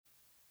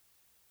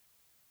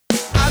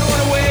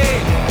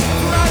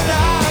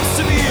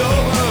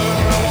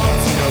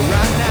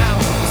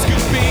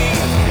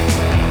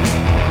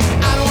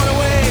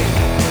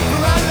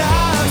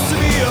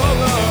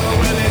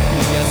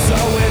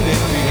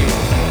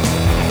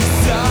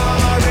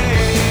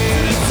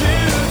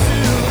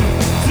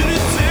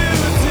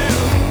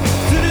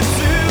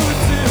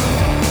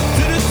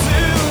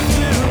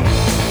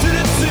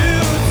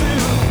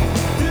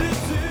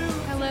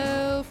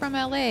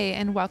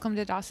welcome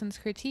to Dawson's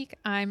Critique.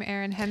 I'm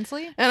Erin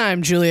Hensley. And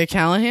I'm Julia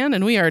Callahan,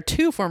 and we are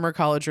two former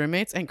college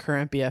roommates and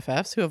current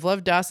BFFs who have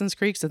loved Dawson's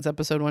Creek since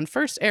episode 1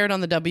 first aired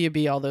on the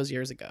WB all those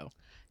years ago.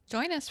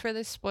 Join us for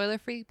this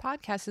spoiler-free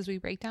podcast as we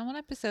break down one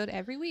episode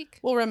every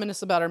week. We'll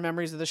reminisce about our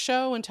memories of the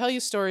show and tell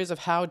you stories of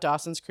how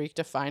Dawson's Creek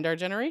defined our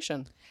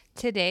generation.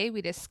 Today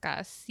we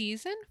discuss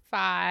Season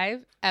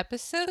 5,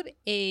 Episode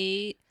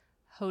 8,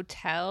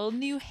 Hotel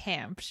New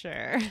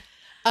Hampshire.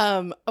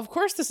 Of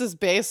course, this is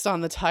based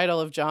on the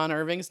title of John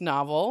Irving's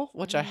novel,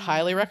 which I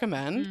highly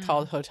recommend,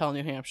 called Hotel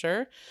New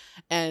Hampshire.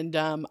 And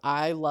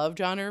I love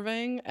John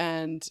Irving,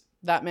 and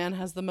that man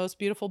has the most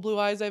beautiful blue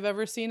eyes I've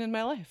ever seen in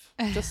my life,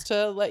 just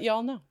to let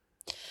y'all know.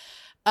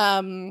 I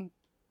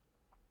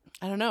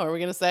don't know. Are we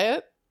going to say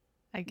it?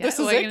 I guess.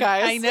 This is it,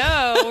 guys. I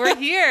know. We're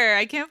here.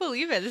 I can't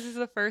believe it. This is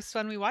the first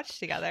one we watched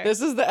together. This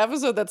is the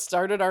episode that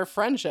started our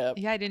friendship.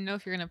 Yeah, I didn't know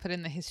if you're going to put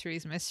in the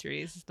History's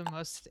Mysteries. It's the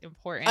most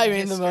important.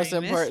 The most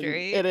important.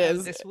 It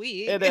is. This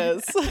week. It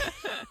is.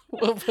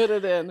 We'll put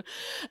it in.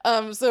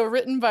 So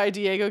written by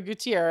Diego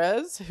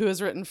Gutierrez, who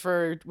has written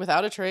for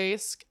Without a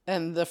Trace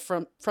and the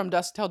From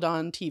Dusk Till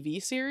Dawn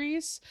TV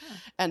series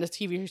and a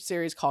TV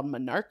series called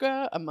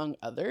Monarca, among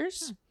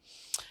others.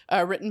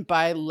 Written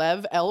by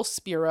Lev L.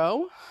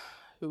 Spiro,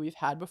 who we've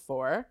had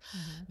before.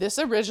 This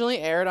originally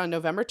aired on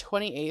November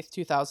 28th,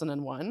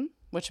 2001,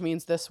 which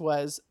means this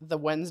was the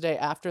Wednesday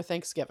after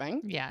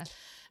Thanksgiving. Yeah.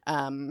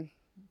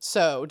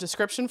 So,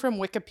 description from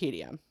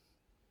Wikipedia.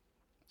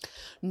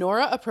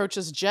 Nora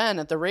approaches Jen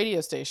at the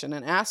radio station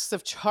and asks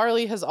if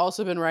Charlie has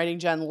also been writing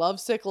Jen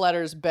lovesick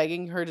letters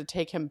begging her to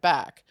take him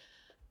back.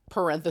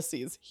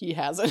 Parentheses, he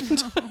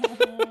hasn't.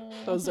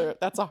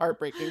 That's a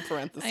heartbreaking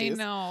parentheses. I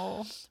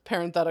know.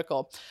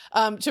 Parenthetical.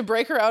 To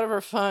break her out of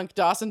her funk,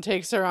 Dawson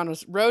takes her on a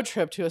road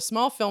trip to a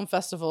small film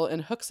festival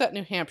in Hooksett,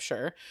 New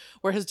Hampshire,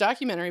 where his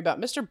documentary about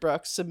Mr.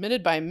 Brooks,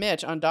 submitted by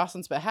Mitch on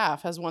Dawson's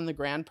behalf, has won the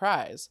grand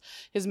prize.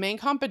 His main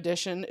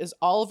competition is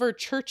Oliver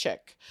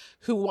Churchick,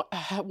 who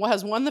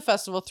has won the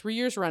festival 3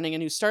 years running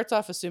and who starts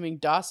off assuming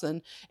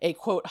Dawson a,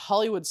 quote,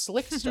 Hollywood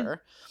slickster.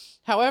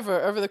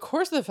 However, over the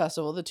course of the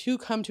festival, the two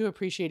come to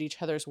appreciate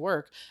each other's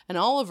work, and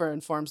Oliver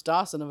informs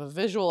Dawson of a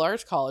visual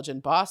arts college in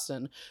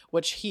Boston,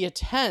 which he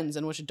attends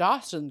and which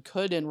Dawson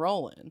could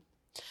enroll in.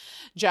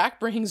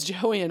 Jack brings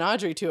Joey and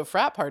Audrey to a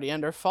frat party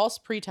under false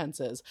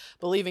pretenses,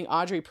 believing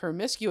Audrey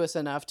promiscuous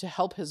enough to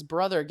help his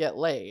brother get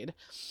laid.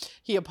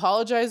 He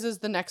apologizes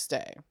the next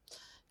day.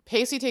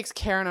 Pacey takes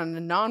Karen on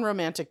a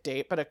non-romantic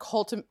date, but it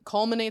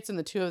culminates in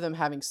the two of them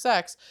having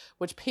sex,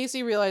 which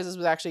Pacey realizes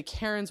was actually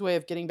Karen's way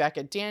of getting back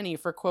at Danny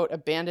for, quote,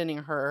 abandoning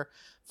her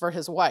for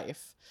his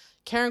wife.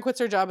 Karen quits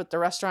her job at the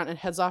restaurant and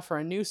heads off for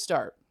a new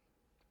start.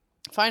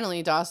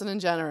 Finally, Dawson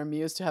and Jen are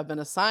amused to have been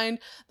assigned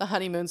the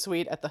honeymoon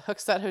suite at the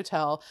Hooksett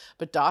Hotel,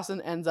 but Dawson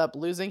ends up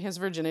losing his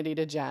virginity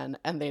to Jen,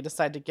 and they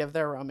decide to give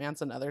their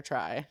romance another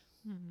try.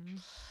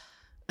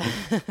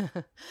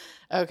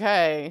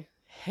 Okay.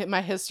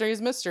 My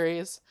History's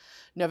Mysteries.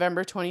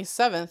 November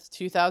 27th,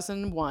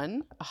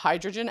 2001, a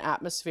hydrogen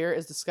atmosphere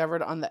is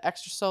discovered on the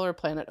extrasolar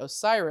planet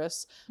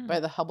Osiris by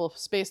the Hubble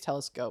Space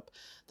Telescope,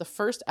 the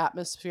first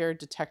atmosphere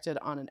detected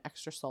on an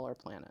extrasolar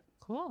planet.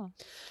 Cool.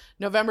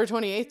 November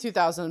 28th,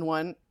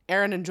 2001,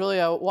 Erin and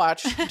Julia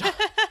watched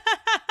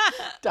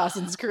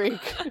Dawson's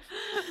Creek.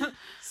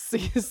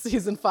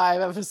 Season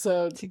 5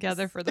 episode.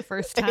 Together for the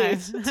first time.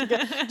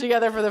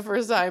 Together for the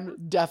first time.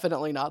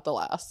 Definitely not the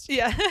last.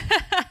 Yeah.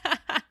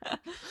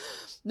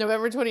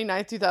 November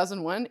 29th,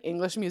 2001,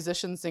 English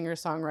musician, singer,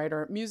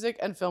 songwriter, music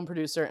and film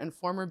producer, and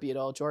former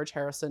Beatle George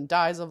Harrison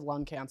dies of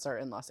lung cancer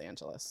in Los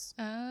Angeles.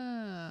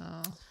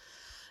 Oh.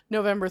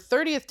 November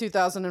 30th,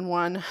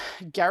 2001,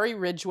 Gary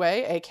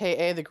Ridgway,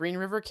 a.k.a. the Green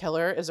River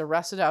Killer, is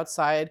arrested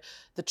outside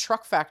the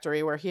truck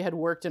factory where he had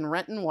worked in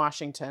Renton,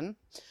 Washington.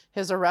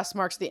 His arrest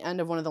marks the end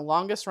of one of the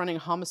longest-running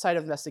homicide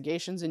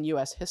investigations in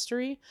U.S.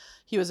 history.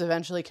 He was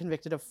eventually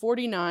convicted of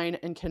 49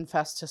 and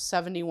confessed to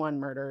 71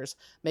 murders,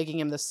 making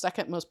him the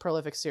second most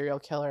prolific serial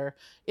killer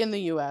in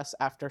the U.S.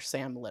 after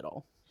Sam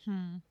Little.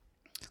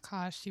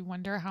 Gosh, you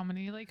wonder how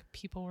many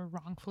people were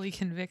wrongfully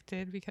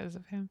convicted because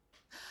of him.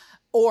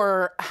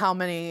 Or how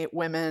many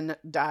women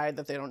died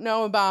that they don't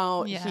know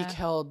about. Yeah. He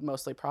killed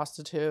mostly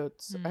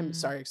prostitutes. I'm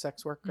sorry,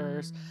 sex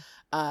workers.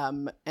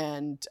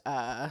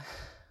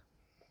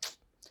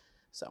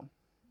 So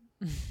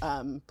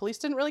police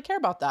didn't really care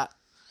about that.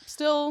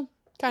 Still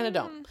kind of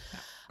don't.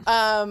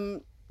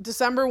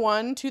 December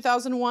 1,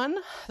 2001,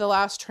 the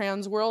last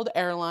Trans World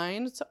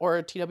Airlines,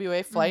 or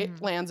TWA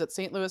flight, lands at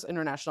St. Louis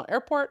International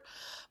Airport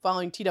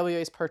following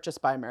TWA's purchase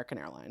by American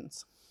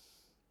Airlines.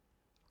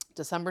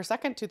 December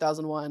 2nd,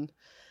 2001,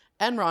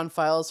 Enron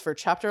files for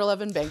Chapter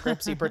 11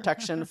 bankruptcy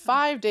protection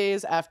 5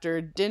 days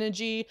after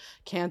Dinergy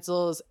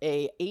cancels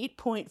a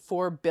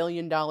 $8.4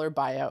 billion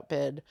buyout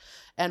bid.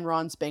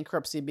 Enron's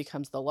bankruptcy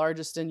becomes the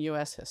largest in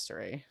U.S.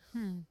 history.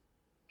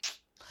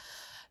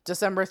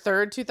 December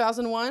 3rd,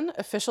 2001,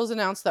 officials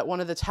announced that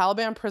one of the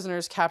Taliban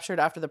prisoners captured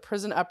after the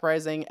prison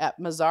uprising at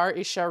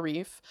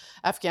Mazar-e-Sharif,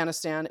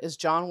 Afghanistan, is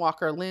John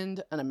Walker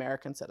Lind, an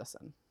American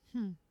citizen.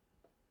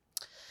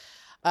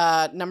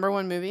 Number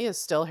one movie is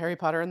still Harry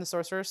Potter and the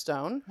Sorcerer's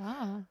Stone.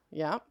 Oh.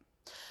 Yeah.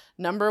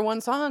 Number one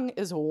song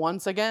is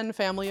once again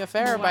Family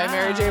Affair by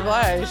Mary J.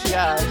 Blige.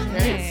 Yeah.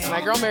 Nice.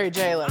 My girl Mary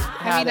J. Like,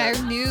 I mean, I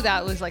knew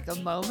that was like a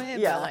moment,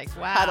 Yeah. but like,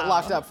 wow. Had it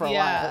locked up for a while.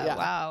 Yeah.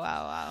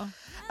 Wow.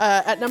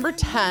 At number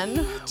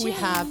 10, we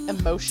have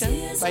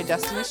Emotion by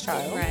Destiny's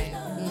Child. Right.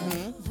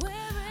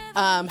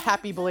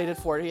 Happy belated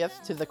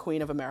 40th to the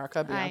Queen of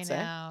America, Beyonce.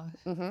 I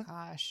know. Mhm.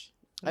 Gosh.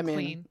 I mean,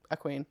 Queen. a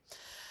queen.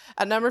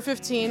 At number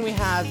 15, we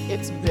have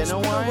It's Been a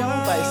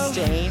While by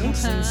Staind.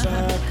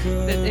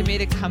 They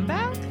made a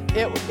comeback?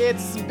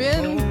 It's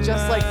been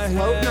just like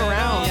floating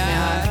around,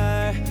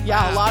 man.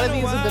 Yeah, a lot of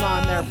these have been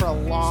on there for a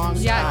long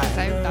time. Yeah, because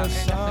I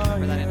definitely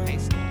remember that in high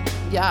school.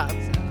 Yeah.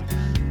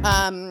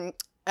 So.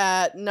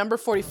 At number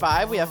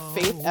 45, we have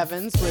Faith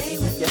Evans with You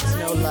Gets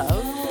No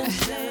Love.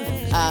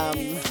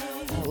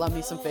 I love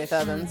me some Faith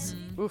Evans.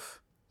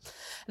 Oof.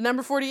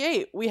 Number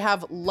 48, we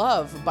have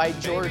Love by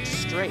George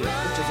Strait, which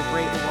is a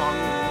great long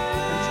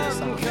intro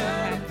song.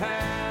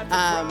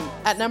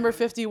 At number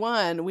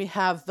 51, we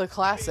have the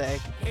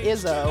classic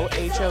Izzo,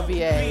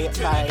 H-O-V-A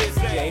by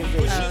J.V.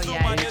 Oh,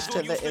 yeah. H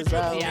to the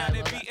Izzo. Yeah, I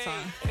love that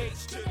song.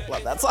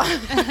 Love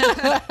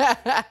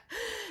that song.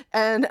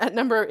 And at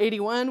number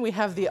 81, we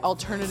have the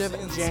alternative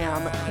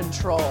jam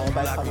Control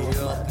by Puddle of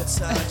Mudd.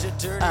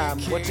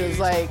 Which is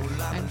like,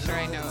 I'm sure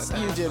I know it.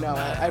 you do know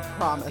it. I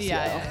promise you.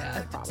 Yeah.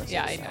 I promise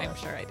Yeah, you. I'm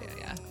sure I do,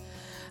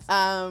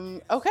 yeah.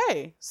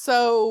 Okay,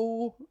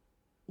 so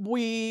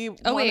we.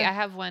 Oh, wait, I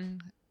have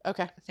one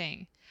Okay.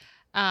 thing.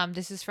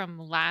 This is from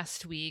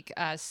last week.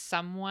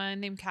 Someone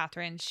named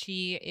Catherine,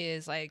 she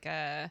is like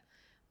let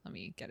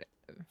me get it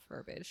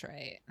verbiage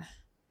right.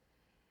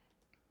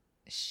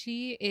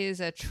 She is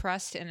a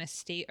trust and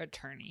estate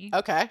attorney.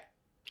 Okay.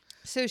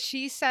 So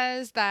she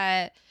says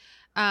that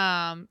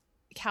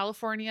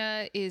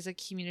California is a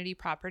community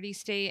property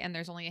state and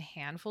there's only a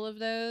handful of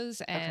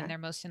those, and they're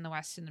most in the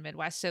West and the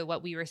Midwest. So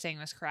what we were saying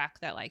was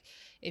correct, that like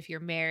if you're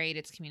married,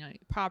 it's community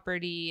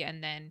property,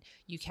 and then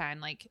you can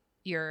like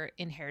your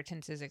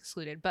inheritance is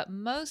excluded. But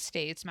most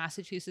states,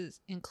 Massachusetts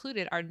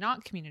included, are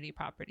not community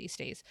property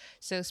states.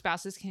 So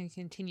spouses can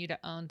continue to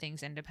own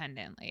things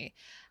independently.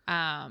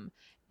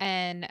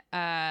 And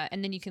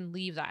then you can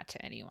leave that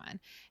to anyone.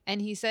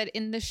 And he said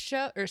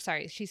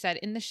she said,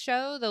 in the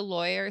show, the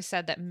lawyer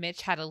said that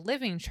Mitch had a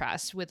living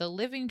trust. With a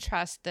living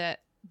trust, that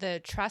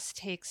the trust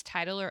takes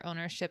title or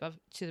ownership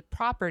to the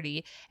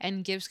property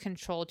and gives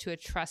control to a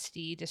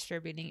trustee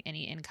distributing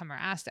any income or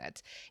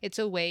assets. It's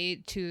a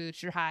way to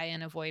try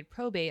and avoid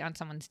probate on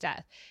someone's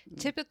death.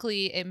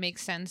 Typically, it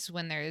makes sense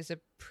when there is a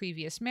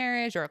previous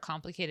marriage or a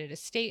complicated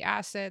estate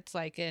assets,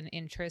 like an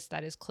interest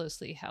that is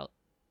closely held.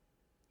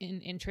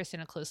 Interest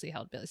in a closely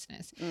held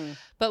business.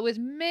 But with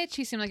Mitch,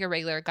 he seemed like a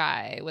regular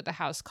guy with a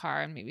house,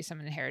 car, and maybe some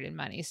inherited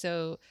money.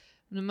 So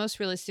most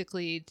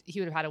realistically, he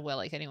would have had a will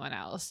like anyone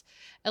else.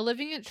 A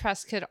living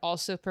trust could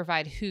also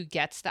provide who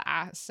gets the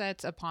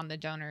assets upon the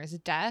donor's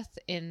death.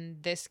 In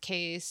this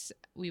case,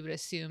 we would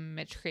assume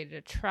Mitch created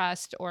a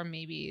trust, or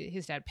maybe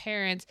his dead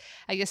parents.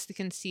 I guess the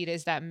conceit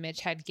is that Mitch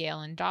had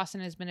Gail and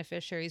Dawson as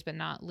beneficiaries, but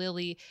not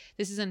Lily.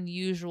 This is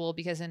unusual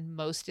because in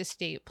most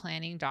estate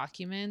planning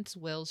documents,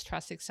 wills,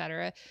 trusts,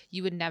 etc.,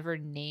 you would never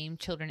name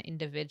children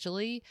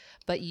individually,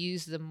 but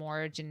use the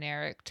more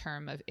generic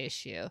term of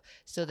issue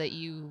so that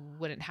you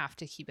wouldn't have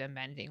to keep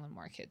amending when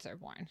more kids are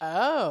born.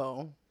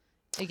 Oh.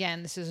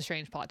 Again, this is a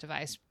strange plot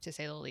device to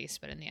say the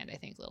least, but in the end, I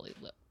think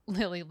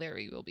Lily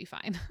Larry will be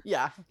fine.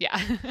 Yeah. Yeah.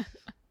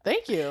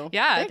 Thank you.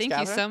 Yeah. Thanks, thank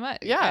Catherine. you so much.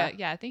 Yeah.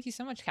 Yeah. Thank you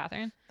so much,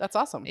 Catherine. That's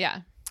awesome. Yeah.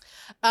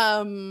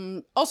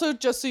 Also,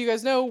 just so you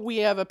guys know, we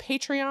have a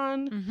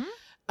Patreon.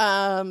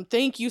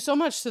 Thank you so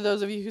much to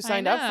those of you who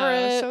signed up for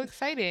it. So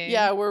exciting.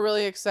 Yeah, we're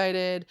really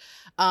excited.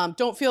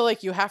 Don't feel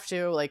like you have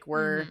to. Like,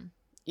 we're,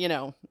 you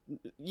know,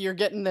 you're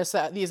getting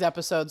these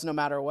episodes no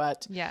matter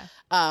what. Yeah.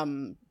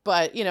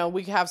 But you know,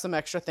 we have some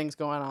extra things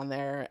going on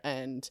there,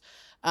 and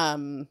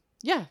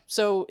yeah,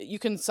 so you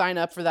can sign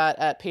up for that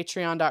at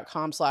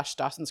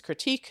patreon.com/Dawson's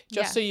Critique,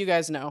 just so you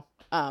guys know.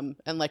 And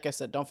like I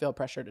said, don't feel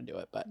pressure to do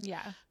it, but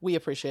we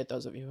appreciate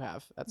those of you who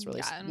have. That's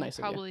really and nice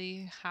we'll of you.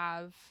 probably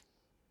have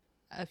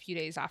a few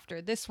days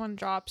after this one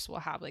drops, we'll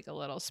have like a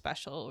little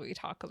special where we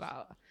talk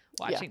about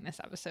watching this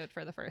episode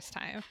for the first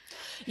time.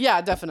 Yeah,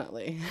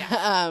 definitely.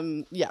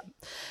 Yeah.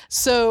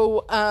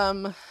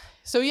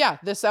 So yeah,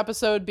 this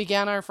episode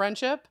began our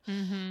friendship.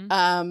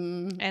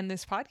 And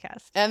this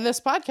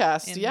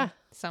podcast. In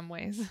some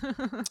ways.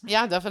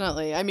 Yeah,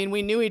 definitely. I mean,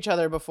 we knew each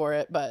other before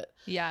it, but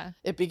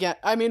it began.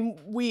 I mean,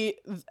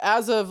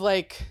 as of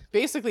like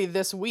basically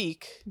this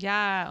week.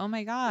 Yeah. Oh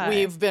my God.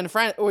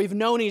 We've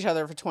known each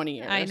other for 20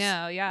 years. I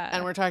know. Yeah.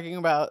 And we're talking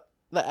about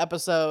the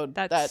episode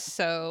that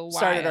so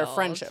started our wild.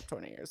 friendship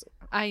 20 years ago.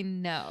 I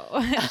know.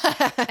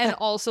 And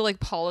also, like,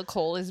 Paula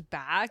Cole is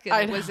back.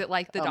 And was it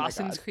like the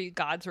Dawson's Creek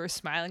gods were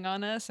smiling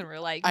on us? And we're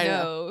like,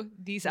 no,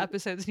 these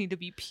episodes need to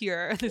be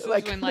pure. This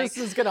like, is when, like,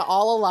 this is going to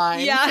all align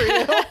for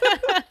you.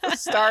 The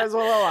stars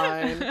will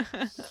align.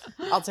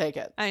 I'll take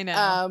it. I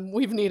know.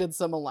 We've needed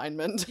some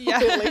alignment Yeah.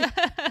 lately.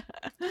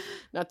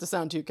 Not to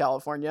sound too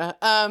California.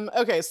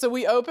 Okay, so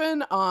we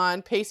open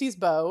on Pacey's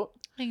boat.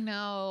 I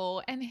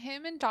know. And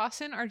him and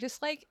Dawson are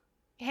just like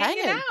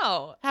hanging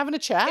out. Having a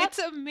chat. It's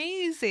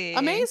amazing.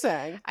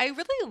 Amazing. I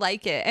really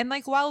like it. And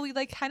like while we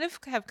like kind of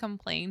have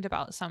complained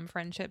about some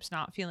friendships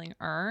not feeling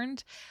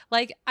earned,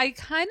 like I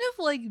kind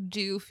of like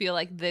do feel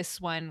like this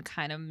one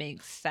kind of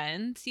makes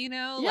sense, you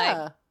know?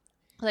 Yeah.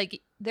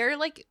 Like they're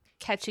like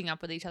catching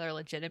up with each other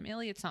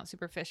legitimately. It's not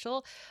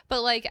superficial.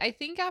 But like I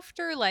think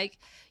after like,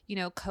 you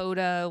know,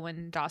 Coda,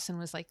 when Dawson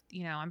was like,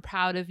 you know, I'm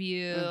proud of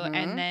you. Mhm.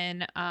 And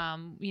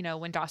then you know,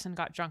 when Dawson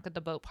got drunk at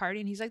the boat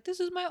party and he's like, this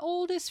is my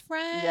oldest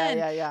friend.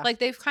 Yeah. Like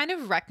they've kind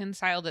of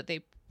reconciled that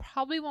they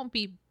probably won't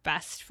be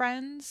best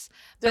friends.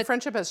 Their But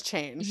friendship has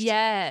changed.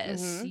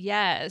 yes, Mhm.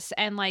 yes.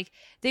 And like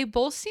they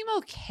both seem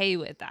okay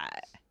with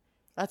that.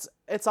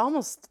 It's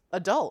almost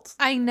adult.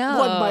 I know.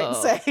 One might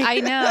say. I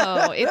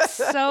know. It's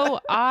so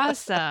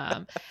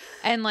awesome.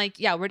 And like,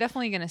 yeah, we're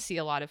definitely going to see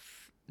a lot of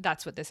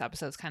that's what this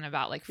episode's kind of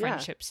about, like Yeah.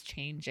 friendships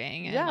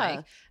changing and Yeah.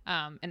 like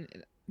and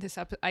this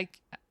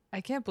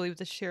I can't believe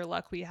the sheer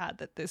luck we had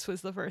that this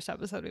was the first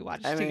episode we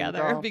watched together,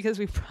 girl. because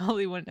we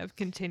probably wouldn't have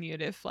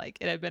continued if like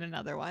it had been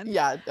another one.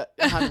 Yeah,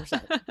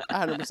 100%.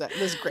 100%.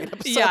 This is a great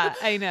episode. Yeah,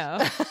 I know.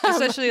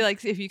 Especially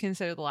like if you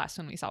consider the last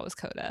one we saw was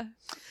Coda.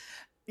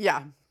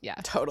 Yeah. Yeah.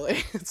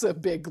 Totally. It's a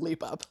big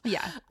leap up.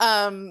 Yeah.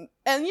 And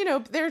you know,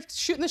 they're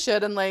shooting the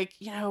shit and like,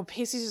 you know,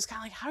 Pacey's just kind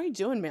of like, how are you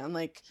doing, man?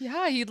 Like,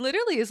 Yeah, he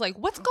literally is like,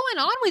 what's going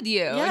on with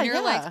you? Yeah, and you're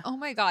yeah. like, oh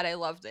my God, I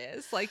love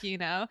this. Like, you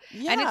know?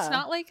 yeah. And it's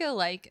not like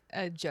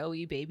a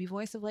Joey baby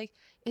voice of like,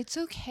 it's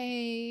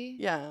okay.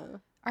 Yeah.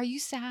 Are you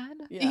sad?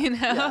 Yeah, You know?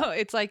 yeah.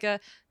 It's like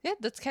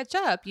let's catch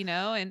up, you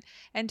know?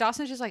 And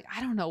Dawson's just like, I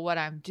don't know what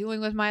I'm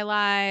doing with my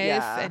life.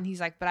 Yeah. And he's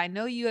like, but I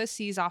know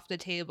USC's off the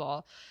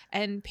table.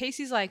 And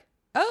Pacey's like,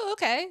 oh,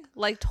 okay.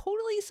 Like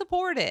totally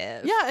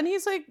supportive. Yeah. And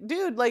he's like,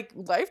 dude, like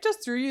life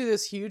just threw you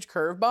this huge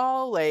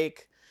curveball.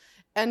 Like,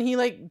 and he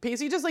like,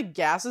 Pacey just like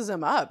gasses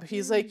him up.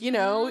 He's like, you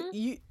know,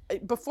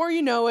 before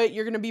you know it,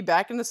 you're going to be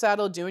back in the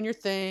saddle doing your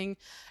thing.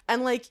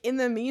 And like, in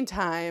the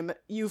meantime,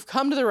 you've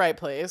come to the right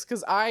place,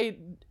 because I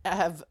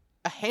have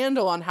a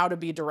handle on how to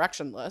be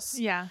directionless.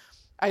 Yeah.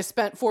 I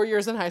spent 4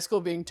 years in high school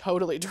being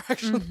totally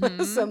directionless.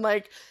 Mhm. And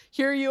like,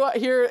 here you are,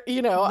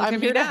 you know, Look I'm at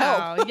me here to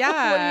now. help.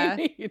 Yeah. What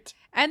do you need?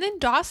 And then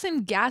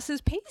Dawson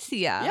gasses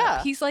Pacey up.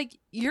 Yeah. He's like,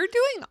 you're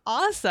doing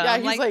awesome. Yeah,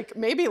 he's like,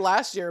 maybe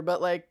last year,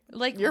 but like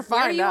you're where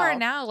fine you are now.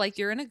 now, like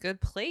you're in a good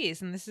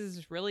place and this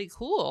is really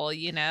cool,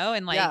 you know?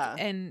 And like Yeah.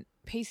 and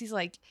Pacey's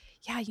like,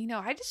 yeah, you know,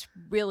 I just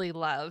really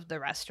love the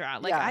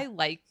restaurant. Like Yeah. I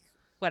like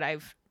what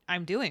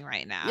I'm doing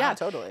right now. Yeah,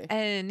 totally.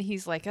 And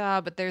he's like,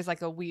 but there's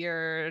like a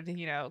weird,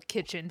 you know,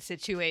 kitchen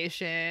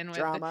situation with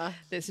Drama.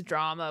 this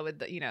drama with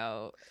the, you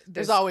know,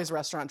 There's always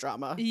restaurant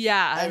drama.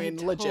 yeah, I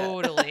mean, legit.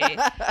 totally.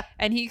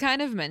 And he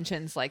kind of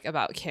mentions like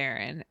about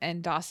Karen,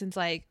 and Dawson's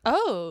like,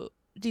 oh,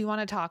 do you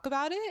want to talk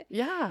about it?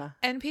 Yeah.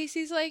 And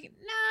Pacey's like,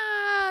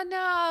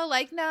 no,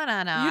 like, no. You don't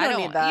I don't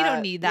need You that.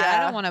 don't need that. I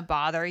Yeah. don't want to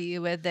bother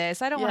you with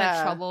this. I don't want Yeah.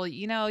 to trouble,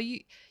 you know,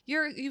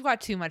 you've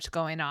got too much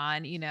going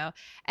on, you know.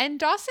 And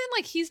Dawson,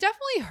 like, he's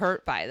definitely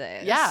hurt by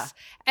this. Yeah.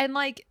 And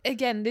like,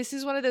 again, this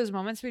is one of those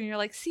moments when you're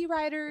like, see,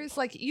 writers,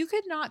 like, you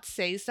could not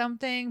say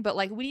something, but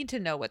like, we need to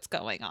know what's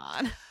going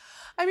on.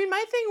 I mean,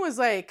 my thing was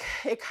like,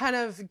 it kind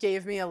of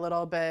gave me a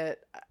little bit.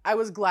 I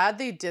was glad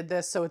they did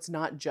this so it's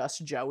not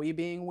just Joey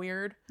being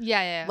weird.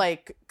 Yeah.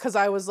 Like, because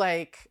I was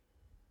like,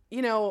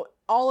 you know,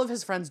 all of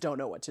his friends don't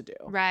know what to do.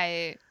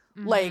 Right.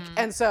 Like, Mhm.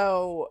 and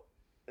so,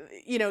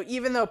 you know,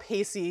 even though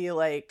Pacey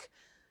like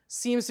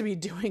seems to be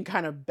doing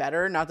kind of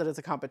better, not that it's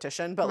a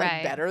competition, but like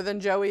Right. better than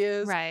Joey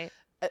is Right.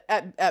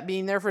 at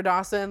being there for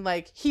Dawson,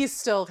 like he's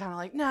still kind of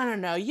like,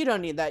 no, you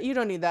don't need that. You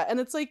don't need that. And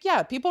it's like,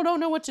 yeah, people don't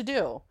know what to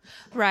do.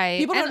 Right.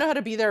 People And- don't know how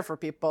to be there for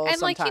people.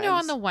 And like, you know,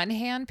 on sometimes. the one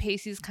hand,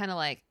 Pacey's kind of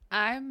like,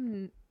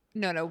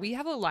 no, we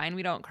have a line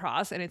we don't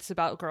cross, and it's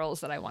about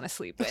girls that I want to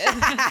sleep with.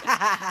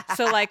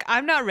 So like,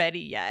 I'm not ready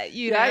yet,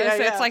 you know? Yeah,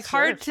 So yeah, it's like sure,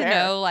 hard to fair.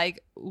 know like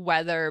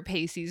whether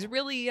Pacey's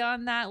really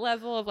on that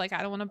level of like,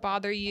 I don't want to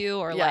bother you,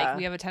 or Yeah. like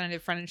we have a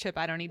tentative friendship.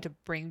 I don't need to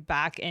bring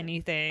back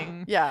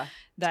anything Yeah,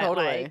 that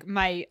totally. like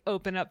might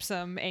open up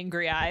some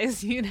angry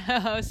eyes, you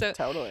know? So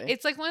totally.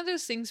 it's like one of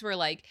those things where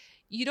like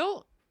you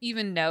don't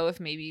even know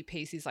if maybe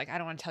Pacey's like, I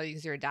don't want to tell you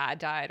because your dad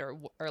died,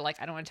 or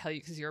like I don't want to tell you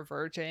because you're a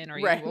virgin, or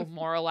Right. you will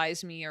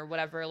moralize me, or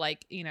whatever,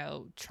 like, you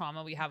know,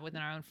 trauma we have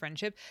within our own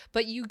friendship.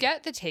 But you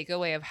get the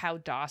takeaway of how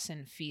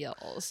Dawson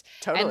feels,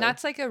 Totally. and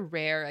that's like a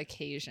rare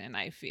occasion,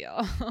 I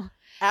feel.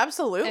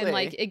 Absolutely. And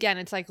like, again,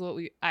 it's like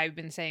what I've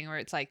been saying, where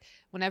it's like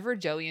whenever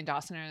Joey and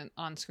Dawson are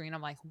on screen,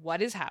 I'm like,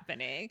 what is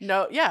happening?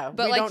 no, yeah,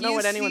 But we like, don't know you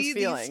what anyone's see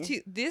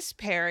feeling. this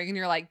pairing, and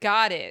you're like,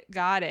 got it.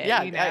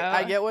 Yeah, you know?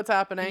 I get what's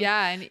happening.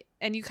 Yeah,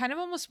 and you kind of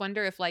almost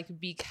wonder if like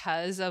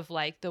because of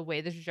like the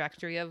way the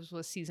trajectory of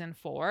was season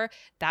 4,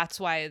 that's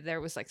why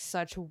there was like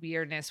such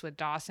weirdness with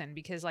Dawson,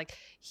 because like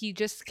he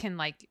just can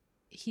like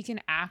he can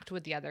act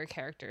with the other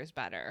characters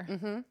better.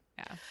 Mm-hmm.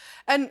 Yeah.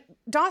 And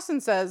Dawson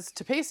says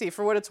to Pacey,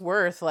 for what it's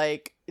worth,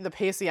 like, the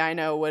Pacey I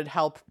know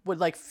would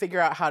like figure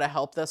out how to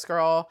help this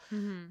girl,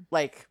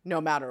 like,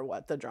 no matter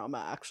what the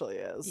drama actually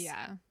is.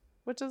 Yeah.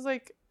 Which is,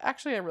 like,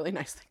 actually a really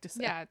nice thing to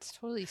say. Yeah, it's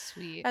totally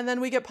sweet. And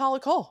then we get Paula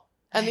Cole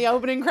and the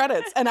opening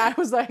credits. And I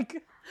was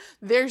like,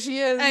 there she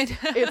is.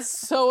 It's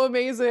so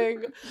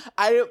amazing.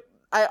 I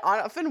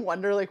often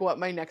wonder, like, what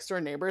my next door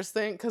neighbors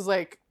think. Because,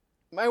 like,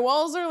 my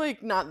walls are,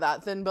 like, not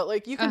that thin, but,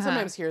 like, you can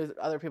sometimes hear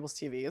other people's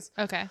TVs.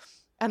 Okay.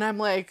 And I'm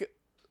like,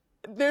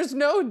 there's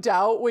no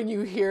doubt when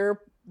you hear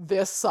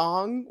this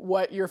song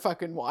what you're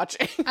fucking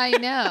watching. I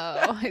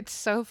know. It's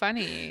so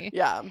funny.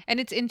 Yeah. And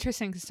it's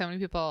interesting because so many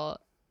people,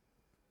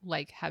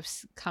 like, have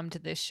come to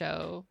this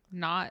show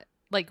not,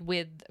 like,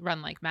 with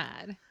Run Like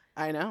Mad.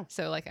 I know.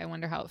 So, like, I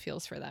wonder how it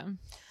feels for them.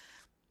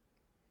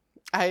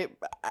 I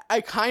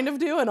kind of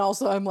do, and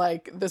also I'm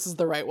like, this is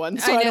the right one,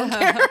 so I don't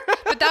care.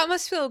 But that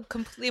must feel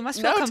complete. It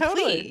must feel complete.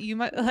 Totally. You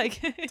must like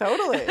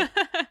totally.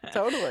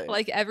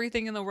 Like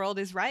everything in the world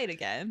is right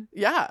again.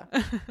 Yeah.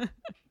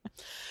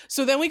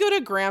 So then we go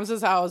to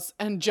Grams' house,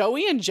 and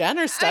Joey and Jen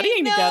are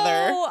studying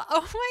together.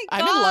 Oh my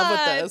god! I'm in love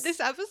with this. This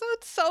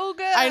episode's so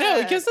good. I know,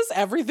 it gives us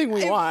everything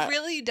we want. It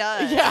really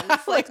does. Yeah,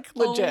 like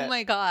legit. Oh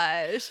my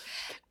gosh.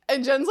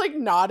 And Jen's like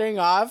nodding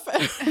off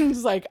and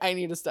is like, I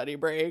need a study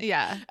break.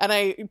 Yeah. And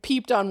I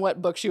peeped on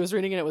what book she was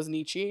reading, and it was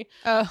Nietzsche.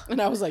 Oh.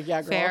 And I was like,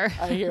 yeah, girl, fair.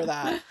 I hear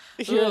that.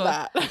 I hear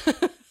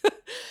that.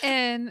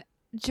 And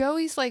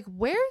Joey's like,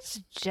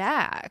 where's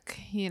Jack?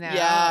 You know?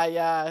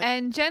 Yeah.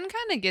 And Jen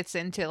kind of gets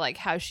into like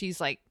how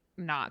she's like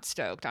not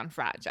stoked on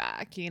Frat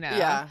Jack, you know?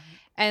 Yeah.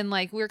 And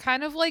like we're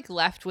kind of like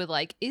left with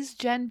like, is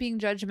Jen being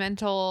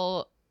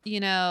judgmental,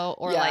 you know,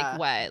 or like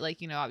what? Like,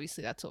 you know,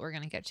 obviously that's what we're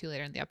gonna get to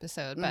later in the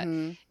episode. But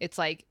it's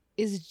like,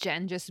 is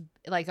Jen just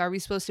like, are we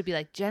supposed to be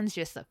like, Jen's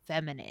just a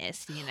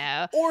feminist, you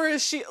know? Or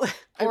is she,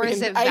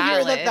 is it valid?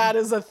 I hear that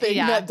is a thing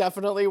that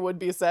definitely would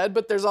be said,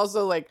 but there's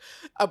also like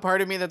a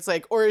part of me that's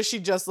like, or is she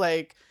just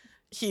like,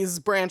 he's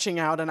branching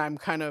out and I'm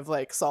kind of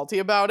like salty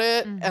about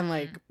it and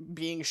like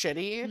being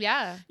shitty.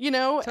 Yeah. You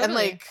know? Totally. And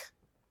like,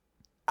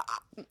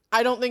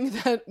 I don't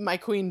think that my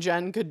queen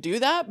Jen could do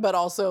that, but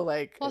also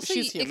like, well, so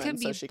she's human. It could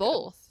be so she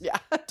both. Could.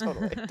 Yeah,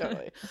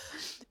 totally.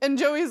 And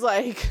Joey's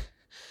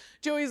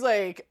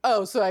like,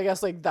 oh, so I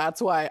guess like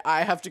that's why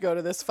I have to go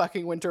to this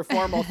fucking winter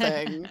formal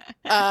thing.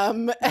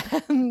 And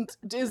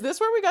is this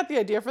where we got the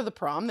idea for the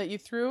prom that you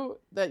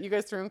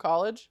guys threw in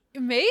college?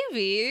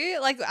 Maybe.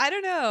 Like, I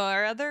don't know.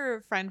 Our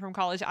other friend from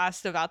college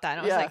asked about that.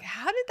 And I was like,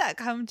 how did that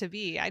come to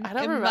be? I don't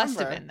remember. Must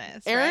have been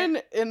this. Erin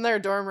right? in their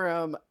dorm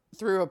room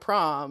threw a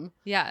prom.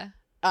 Yeah.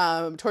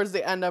 Towards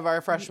the end of our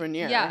freshman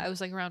year. Yeah, it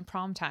was like around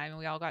prom time, and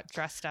we all got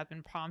dressed up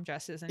in prom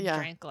dresses and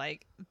drank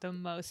like the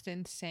most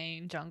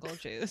insane jungle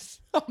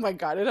juice. Oh my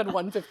god, it had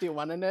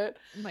 151 in it.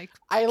 Like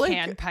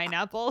canned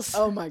pineapples.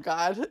 Oh my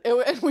god,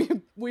 and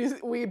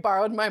we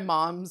borrowed my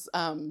mom's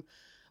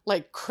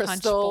like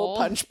crystal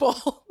punch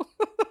bowl.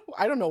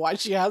 I don't know why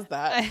she has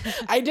that.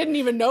 I didn't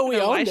even know we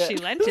owned it. Why she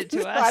lent it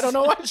to us. I don't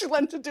know why she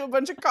lent it to a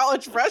bunch of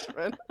college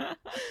freshmen.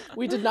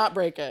 We did not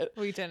break it.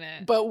 We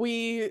didn't. But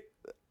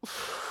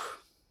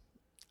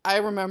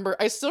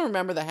I still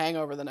remember the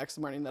hangover the next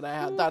morning that I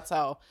had. That's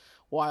how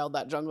wild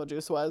that jungle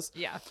juice was.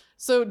 Yeah.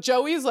 So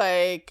Joey's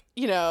like,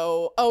 you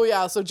know, oh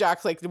yeah, so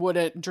Jack like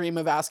wouldn't dream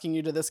of asking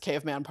you to this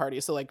caveman party.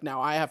 So like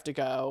now I have to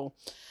go.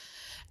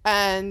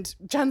 And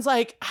Jen's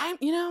like, I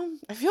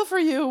feel for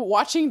you.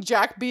 Watching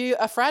Jack be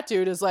a frat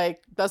dude is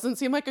like, doesn't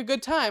seem like a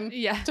good time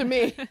to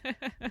me.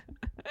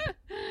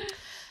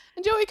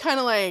 And Joey kind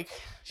of like,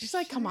 she's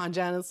like, come on,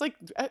 Jen. It's like,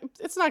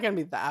 it's not going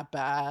to be that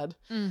bad.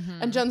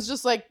 And Jen's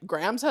just like,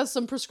 Grams has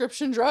some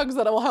prescription drugs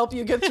that will help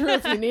you get through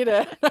if you need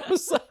it. And I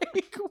was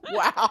like,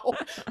 wow.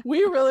 We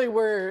really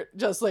were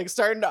just like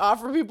starting to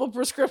offer people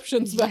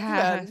prescriptions back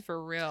then.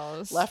 For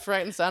reals. Left,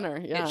 right, and center.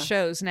 Yeah. It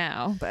shows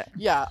now, but.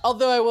 Yeah.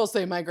 Although I will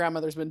say my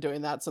grandmother's been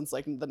doing that since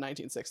like the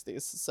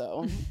 1960s.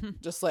 So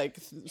just like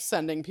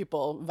sending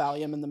people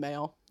Valium in the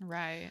mail.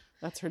 Right.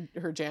 That's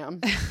her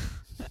jam.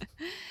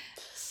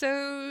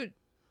 So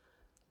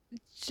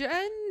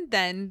Jen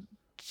then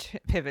Joey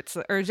pivots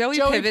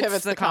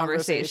the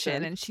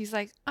conversation, and she's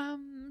like,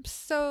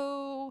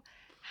 so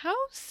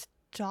how's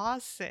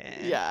Dawson?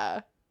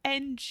 Yeah.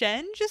 And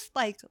Jen just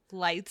like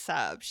lights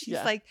up. She's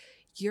like,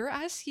 you're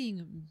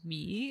asking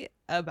me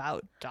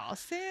about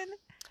Dawson?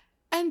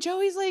 And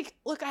Joey's like,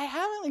 look, I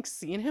haven't like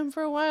seen him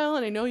for a while,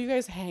 and I know you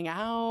guys hang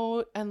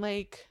out, and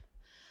like,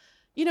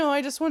 you know,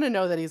 I just want to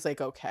know that he's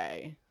like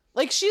okay.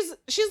 Like she's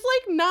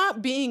like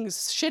not being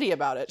shitty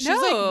about it. She's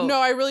like,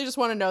 no, I really just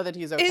want to know that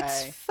he's okay.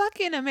 It's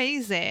fucking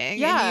amazing.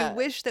 Yeah. And you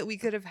wish that we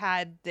could have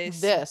had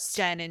this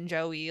Jen and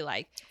Joey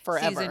like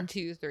forever. Season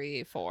 2,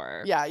 3,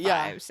 4, yeah,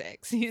 5,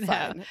 6, you know.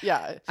 Fine.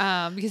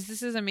 Yeah. Because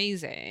this is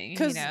amazing.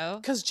 You know?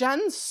 Because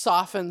Jen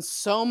softens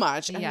so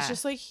much, and it's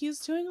just like he's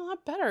doing a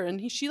lot better.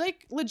 And she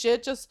like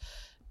legit just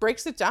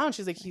breaks it down.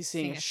 She's like, he's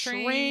seeing a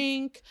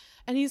shrink.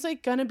 And he's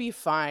like gonna be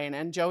fine.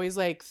 And Joey's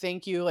like,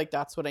 thank you, like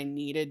that's what I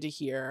needed to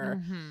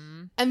hear.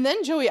 And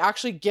then Joey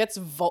actually gets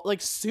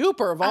like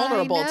super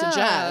vulnerable to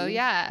Jen.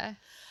 Yeah.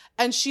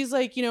 And she's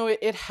like, you know,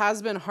 it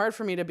has been hard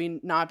for me to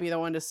not be the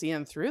one to see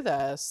him through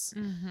this.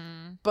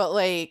 Mm-hmm. But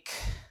like,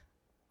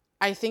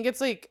 I think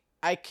it's like,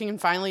 I can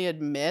finally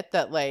admit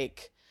that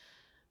like,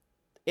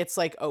 it's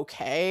like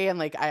okay. And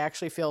like, I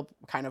actually feel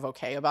kind of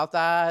okay about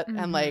that. Mm-hmm.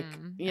 And like,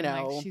 you and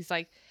know. like, she's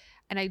like,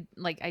 and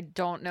I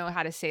don't know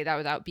how to say that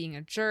without being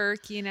a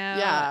jerk, you know?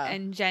 Yeah.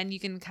 And Jen, you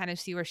can kind of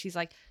see where she's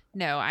like,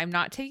 no, I'm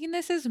not taking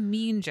this as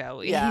mean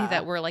Joey Yeah.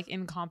 that we're like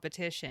in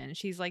competition.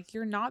 She's like,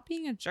 you're not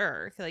being a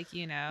jerk, like,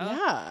 you know?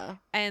 Yeah.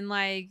 And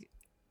like,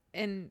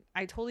 and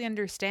I totally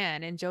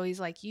understand. And Joey's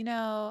like, you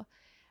know,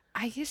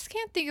 I just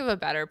can't think of a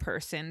better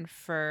person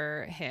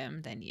for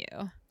him than you.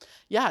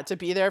 Yeah, to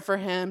be there for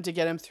him, to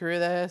get him through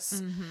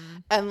this. Mm-hmm.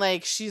 And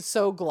like, she's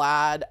so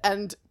glad.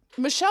 And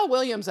Michelle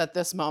Williams at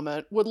this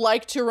moment would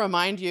like to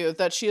remind you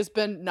that she has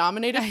been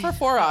nominated for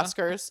 4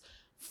 Oscars,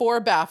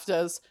 4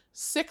 BAFTAs,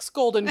 6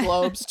 Golden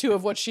Globes, 2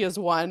 of which she has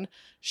won.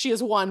 She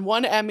has won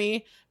 1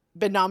 Emmy,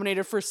 been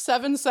nominated for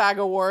 7 SAG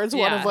Awards,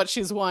 1 of which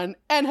she's won,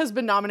 and has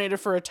been nominated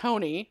for a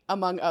Tony,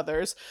 among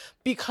others,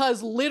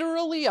 because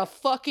literally a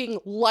fucking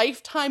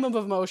lifetime of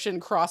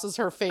emotion crosses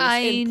her face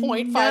in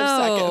 0.5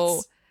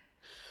 seconds.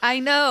 I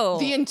know.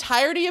 The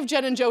entirety of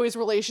Jen and Joey's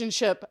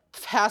relationship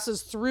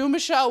passes through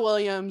Michelle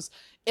Williams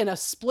in a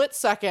split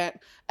second,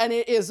 and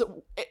it's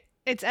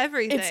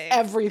everything. It's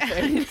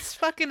everything. It's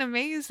fucking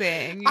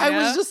amazing. I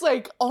was just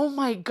like, oh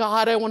my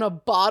God, I want to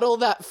bottle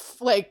that, this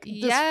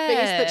face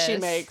that she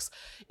makes.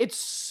 It's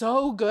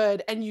so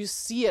good, and you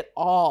see it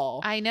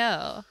all. I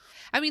know.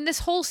 I mean, this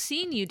whole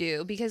scene you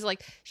do, because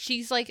like,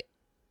 she's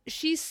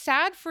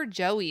sad for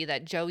Joey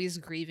that Joey's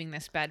grieving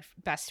this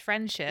best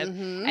friendship.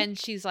 Mm-hmm. And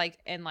she's like,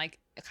 and like,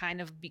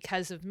 kind of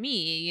because of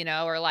me, you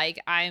know, or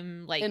like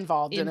I'm like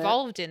involved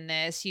in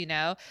this, you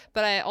know,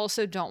 but I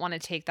also don't want to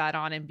take that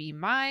on and be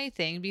my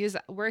thing, because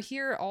we're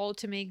here all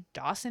to make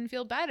Dawson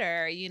feel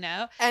better, you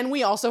know. And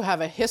we also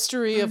have a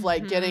history of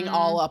like getting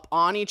all up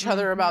on each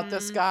other about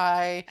this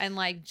guy. And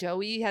like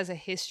Joey has a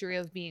history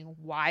of being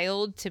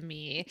wild to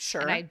me.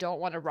 Sure. And I don't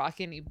want to rock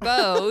any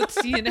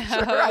boats, you know.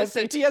 Sure, I have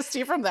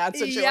PTSD from that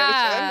situation.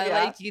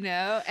 Yeah. Like, you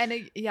know, and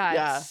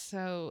it's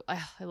so, I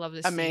love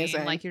this amazing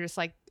scene. Like, you're just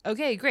like,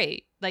 okay,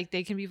 great. Like,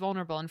 they can be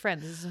vulnerable and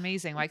friends. This is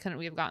amazing. Why couldn't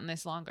we have gotten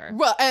this longer?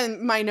 Well,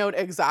 and my note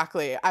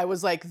exactly. I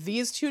was like,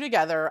 these two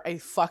together, I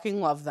fucking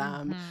love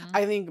them. Mm-hmm.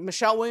 I think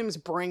Michelle Williams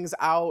brings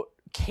out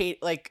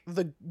Kate, like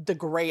the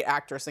great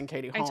actress in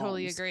Katie Holmes. I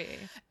totally agree.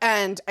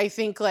 And I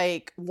think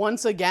like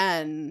once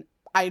again,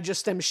 I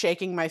just am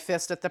shaking my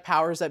fist at the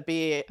powers that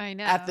be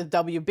at the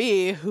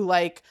WB who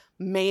like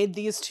made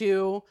these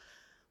two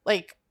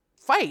like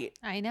fight.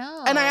 I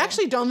know. And I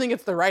actually don't think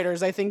it's the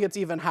writers. I think it's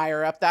even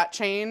higher up that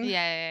chain.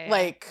 Yeah.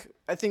 Like,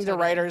 I think the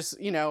writers,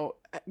 you know,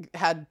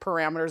 had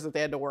parameters that they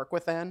had to work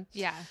within.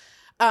 Yeah.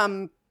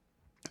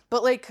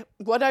 But like,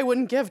 what I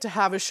wouldn't give to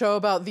have a show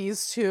about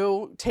these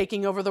two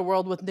taking over the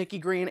world with Nikki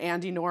Green,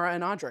 Andy, Nora,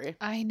 and Audrey.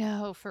 I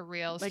know, for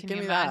reals. Like, can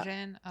you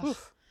imagine?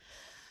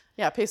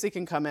 Yeah, Pacey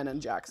can come in and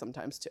Jack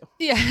sometimes too.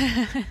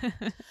 Yeah.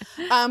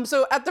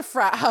 So at the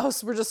frat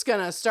house, we're just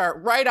gonna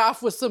start right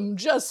off with some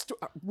just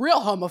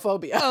real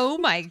homophobia. Oh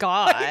my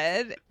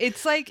God.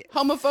 It's like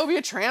homophobia,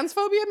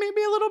 transphobia,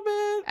 maybe a little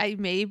bit.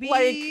 Maybe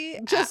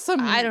like just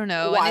some I don't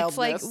know. Wildness.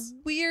 And it's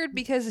like weird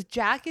because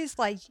Jack is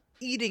like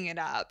eating it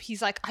up.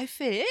 He's like, I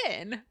fit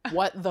in.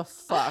 What the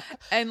fuck?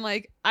 And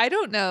like, I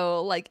don't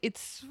know. Like,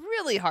 it's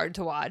really hard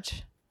to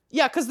watch.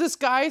 Yeah, because this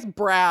guy,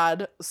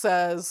 Brad,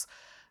 says,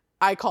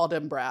 I called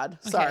him Brad.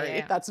 Sorry,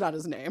 yeah. That's not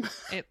his name.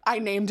 I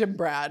named him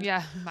Brad.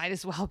 Yeah, might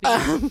as well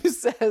be.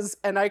 Says,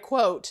 and I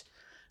quote,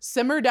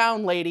 "Simmer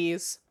down,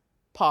 ladies.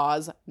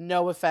 Pause.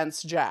 No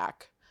offense,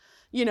 Jack.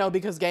 You know,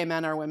 because gay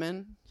men are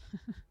women.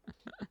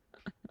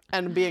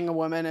 And being a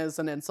woman is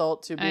an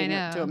insult to being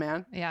to a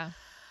man." Yeah.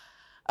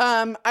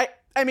 I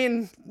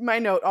mean, my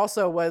note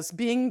also was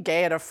being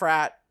gay at a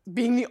frat,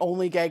 being the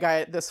only gay guy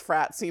at this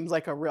frat seems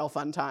like a real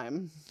fun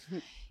time.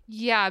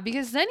 Yeah,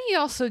 because then he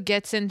also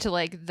gets into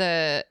like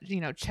the,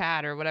 you know,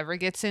 Chad or whatever,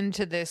 gets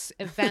into this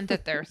event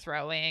that they're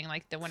throwing,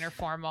 like the winter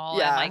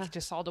formal and like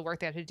just all the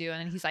work they have to do.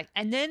 And he's like,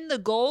 and then the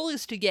goal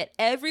is to get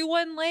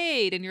everyone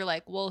laid. And you're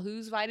like, well,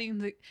 who's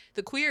fighting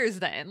the queers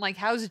then? Like,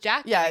 how's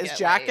Jack? Yeah, is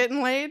Jack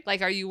getting laid?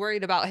 Like, are you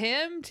worried about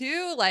him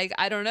too? Like,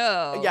 I don't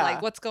know. Yeah.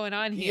 Like, what's going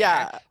on here?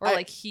 Yeah. Or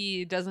like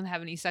he doesn't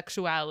have any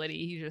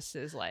sexuality. He just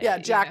is like. Yeah,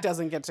 Jack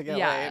doesn't get to get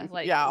laid.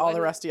 Like, yeah, all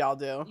the rest of y'all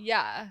do.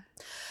 Yeah.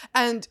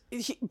 And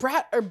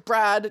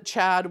Brad,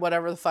 Chad,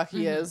 whatever the fuck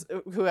he is,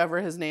 whoever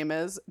his name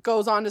is,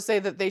 goes on to say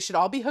that they should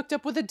all be hooked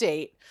up with a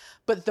date,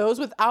 but those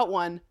without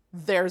one,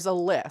 there's a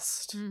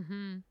list.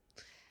 Mm-hmm.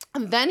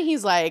 And then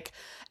he's like,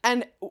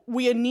 and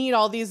we need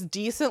all these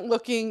decent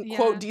looking,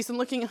 quote, decent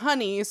looking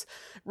honeys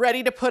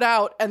ready to put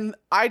out. And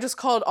I just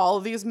called all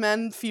of these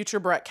men future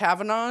Brett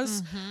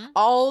Kavanaughs,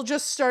 all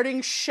just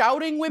starting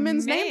shouting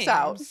women's names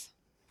out.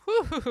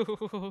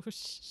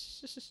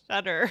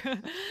 Shudder.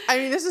 I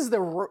mean, this is the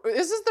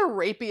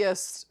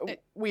rapiest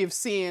we've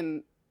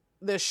seen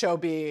this show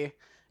be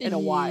in a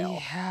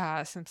while.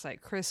 Yeah, since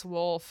like Chris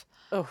Wolf.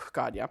 Oh,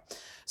 God, yeah.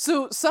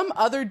 So some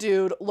other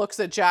dude looks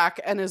at Jack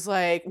and is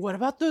like, what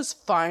about those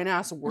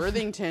fine-ass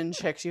Worthington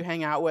chicks you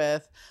hang out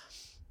with?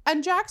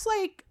 And Jack's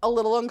like a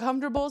little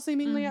uncomfortable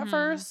seemingly at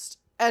first.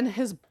 And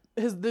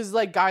these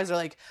like guys are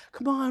like,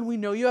 come on, we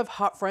know you have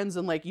hot friends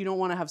and like you don't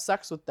want to have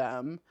sex with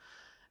them.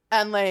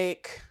 And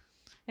like...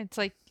 It's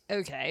like,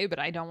 okay, but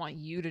I don't want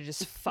you to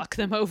just fuck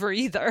them over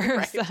either.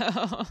 Right.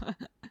 So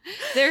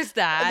there's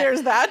that.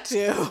 There's that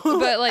too.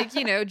 But like,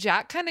 you know,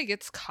 Jack kind of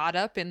gets caught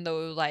up in the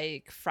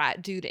like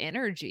frat dude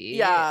energy.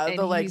 Yeah, and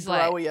the like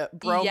bromance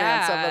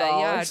of it all.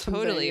 Yeah, or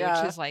something. totally.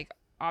 Yeah. Which is like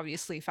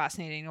obviously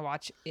fascinating to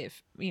watch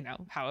if, you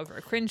know,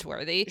 however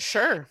cringeworthy.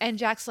 Sure. And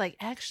Jack's like,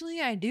 actually,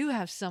 I do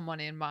have someone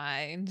in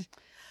mind.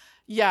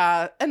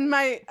 Yeah. And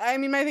my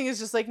thing is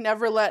just like,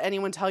 never let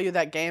anyone tell you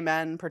that gay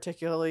men,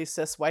 particularly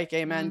cis white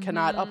gay men,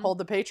 cannot uphold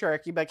the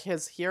patriarchy,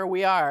 because here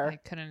we are. I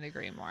couldn't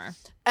agree more.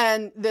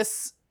 And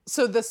this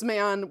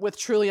man with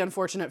truly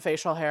unfortunate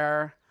facial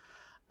hair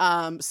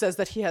says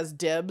that he has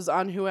dibs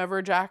on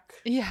whoever Jack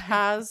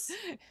has.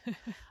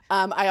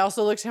 I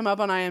also looked him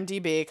up on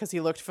IMDb because he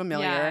looked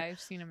familiar. Yeah, I've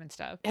seen him and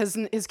stuff.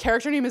 His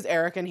character name is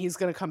Eric, and he's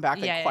going to come back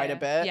quite a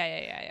bit.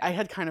 Yeah. I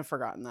had kind of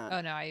forgotten that.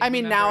 Oh, no. I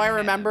mean, now I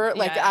remember,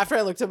 like, Yeah. after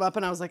I looked him up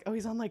and I was like, oh,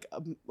 he's on like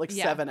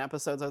 7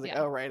 episodes. I was like,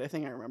 Yeah. oh, right. I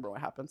think I remember what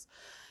happens.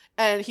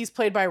 And he's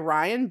played by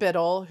Ryan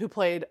Biddle, who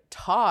played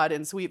Todd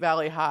in Sweet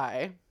Valley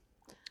High.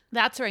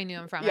 That's where I knew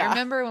him from. Yeah. I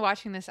remember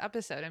watching this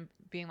episode and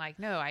being like,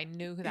 no, I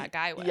knew who that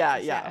guy was.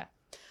 Yeah.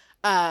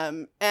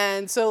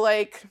 And so,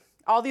 like,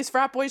 all these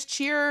frat boys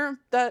cheer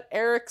that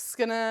Eric's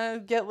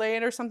gonna get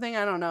laid or something.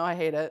 I don't know. I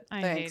hate it.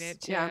 I Thanks. hate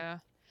it too. Yeah.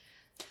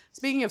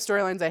 Speaking of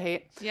storylines I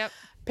hate, Yep.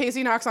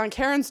 Pacey knocks on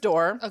Karen's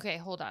door. Okay,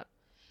 hold up.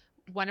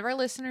 One of our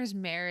listeners,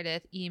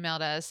 Meredith,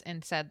 emailed us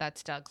and said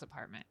that's Doug's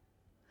apartment.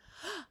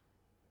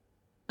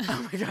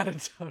 Oh my God,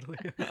 it totally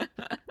is.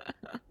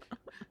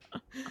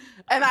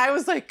 And I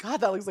was like,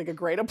 God, that looks like a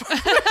great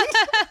apartment.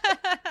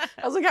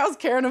 I was like, how's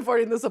Karen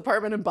affording this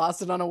apartment in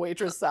Boston on a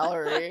waitress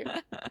salary?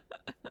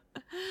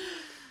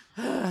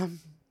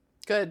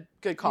 Good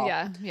call.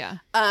 Yeah.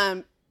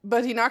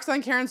 But he knocks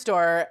on Karen's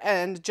door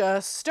and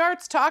just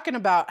starts talking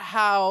about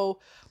how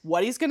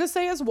what he's going to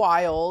say is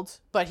wild,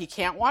 but he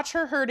can't watch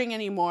her hurting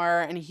anymore,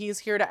 and he's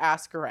here to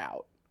ask her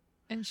out.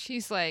 And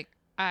she's like,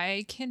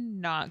 I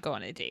cannot go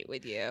on a date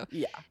with you.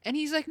 Yeah. And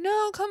he's like,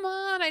 no, come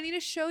on. I need to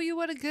show you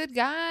what a good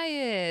guy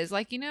is.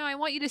 Like, you know, I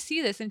want you to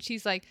see this. And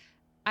she's like,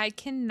 I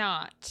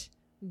cannot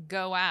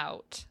go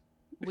out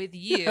with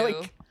you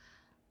Like,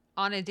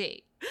 on a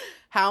date.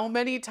 how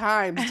many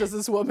times does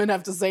this woman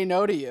have to say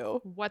no to you?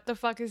 What the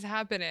fuck is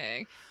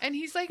happening? And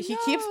he's like, He no.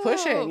 keeps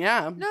pushing,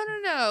 yeah.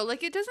 No.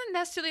 Like, it doesn't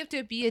necessarily have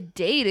to be a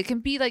date. It can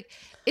be like,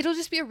 it'll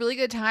just be a really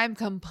good time,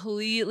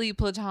 completely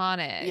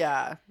platonic.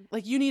 Yeah.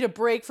 Like, you need a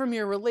break from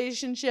your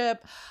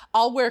relationship.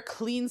 I'll wear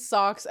clean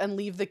socks and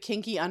leave the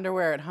kinky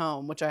underwear at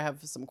home, which I have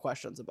some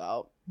questions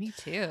about. Me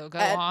too. Go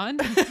And- on.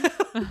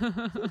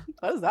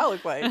 What does that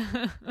look like?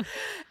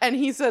 And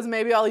he says,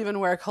 maybe I'll even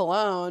wear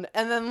cologne.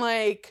 And then,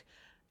 like,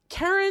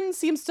 Karen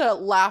seems to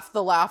laugh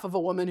the laugh of a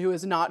woman who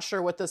is not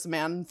sure what this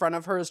man in front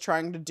of her is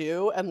trying to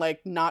do, and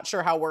like not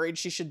sure how worried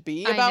she should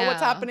be I about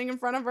what's know. happening in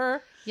front of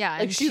her. Yeah,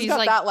 Like, and she's she's got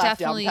like that laugh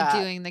down definitely pat.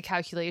 doing the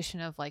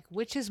calculation of like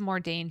which is more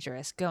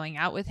dangerous, going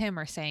out with him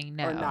or saying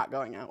no. Or not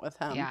going out with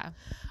him. Yeah.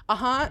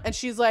 And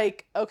she's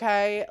like,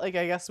 okay, like,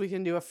 I guess we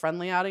can do a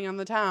friendly outing on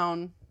the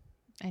town.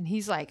 And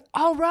he's like,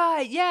 all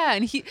right, yeah.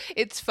 And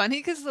it's funny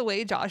because the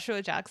way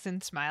Joshua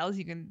Jackson smiles,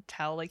 you can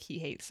tell like he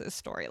hates this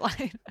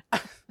storyline.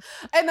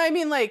 And I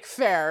mean, like,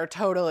 fair,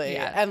 totally.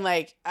 Yeah. And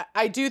like,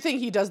 I do think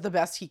he does the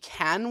best he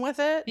can with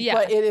it. Yeah.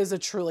 But it is a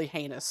truly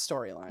heinous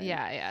storyline.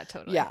 Yeah,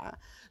 totally. Yeah.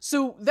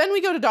 So then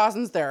we go to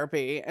Dawson's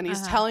therapy, and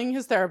he's telling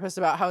his therapist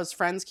about how his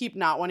friends keep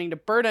not wanting to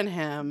burden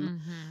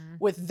him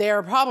with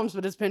their problems,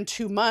 but it's been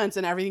 2 months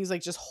and everything's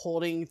like just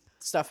holding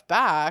stuff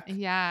back.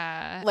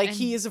 Yeah. Like, and-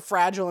 he's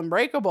fragile and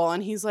breakable,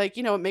 and he's like,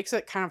 you know, it makes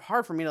it kind of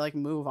hard for me to like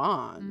move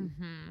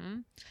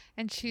on.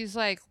 And she's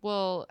like,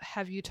 well,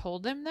 have you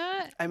told him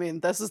that? I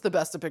mean, this is the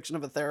best depiction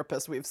of a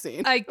therapist we've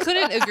seen. I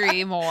couldn't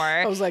agree I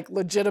more. was like,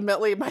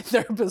 legitimately, my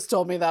therapist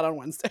told me that on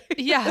Wednesday.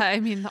 Yeah, I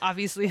mean,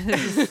 obviously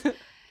this is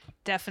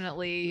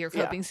definitely your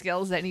Yeah. coping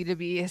skills that need to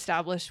be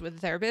established with a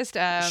therapist.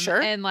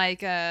 Sure. And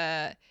like,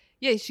 yeah,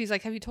 she's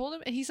like, have you told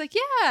him? And he's like,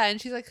 yeah.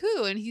 And she's like,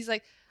 who? And he's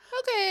like,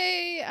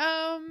 okay,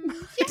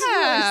 He doesn't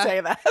yeah. really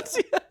say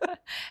that.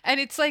 And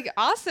it's like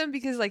awesome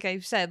because like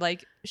I've said,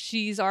 like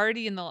she's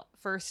already in the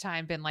first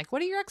time been like,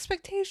 what are your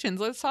expectations?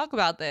 Let's talk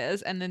about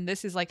this. And then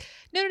this is like,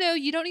 no,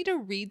 you don't need to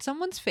read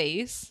someone's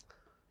face.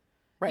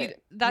 Right.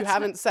 That's you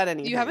haven't said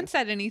anything. You haven't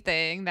said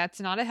anything. That's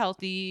not a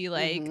healthy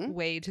like Mhm.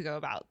 way to go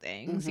about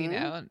things, you Mhm.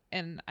 know?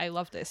 And I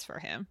love this for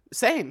him.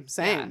 Same.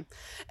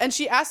 And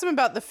she asked him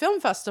about the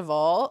film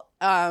festival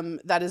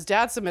that his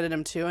dad submitted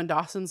him to, and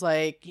Dawson's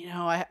like, you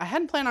know, I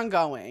hadn't planned on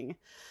going.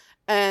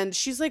 And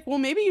she's like, well,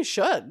 maybe you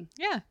should.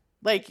 Yeah.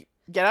 Like,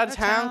 get out of Out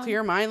of town, town. clear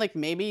your mind. Like,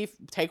 maybe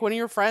take one of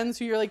your friends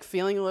who you're like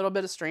feeling a little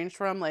bit estranged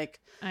from.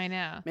 Like, I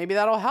know. maybe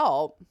that'll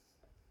help.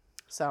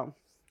 So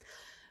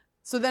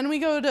So then we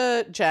go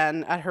to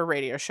Jen at her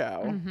radio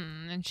show.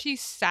 And she's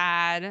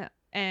sad.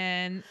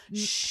 And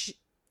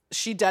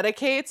she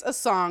dedicates a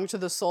song to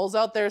the souls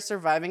out there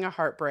surviving a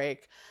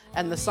heartbreak.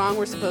 And the song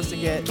we're supposed to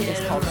get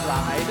is called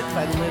Ride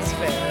by Liz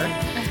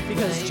Phair,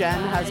 because Jen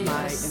has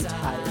my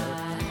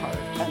entire heart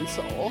and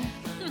soul.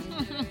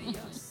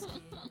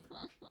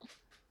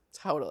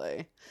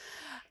 Totally.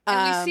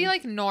 And we see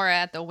like Nora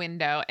at the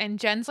window, and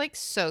Jen's like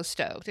so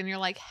stoked, and you're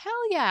like,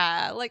 hell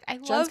yeah, like I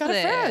love got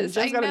this. a friend.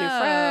 Jen's got a new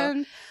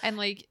friend, and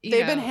like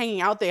they've been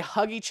hanging out. They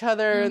hug each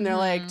other, and they're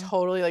like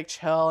totally like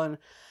chill. And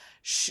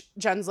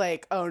Jen's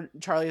like, "Oh,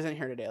 Charlie isn't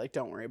here today. Like,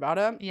 don't worry about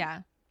it." Yeah.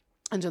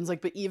 And Jen's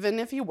like, "But even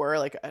if he were,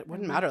 like, it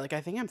wouldn't matter. Like,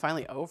 I think I'm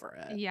finally over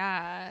it."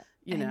 Yeah.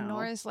 You know.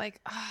 Nora's like,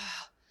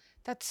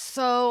 that's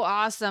so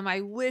awesome.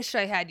 I wish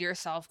I had your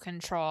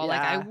self-control.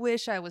 Like, I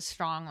wish I was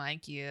strong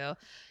like you.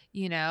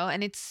 You know,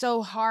 and it's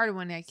so hard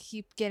when I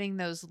keep getting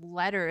those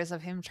letters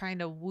of him trying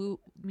to woo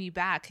me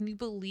back. Can you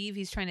believe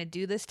he's trying to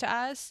do this to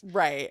us?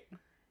 Right.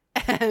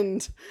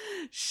 And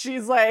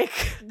she's like,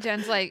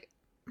 Jen's like,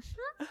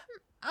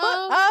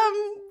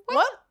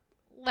 what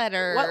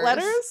letters? What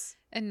letters?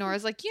 And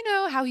Nora's like, you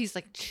know how he's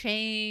like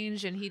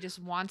changed and he just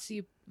wants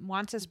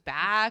us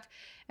back.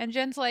 And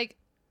Jen's like,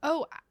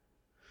 oh,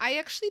 I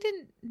actually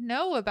didn't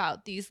know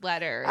about these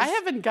letters. I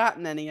haven't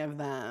gotten any of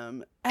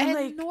them. And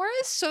like,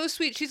 Nora's so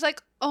sweet. She's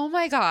like, oh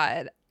my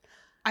God,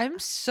 I'm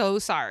so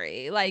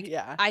sorry. Like,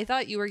 I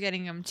thought you were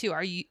getting them too.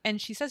 Are you? And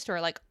she says to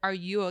her, like, are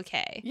you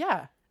okay?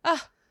 Yeah.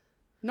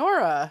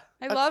 Nora.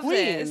 I love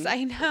this.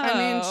 I know.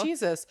 I mean,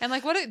 Jesus. And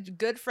like, what a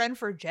good friend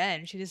for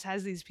Jen. She just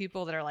has these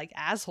people that are like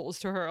assholes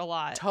to her a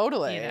lot.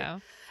 Totally. You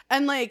know?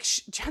 And like,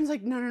 Jen's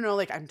like, no.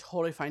 Like, I'm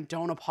totally fine.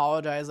 Don't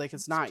apologize. Like,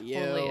 it's not you.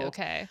 Totally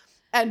okay.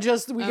 And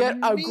just we get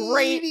a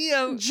great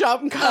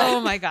jump cut. Oh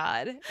my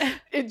God.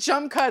 It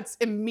jump cuts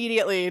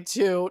immediately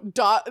to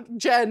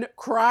Jen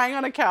crying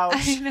on a couch.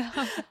 I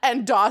know.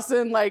 And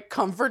Dawson like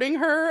comforting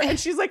her. And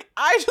she's like,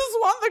 I just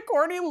want the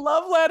corny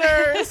love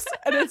letters.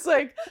 And it's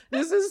like,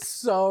 this is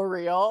so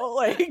real.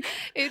 Like,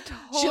 it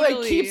totally she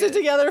like keeps it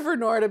together for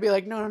Nora to be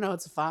like, no,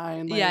 it's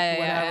fine. Like,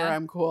 whatever,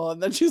 I'm cool.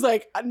 And then she's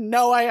like,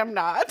 no, I am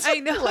not. I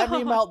know. Let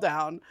me melt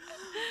down.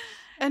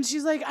 And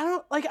she's like,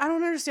 I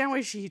don't understand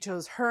why she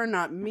chose her,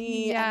 not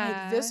me. Yeah.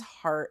 And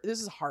like,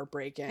 this is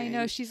heartbreaking. I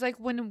know. She's like,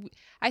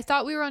 I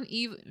thought we were on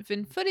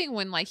even footing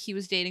when like he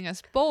was dating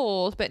us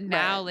both, but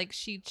now like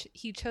he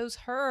chose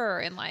her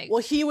and like.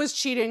 Well, he was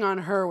cheating on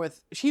her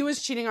with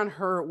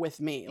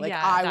me. Like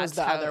I was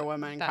the other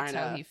woman, kind of.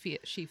 That's how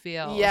she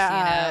feels.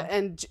 Yeah,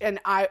 you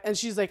know? and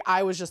she's like,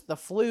 I was just the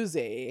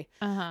floozy,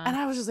 and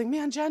I was just like,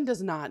 man, Jen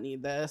does not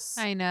need this.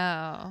 I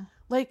know.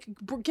 Like,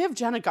 give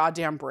Jen a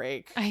goddamn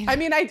break. I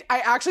mean, I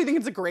actually think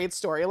it's a great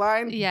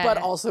storyline, but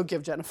also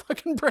give Jen a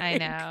fucking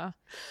break. I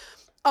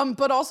know.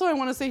 But also I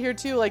want to say here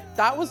too, like,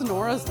 that was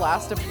Nora's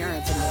last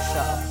appearance in this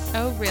show.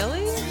 Oh,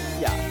 really?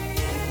 Yeah.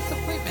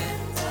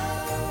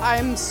 Disappointment.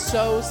 I'm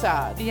so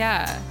sad.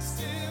 Yeah.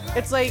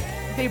 It's like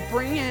they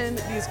bring in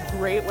these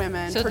great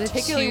women, so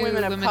particularly the two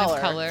women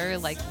of color.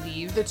 Like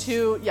leave. The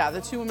two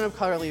women of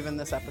color leave in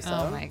this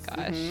episode. Oh my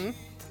gosh.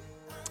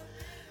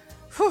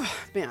 Whew,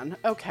 man.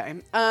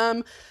 Okay.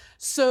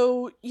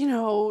 So, you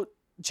know,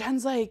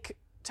 Jen's like,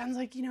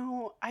 you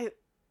know,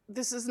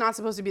 this is not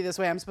supposed to be this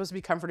way. I'm supposed to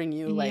be comforting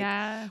you, like,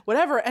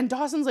 whatever. And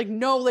Dawson's like,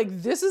 no, like,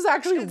 this is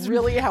actually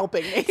really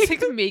helping me. It's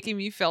like making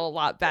me feel a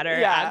lot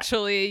better,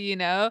 actually, you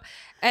know?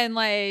 And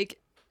like,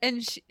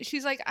 and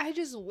she's like, I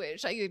just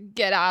wish I could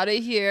get out of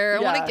here.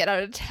 I want to get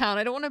out of town.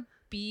 I don't want to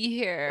be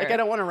here. Like, I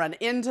don't want to run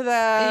into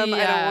them. I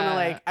don't want to,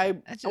 like, I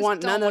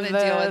want none of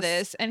this. Deal with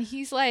this. And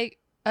he's like,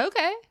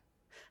 okay.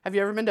 Have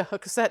you ever been to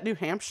Hooksett, New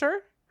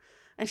Hampshire?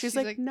 And she's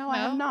like, no, I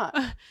have not.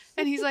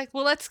 And he's like,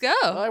 well, let's go.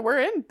 Well,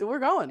 we're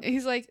going.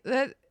 He's like,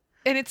 that.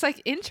 And it's like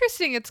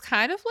interesting. It's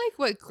kind of like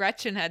what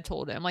Gretchen had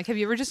told him. Like, have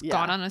you ever just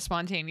gone on a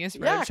spontaneous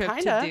road trip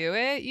to do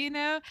it? You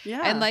know?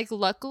 Yeah. And like,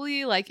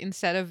 luckily, like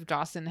instead of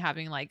Dawson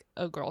having like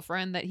a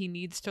girlfriend that he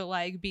needs to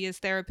like be his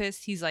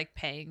therapist, he's like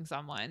paying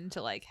someone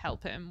to like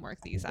help him work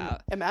these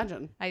out.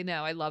 Imagine. I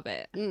know. I love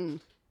it.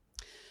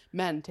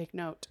 Men, take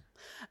note.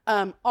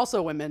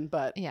 Also women,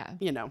 but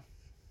you know.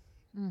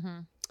 Mm-hmm.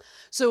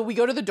 So we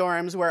go to the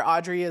dorms where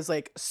Audrey is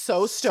like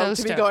so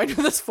stoked to be going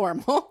to this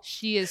formal.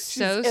 She is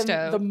so stoked.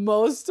 In the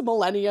most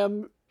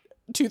millennium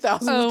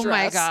 2000s oh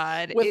dress. My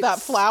God. With that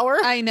flower.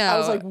 I know. I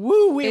was like,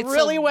 woo, we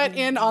really went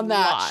in on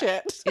that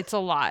shit. It's a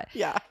lot.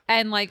 Yeah.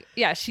 And like,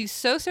 she's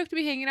so stoked to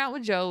be hanging out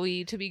with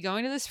Joey, to be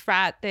going to this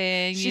frat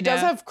thing. She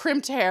does have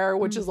crimped hair,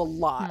 which is a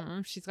lot.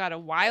 She's got a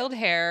wild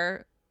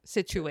hair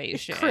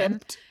situation.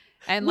 Crimped.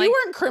 And we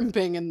weren't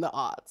crimping in the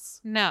aughts.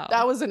 No.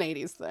 That was an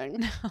 80s thing.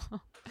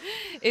 No.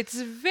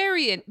 It's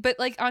but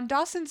like on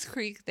Dawson's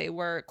Creek, they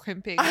were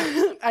crimping.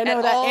 I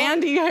know that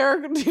Andy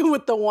hairdo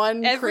with the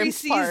one every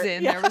season part.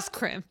 There was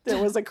crimp.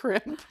 There was a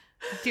crimp.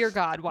 Dear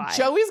God, why?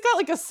 Joey's got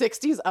like a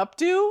 60s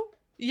updo.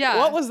 Yeah.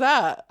 What was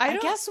that? I I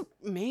don't- guess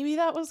maybe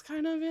that was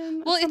kind of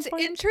in. Well, at some it's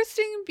point.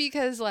 interesting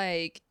because,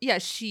 like, yeah,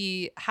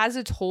 she has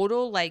a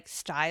total, like,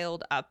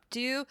 styled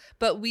updo,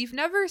 but we've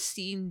never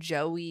seen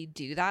Joey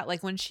do that.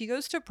 Like, when she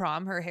goes to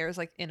prom, her hair is,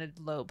 like, in a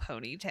low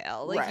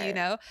ponytail, like, you Right.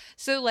 know?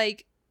 So,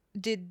 like,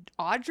 did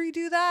Audrey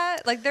do that?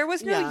 Like, there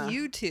was no Yeah.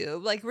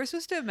 YouTube. Like, we're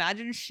supposed to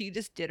imagine she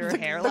just did her The,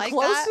 hair the like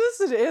that.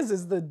 closest it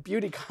is the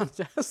beauty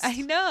contest. I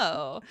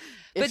know.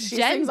 If But she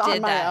Jen sings did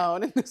on my that.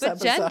 own in this But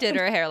episode. Jen did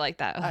her hair like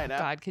that. Oh, I know.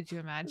 God, could you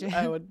imagine?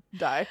 I would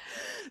die.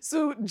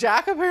 So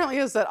Jack apparently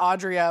has set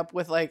Audrey up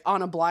with like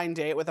on a blind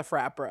date with a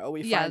frat bro.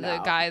 We Yeah, find the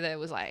out. guy that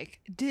was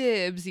like,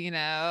 dibs, you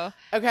know?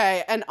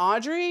 Okay, and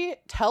Audrey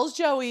tells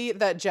Joey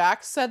that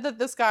Jack said that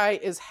this guy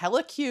is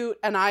hella cute,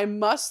 and I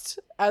must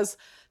as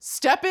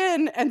step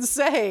in and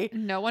say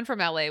No one from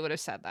LA would have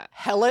said that.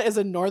 hella is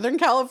a Northern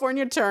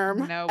California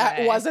term. No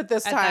way. Was at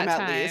this At time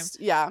that at time. least.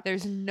 Yeah.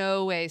 There's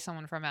no way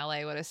someone from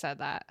LA would have said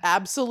that.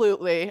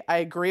 Absolutely. I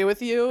agree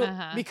with you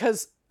Uh-huh.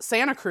 because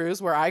Santa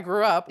Cruz, where I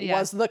grew up, Yeah.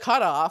 was the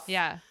cutoff.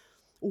 Yeah.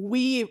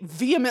 We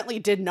vehemently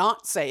did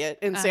not say it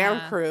in Santa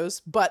Uh-huh.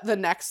 Cruz, but the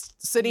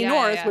next city Yeah,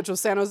 north, yeah. which was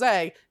San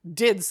Jose,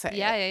 did say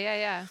Yeah, it.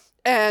 yeah.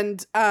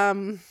 And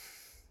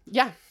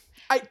yeah.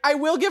 I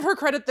will give her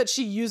credit that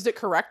she used it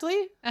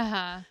correctly.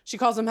 Uh-huh. She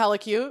calls him hella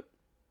cute.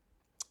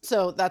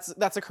 So that's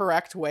a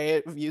correct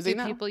way of using Do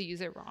that. people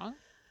use it wrong?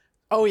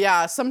 Oh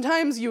yeah,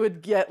 sometimes you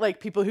would get like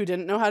people who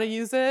didn't know how to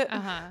use it,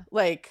 Uh-huh.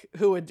 like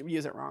who would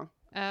use it wrong.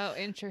 Oh,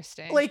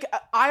 interesting. Like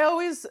I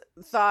always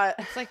thought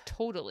it's like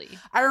totally.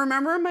 I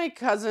remember my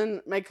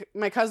cousin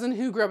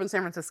who grew up in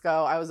San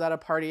Francisco. I was at a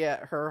party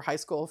at her high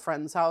school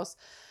friend's house,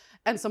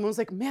 and someone was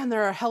like, "Man,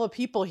 there are hella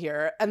people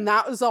here," and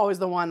that was always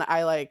the one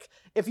I like.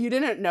 If you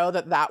didn't know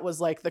that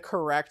was like the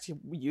correct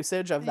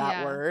usage of that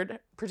Yeah. word,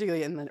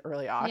 particularly in the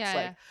early aughts, Yeah,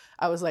 like yeah.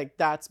 I was like,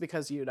 "That's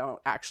because you don't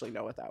actually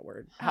know what that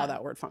word, how Huh.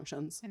 that word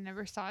functions." I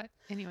never saw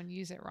anyone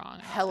use it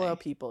wrong. Hello,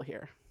 people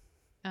here.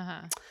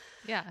 Uh-huh.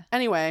 Yeah.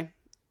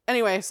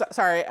 Anyway,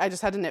 sorry, I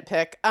just had to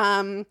nitpick.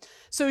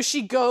 So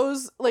she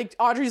goes, like,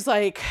 Audrey's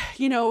like,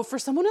 for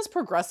someone as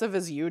progressive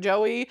as you,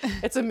 Joey,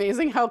 it's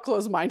amazing how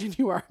close-minded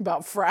you are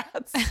about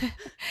frats.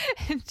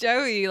 And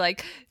Joey,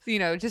 like,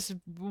 just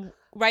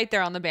right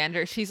there on the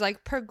banter, she's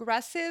like,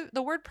 progressive,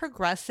 the word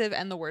progressive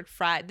and the word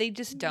frat, they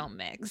just don't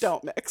mix.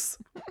 Don't mix.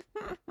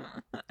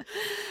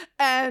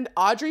 And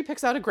Audrey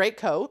picks out a great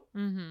coat.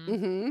 Mm-hmm.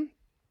 Mm-hmm.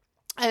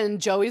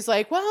 And Joey's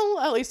like, well,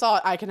 at least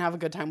I can have a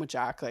good time with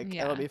Jack. Like,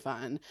 Yeah. it'll be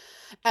fun.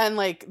 And,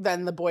 like,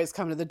 then the boys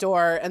come to the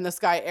door, and this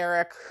guy,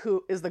 Eric,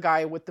 who is the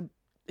guy with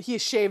he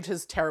shaved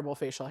his terrible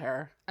facial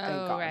hair. Thank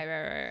Oh, God.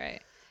 right.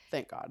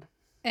 Thank God.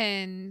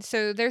 And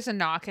so there's a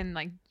knock, and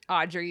like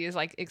Audrey is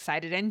like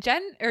excited, and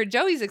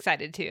Joey's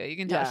excited too. You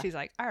can tell Yeah. she's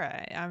like, all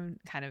right, I'm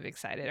kind of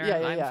excited, or Yeah,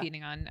 I'm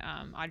feeding on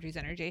Audrey's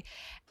energy.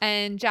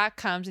 And Jack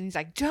comes and he's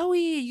like,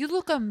 Joey, you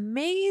look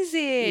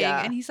amazing.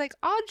 Yeah. And he's like,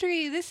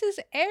 Audrey, this is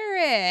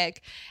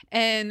Eric.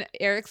 And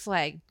Eric's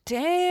like,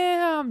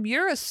 damn,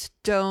 you're a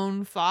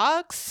stone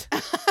fox.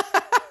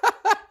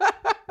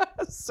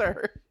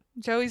 Sir.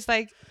 Joey's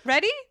like,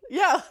 ready?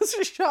 Yeah,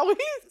 shall we?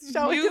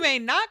 You may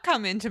not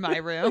come into my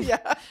room.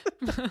 Yeah,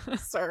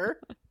 sir.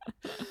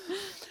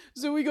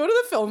 So we go to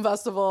the film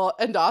festival,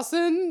 and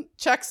Dawson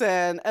checks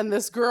in, and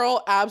this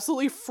girl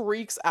absolutely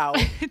freaks out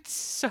It's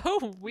so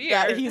weird.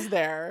 that he's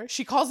there.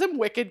 She calls him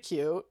wicked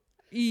cute.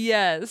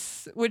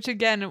 Yes, which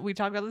again, we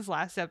talked about this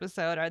last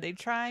episode. Are they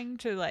trying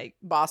to like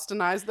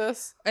Bostonize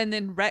this? and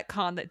then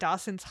retcon that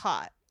Dawson's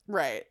hot?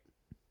 Right.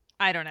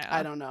 I don't know.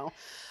 I don't know.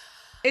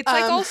 It's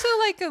like Um, also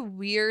like a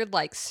weird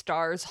like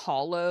Stars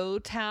Hollow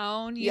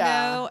town, you Yeah.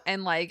 know?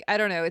 And like I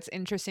don't know, it's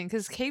interesting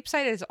because Cape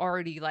Side is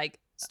already like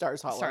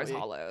Stars Hollow. Stars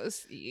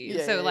Hollows.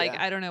 Yeah, So yeah, like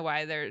yeah. I don't know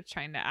why they're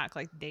trying to act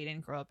like they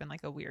didn't grow up in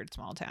like a weird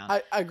small town.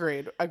 I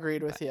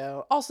agreed with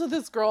you. Also,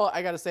 this girl,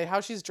 I gotta say,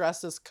 how she's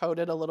dressed is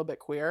coded a little bit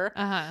queer.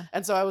 Uh-huh.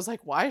 And so I was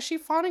like, why is she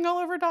fawning all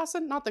over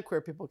Dawson? Not that queer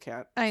people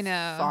can't I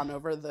know. fawn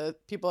over the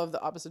people of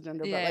the opposite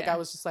gender, but Yeah, like yeah. I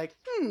was just like,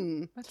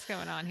 What's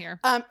going on here?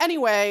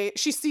 Anyway,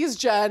 she sees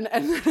Jen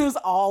and then is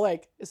all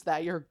like, is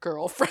that your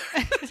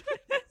girlfriend?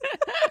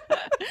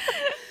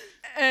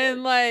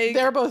 And like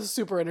They're both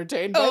super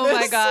entertained by oh this.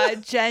 my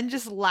god, Jen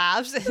just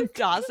laughs and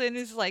Dawson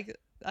is like,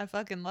 I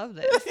fucking love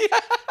this. Yeah,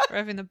 We're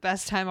having the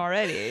best time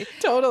already.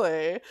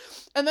 totally.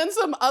 And then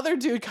some other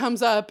dude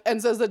comes up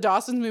and says that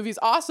Dawson's movie's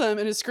awesome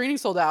and his screening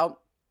sold out.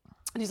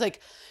 And he's like,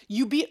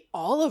 you beat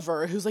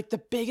Oliver, who's like the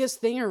biggest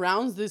thing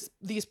around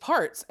these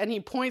parts. And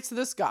he points to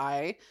this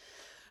guy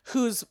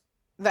who's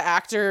the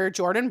actor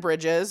Jordan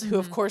Bridges, who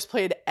of Mhm. course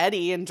played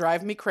Eddie in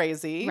Drive Me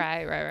Crazy.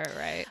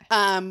 Right.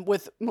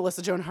 With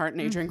Melissa Joan Hart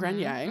and Adrian Mhm,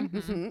 Grenier.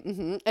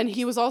 mhm. And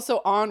he was also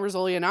on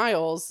Rizzoli and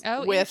Isles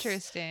Oh, with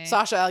interesting.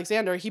 Sasha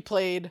Alexander. He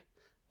played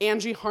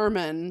Angie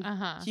Harmon.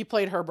 Uh-huh. He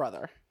played her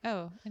brother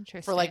Oh,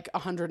 interesting. for like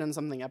 100 and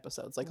something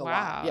episodes, like a Wow,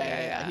 lot. Yeah,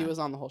 yeah, yeah. He yeah. was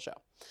on the whole show.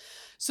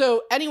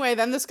 So anyway,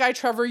 then this guy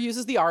Trevor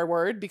uses the R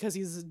word because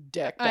he's a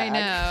dick I bag.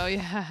 know,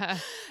 yeah.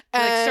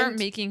 Like start And-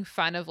 making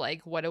fun of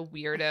like what a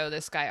weirdo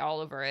this guy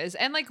Oliver is.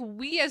 And like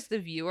we as the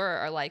viewer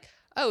are like,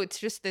 oh, it's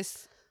just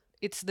this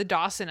it's the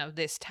Dawson of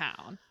this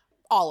town.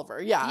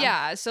 Oliver, yeah.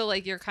 Yeah, so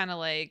like you're kind of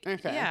like,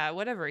 Okay. yeah,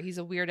 whatever. He's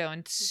a weirdo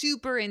and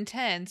super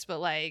intense, but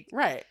like,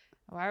 Right.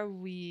 why are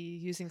we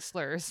using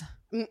slurs?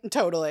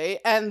 Totally.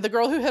 And the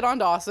girl who hit on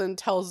Dawson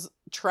tells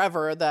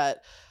Trevor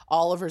that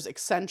Oliver's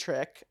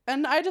eccentric.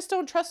 And I just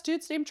don't trust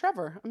dudes named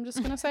Trevor. I'm just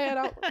going to say it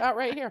out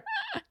right here.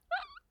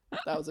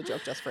 That was a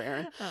joke just for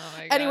Aaron. Oh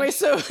my gosh. Anyway,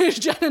 so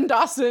Jen and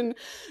Dawson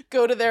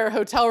go to their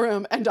hotel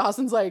room, and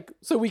Dawson's like,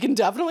 so we can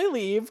definitely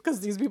leave because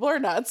these people are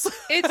nuts.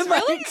 It's And,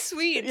 really like,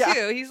 sweet yeah.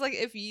 too. He's like,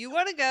 if you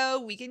want to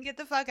go, we can get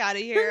the fuck out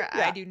of here.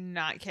 Yeah. I do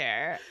not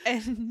care.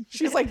 And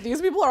She's like,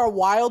 these people are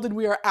wild and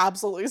we are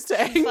absolutely she's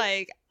staying.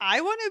 like,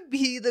 I want to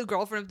be the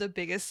girlfriend of the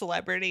biggest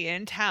celebrity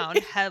in town.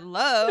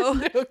 Hello.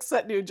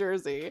 Hooksett, New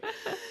Jersey.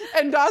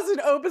 And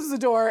Dawson opens the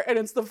door and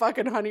it's the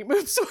fucking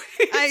honeymoon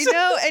suite. I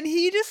know, and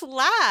he just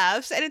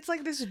laughs, and it's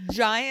like this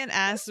giant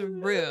ass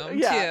room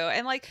Yeah. too,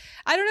 and like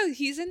I don't know,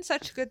 he's in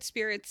such good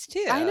spirits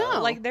too. I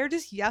know. like they're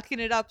just yucking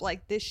it up.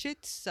 Like this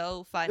shit's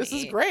so funny. This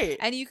is great.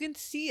 and you can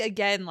see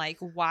again like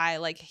why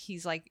like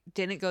he's like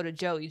didn't go to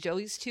Joey.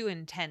 Joey's too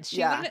intense. She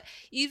Yeah. wouldn't,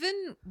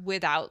 even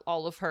without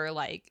all of her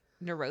like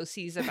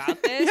neuroses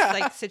about this Yeah.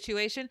 like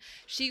situation,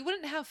 she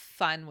wouldn't have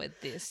fun with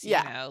this. You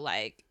Yeah. know,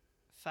 like.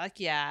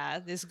 Fuck yeah,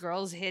 this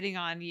girl's hitting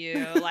on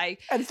you.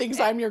 Like, And thinks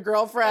I'm your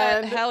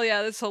girlfriend. hell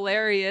yeah, that's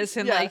hilarious.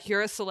 And Yeah. like,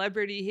 you're a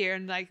celebrity here,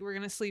 and like, we're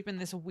gonna sleep in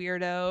this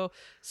weirdo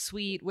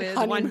suite with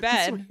Honeymoon one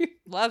bed. suite.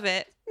 Love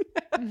it.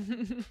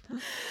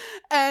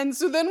 And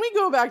so then we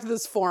go back to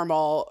this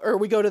formal, or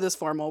we go to this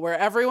formal where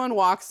everyone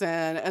walks in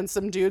and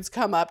some dudes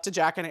come up to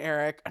Jack and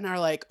Eric and are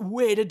like,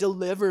 way to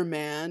deliver,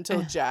 man,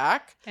 to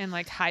Jack. And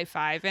like, high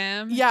five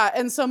him. Yeah.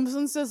 And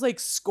someone says, like,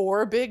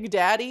 score, Big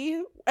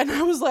Daddy. And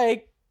I was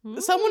like,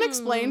 someone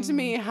explained to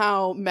me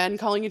how men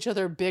calling each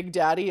other Big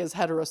Daddy is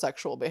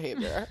heterosexual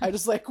behavior. I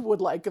just like would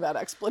like that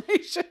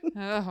explanation.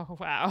 Oh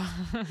wow.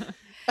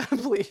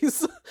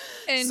 Please.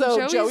 And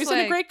So Joey's in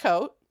a like- great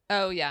coat.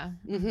 Oh yeah.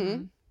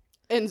 Mm-hmm.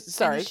 And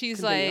sorry. And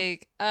she's continue.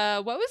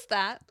 like, what was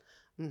that?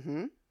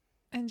 Mm-hmm.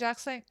 And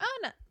Jack's like, oh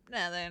no,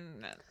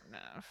 no,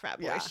 frat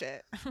boy Yeah.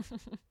 shit.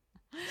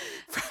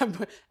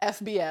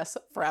 FBS,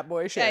 frat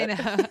boy shit. I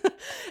know.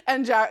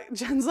 And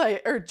Jen's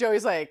like, or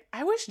Joey's like,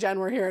 I wish Jen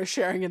were here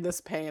sharing in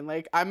this pain.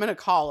 Like, I'm gonna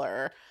call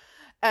her.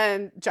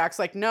 And Jack's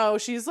like, no,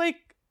 she's like,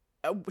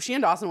 she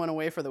and Dawson went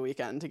away for the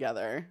weekend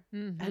together.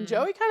 Mhm. And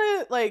Joey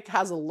kind of like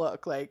has a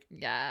look like,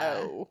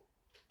 Yeah. oh.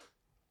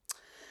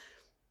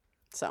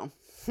 So.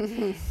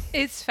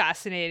 It's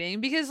fascinating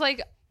because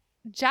like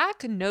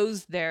Jack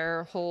knows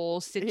their whole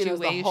He situation. knows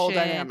the whole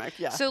dynamic.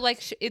 Yeah. So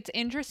like it's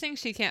interesting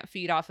she can't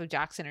feed off of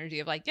Jack's energy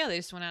of like, yeah, they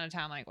just went out of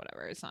town, like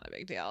whatever, it's not a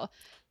big deal.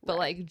 But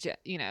like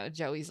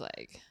Joey's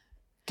like,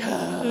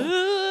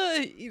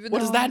 even What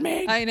does though- that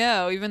mean? I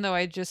know, even though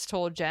I just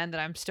told Jen that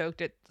I'm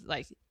stoked at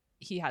like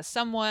he has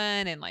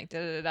someone and like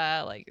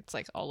like it's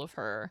like all of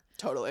her,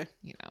 Totally.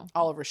 you know.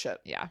 All over shit.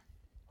 Yeah.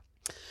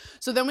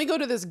 So then we go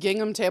to this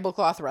gingham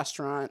tablecloth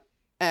restaurant,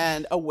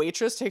 and a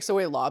waitress takes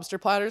away lobster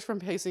platters from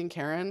Pacey and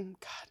Karen.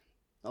 God,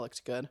 that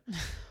looked good.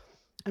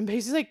 And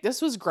Pacey's like,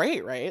 this was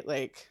great, right?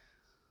 Like,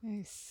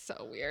 He's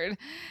so weird.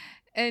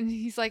 And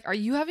he's like, are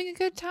you having a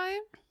good time?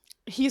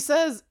 he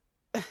says,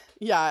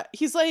 yeah,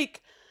 he's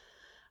like,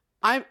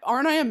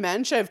 aren't I a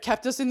mensch? I've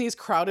kept us in these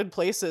crowded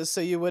places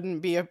so you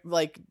wouldn't be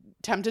like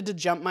tempted to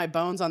jump my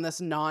bones on this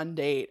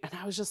non-date. And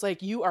I was just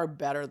like, you are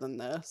better than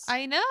this.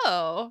 I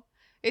know.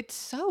 It's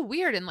so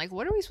weird. And like,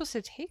 what are we supposed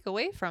to take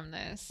away from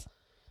this?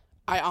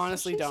 I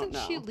honestly Especially don't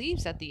since know. She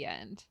leaves at the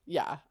end.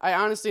 Yeah, I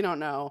honestly don't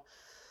know.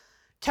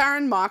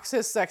 Karen mocks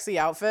his sexy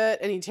outfit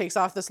and he takes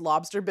off this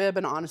lobster bib,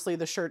 and honestly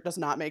the shirt does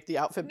not make the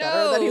outfit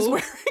better that he's No.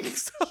 wearing.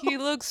 So He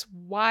looks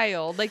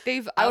wild. Like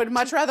they've I would upped-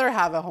 much rather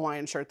have a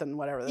Hawaiian shirt than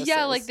whatever this is.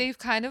 Yeah, like they've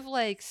kind of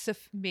like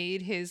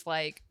made his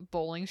like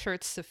bowling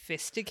shirt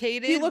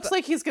sophisticated. He looks but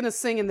like he's gonna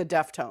sing in the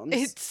Deftones.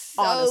 it's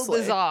so honestly.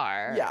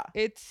 bizarre. Yeah.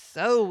 It's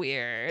so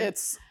weird.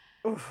 It's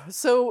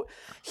so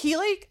he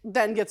like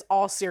then gets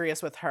all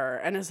serious with her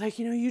and is like,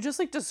 you just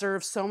like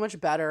deserve so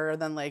much better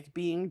than like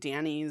being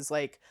Danny's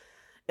like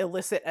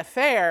illicit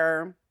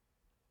affair.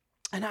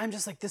 And I'm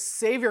just like, this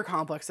savior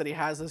complex that he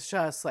has is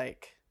just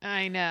like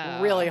I know.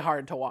 really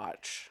hard to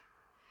watch.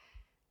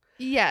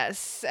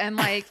 Yes. And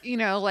like,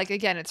 like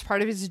again, it's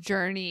part of his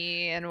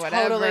journey and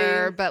whatever.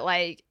 Totally. But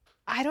like,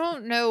 I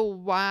don't know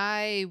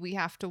why we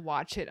have to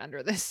watch it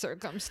under this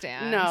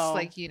circumstance. No.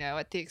 Like,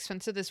 at the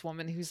expense of this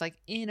woman who's like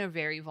in a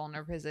very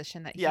vulnerable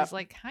position that Yep. he's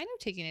like kind of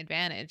taking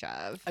advantage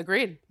of.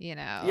 Agreed.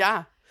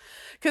 Yeah.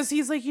 Because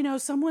he's like,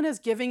 someone as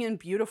giving and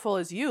beautiful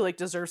as you like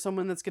deserves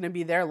someone that's going to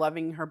be there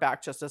loving her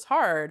back just as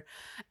hard.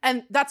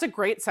 And that's a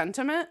great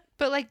sentiment.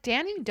 But like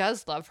Danny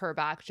does love her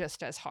back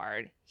just as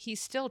hard.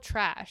 He's still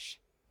trash.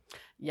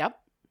 Yep.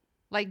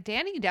 Like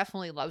Danny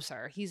definitely loves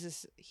her.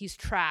 He's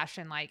trash,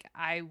 and like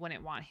I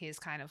wouldn't want his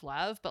kind of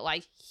love, but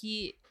like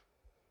he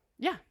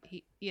Yeah.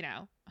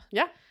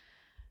 Yeah.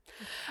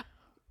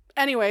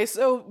 Anyway,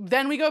 so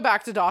then we go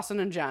back to Dawson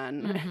and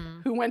Jen,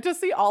 Mhm. who went to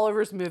see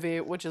Oliver's movie,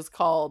 which is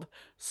called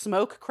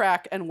Smoke,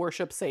 Crack, and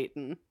Worship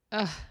Satan.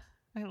 Ugh.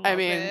 I love I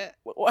mean, it.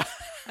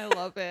 I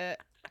love it.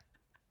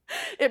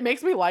 it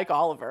makes me like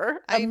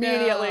Oliver I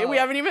immediately. know. We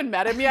haven't even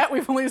met him yet.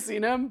 We've only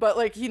seen him, but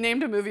like he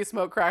named a movie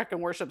 "Smoke Crack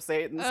and Worship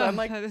Satan." So I'm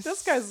like, that is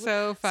this guy's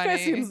so funny.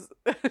 This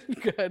guy seems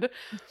good.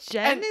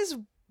 Jen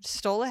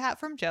stole a hat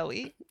from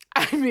Joey.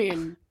 I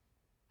mean,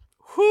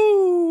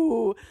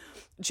 whoo.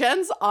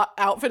 Jen's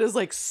outfit is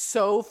like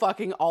so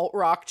fucking alt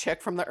rock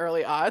chick from the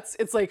early aughts.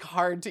 It's like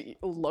hard to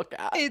look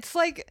at. It's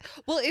like,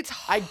 well, it's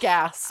I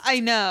gasped.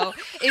 I know.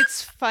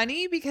 It's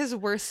funny because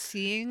we're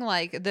seeing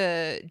like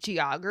the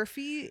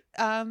geography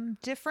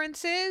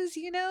differences,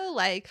 you know,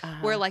 like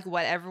where like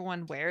what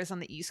everyone wears on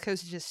the East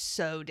Coast is just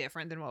so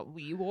different than what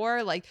we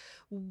wore. Like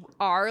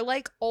our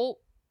like alt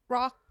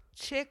rock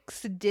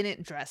chicks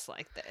didn't dress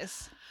like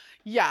this.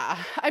 Yeah.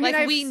 I mean,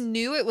 like we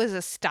knew it was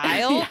a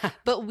style, yeah.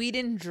 but we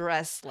didn't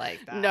dress like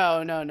that.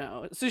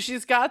 No. So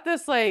she's got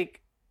this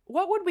like,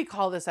 what would we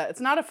call this? It's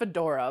not a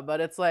fedora,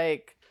 but it's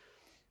like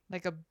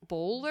a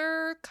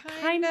bowler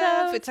kind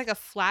of. It's like a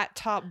flat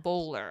top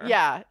bowler.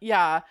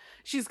 Yeah.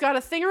 She's got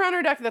a thing around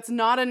her neck that's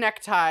not a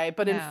necktie,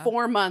 but in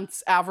 4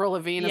 months, Avril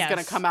Lavigne is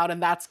going to come out and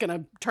that's going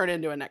to turn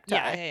into a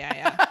necktie.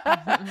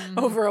 Yeah.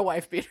 Over a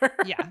wife beater.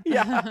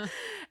 Yeah.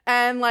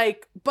 And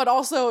like, but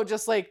also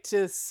just like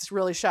to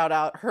really shout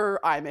out, her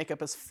eye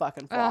makeup is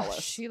fucking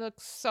flawless. She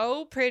looks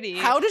so pretty.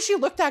 How does she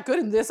look that good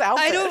in this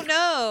outfit? I don't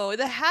know.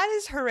 The hat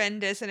is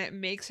horrendous and it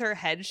makes her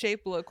head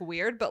shape look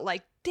weird, but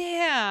like,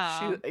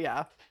 damn.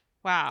 Yeah.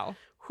 Wow.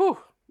 Whew.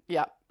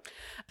 Yeah.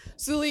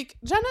 So like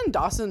Jen and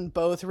Dawson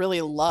both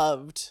really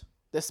loved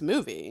this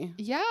movie.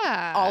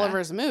 Yeah.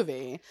 Oliver's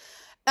movie.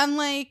 And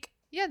like,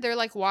 yeah, they're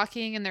like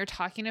walking and they're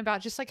talking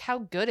about just like how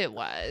good it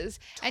was.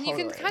 Totally. And you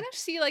can kind of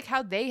see like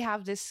how they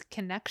have this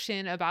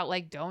connection about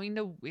like going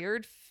to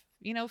weird,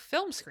 you know,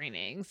 film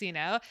screenings, you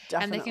know,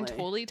 Definitely. And they can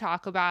totally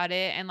talk about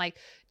it. And like,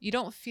 you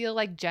don't feel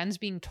like Jen's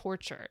being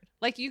tortured.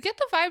 Like you get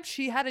the vibe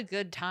she had a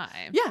good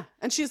time. Yeah.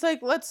 And she's like,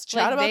 let's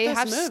chat like, about they this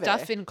have movie.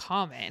 stuff in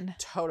common.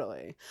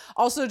 Totally.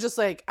 Also, just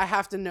like, I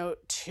have to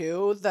note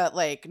too that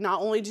like,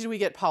 not only did we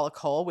get Paula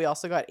Cole, we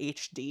also got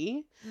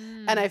HD.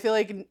 And I feel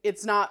like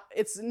it's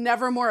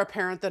never more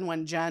apparent than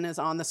when Jen is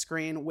on the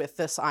screen with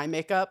this eye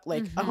makeup.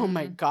 Like, oh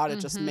my God, it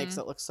just makes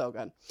it look so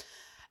good.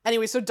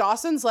 Anyway, so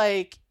Dawson's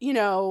like, you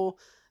know,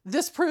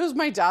 this proves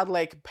my dad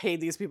like paid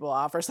these people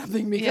off or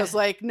something because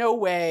like no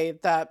way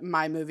that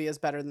my movie is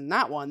better than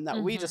that one that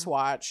we just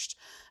watched.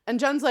 And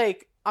Jen's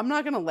like, I'm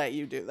not gonna let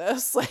you do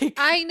this. Like,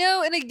 I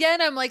know. And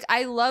again, I'm like,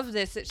 I love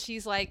this that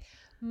she's like,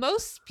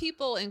 most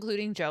people,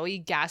 including Joey,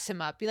 gas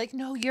him up, be like,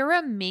 no, you're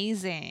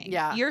amazing.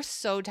 Yeah. You're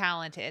so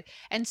talented.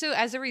 And so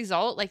as a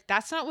result, like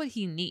that's not what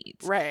he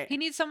needs. Right. He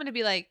needs someone to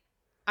be like,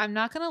 I'm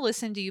not gonna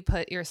listen to you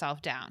put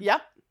yourself down.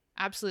 Yep.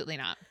 Absolutely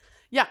not.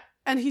 Yeah.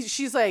 And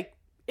she's like,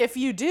 if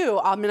you do,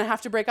 I'm going to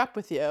have to break up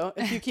with you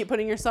if you keep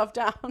putting yourself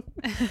down.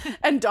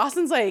 And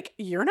Dawson's like,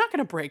 you're not going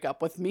to break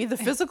up with me. The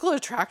physical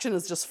attraction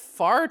is just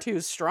far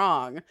too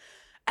strong.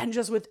 And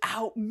just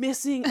without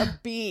missing a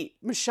beat,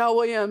 Michelle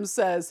Williams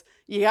says,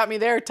 you got me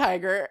there,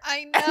 Tiger.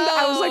 I know. And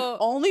I was like,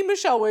 only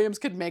Michelle Williams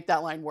could make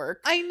that line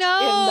work. I know. In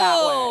that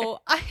way.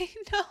 I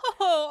know.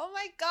 Oh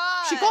my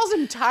God. She calls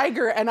him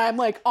Tiger and I'm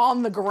like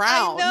on the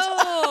ground.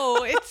 I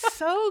know. It's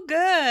so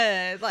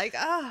good. Like,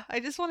 I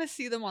just want to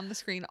see them on the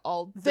screen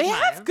all the time. They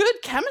have good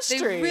chemistry.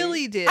 They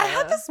really do. I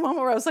had this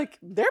moment where I was like,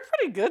 they're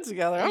pretty good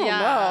together. I don't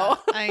know.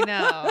 I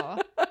know.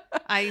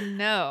 I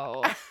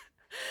know.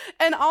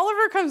 And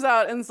Oliver comes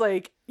out and's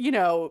like, you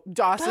know,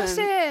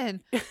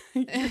 Dawson.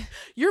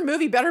 Your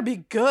movie better be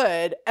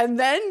good. And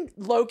then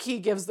low-key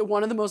gives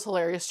one of the most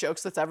hilarious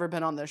jokes that's ever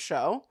been on this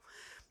show.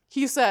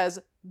 He says,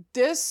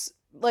 this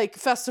like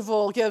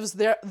festival gives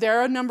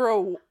their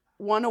number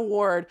one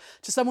award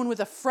to someone with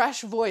a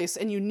fresh voice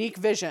and unique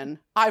vision.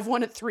 I've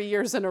won it 3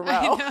 years in a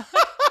row.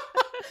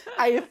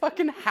 I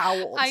fucking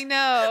howled. I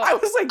know. I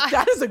was like,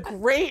 that is a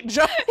great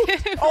joke.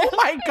 Oh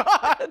my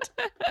God.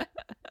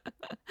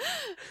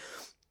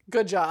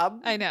 Good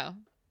job. I know.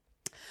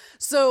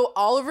 So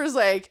Oliver's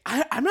like,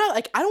 I'm not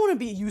like, I don't want to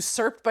be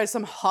usurped by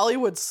some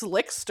Hollywood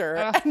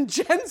slickster. And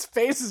Jen's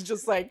face is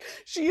just like,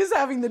 she is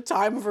having the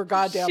time of her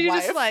goddamn life.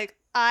 She's just like,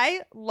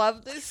 I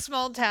love this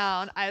small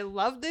town. I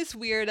love this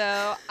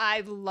weirdo.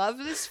 I love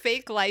this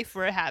fake life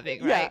we're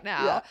having right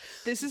now. Yeah.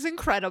 This is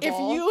incredible. If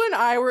you and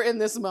I were in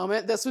this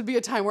moment, this would be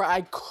a time where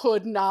I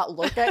could not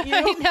look at you.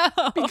 I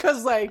know.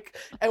 Because like,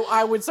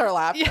 I would start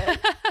laughing. Yeah.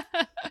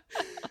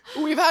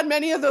 We've had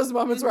many of those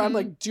moments where I'm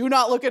like, do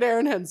not look at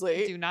Erin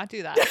Hensley. Do not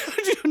do that.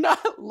 Do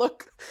not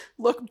look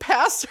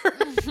past her.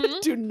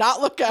 Do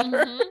not look at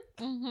her.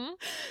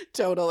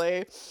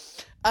 Totally.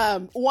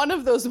 One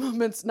of those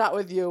moments, not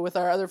with you, with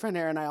our other friend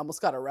Erin, I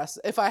almost got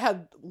arrested. If I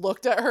had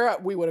looked at her,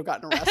 we would have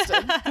gotten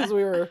arrested because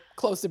we were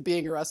close to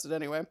being arrested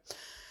anyway.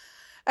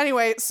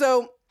 Anyway,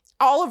 so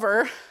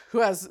Oliver,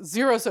 who has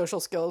zero social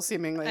skills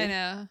seemingly, I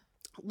know,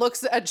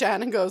 looks at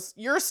Jen and goes,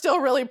 "You're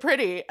still really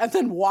pretty," and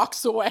then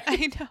walks away.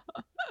 I know.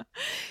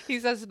 He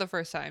says it the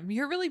first time,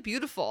 "You're really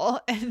beautiful,"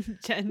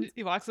 and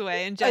he walks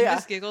away, and Jen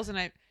just giggles,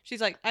 and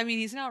she's like, "I mean,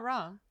 he's not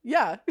wrong."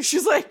 Yeah,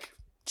 she's like,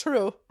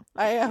 "True,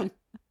 I am."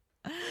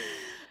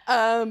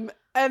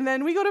 And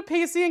then we go to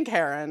Pacey and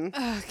Karen.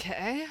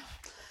 Okay.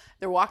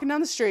 They're walking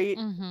down the street.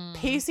 Mm-hmm.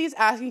 Pacey's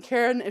asking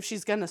Karen if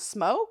she's gonna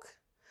smoke.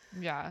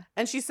 Yeah.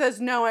 And she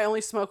says, no, I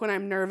only smoke when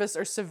I'm nervous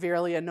or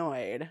severely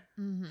annoyed.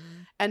 Mm-hmm.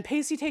 And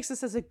Pacey takes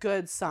this as a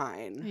good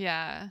sign.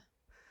 Yeah.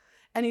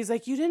 And he's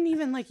like, you didn't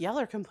even like yell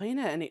or complain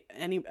at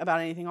any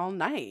about anything all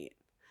night.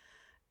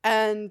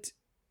 And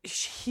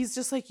he's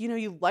just like,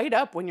 you light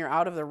up when you're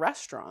out of the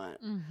restaurant.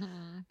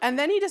 Mm-hmm. And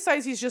then he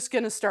decides he's just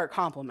going to start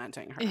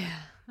complimenting her. Yeah.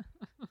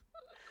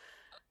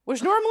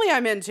 Which normally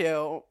I'm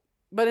into.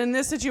 But in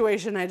this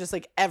situation, I just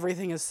like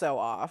everything is so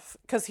off.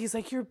 Because he's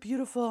like, you're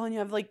beautiful and you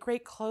have like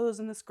great clothes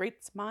and this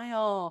great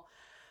smile.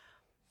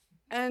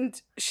 And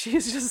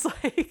she's just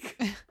like,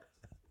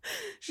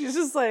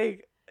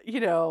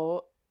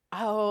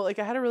 oh, like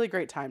I had a really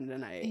great time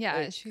tonight. Yeah,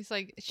 like, she's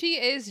like, she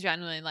is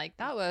genuinely like,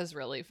 that was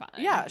really fun.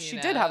 Yeah, she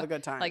did have a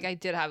good time. Like, I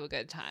did have a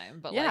good time,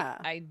 but Yeah.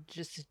 like, I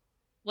just,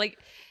 like,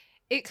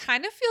 it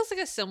kind of feels like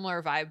a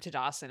similar vibe to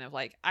Dawson of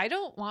like, I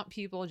don't want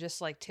people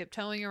just like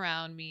tiptoeing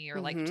around me or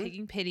like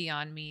taking pity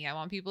on me. I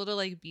want people to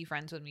like be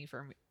friends with me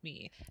for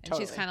me. And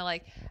Totally. she's kind of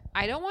like,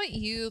 I don't want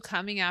you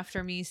coming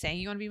after me saying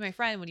you want to be my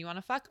friend when you want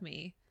to fuck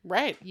me.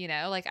 Right.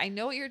 Like, I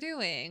know what you're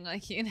doing.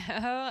 Like,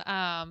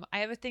 I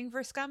have a thing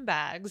for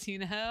scumbags,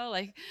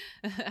 like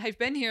I've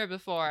been here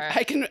before.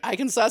 I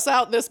can suss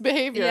out this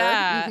behavior.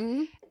 Yeah.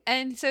 Mm-hmm.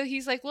 And so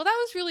he's like, well, that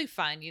was really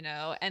fun,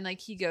 and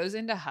like he goes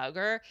in to hug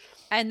her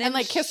and then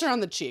like kiss her on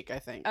the cheek, I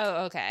think.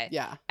 Oh, okay.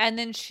 Yeah. And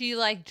then she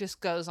like just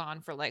goes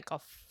on for like a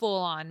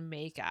full on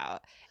makeout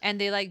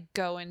and they like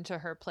go into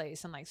her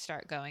place and like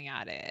start going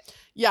at it.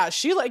 Yeah.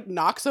 She like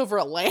knocks over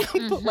a lamp.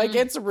 Mm-hmm. Like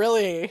it's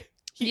really,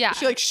 yeah.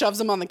 She like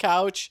shoves him on the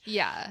couch.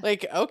 Yeah.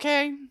 Like,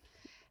 okay.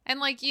 And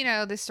like, the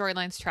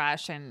storyline's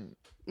trash and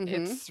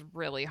Mm-hmm. it's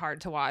really hard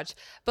to watch.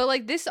 But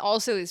like this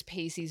also is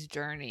Pacey's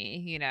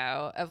journey,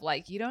 of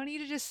like, you don't need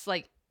to just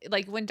like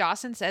when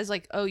Dawson says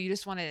like, oh, you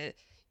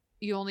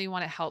only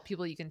want to help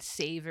people you can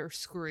save or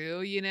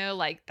screw,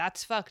 like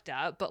that's fucked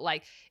up. But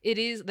like it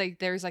is like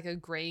there's like a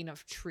grain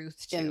of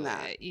truth to In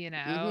that. it,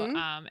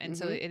 Mm-hmm. and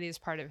so it is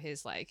part of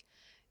his like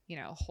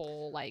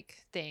whole like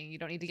thing. You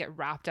don't need to get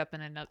wrapped up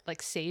in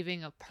like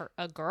saving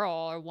a girl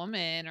or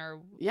woman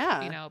or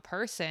Yeah.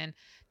 person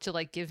to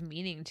like give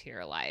meaning to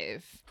your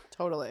life.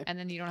 Totally. And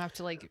then you don't have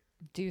to like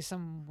do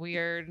some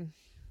weird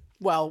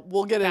Well,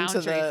 we'll get into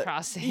boundary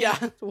crossing. Yeah,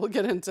 we'll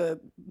get into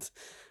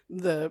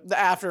the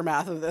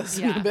aftermath of this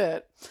in Yeah. a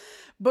bit.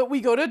 But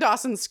we go to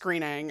Dawson's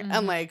screening Mhm.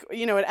 and like,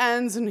 it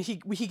ends and he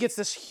gets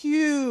this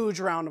huge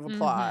round of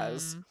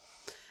applause. Mhm.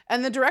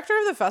 And the director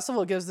of the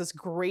festival gives this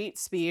great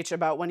speech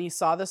about when he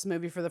saw this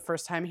movie for the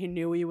first time, he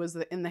knew he was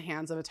in the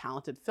hands of a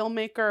talented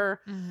filmmaker,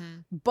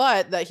 Mhm.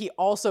 but that he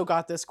also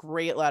got this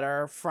great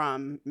letter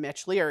from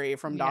Mitch Leary,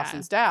 from Yeah.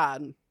 Dawson's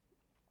dad.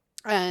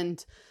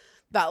 And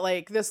that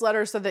like this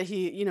letter said that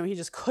he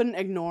just couldn't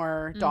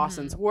ignore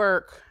Dawson's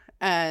work.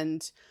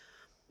 And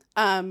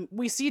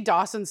we see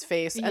Dawson's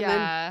face and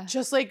Yeah. then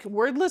just like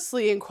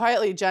wordlessly and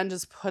quietly Jen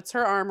just puts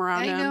her arm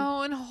around him. I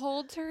know, and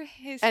holds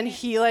his And hand.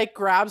 he like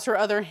grabs her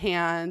other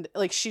hand,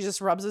 like she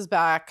just rubs his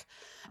back.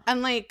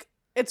 And like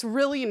it's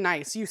really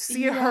nice. You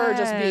see her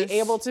just Yes. be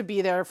able to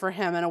be there for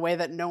him in a way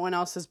that no one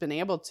else has been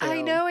able to.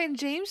 I know, and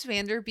James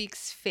Van Der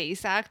Beek's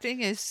face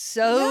acting is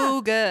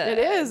so good. It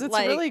is. It's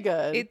Like, really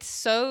good. It's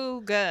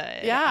so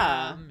good.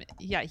 Yeah.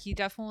 Yeah, he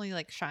definitely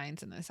like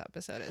shines in this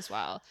episode as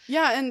well.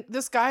 Yeah, and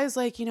this guy is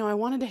like, I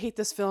wanted to hate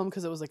this film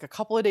because it was like a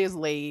couple of days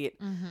late.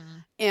 Mm-hmm.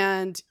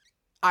 And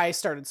I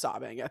started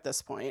sobbing at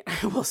this point,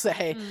 I will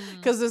say. Mm.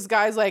 Because this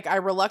guy's like, I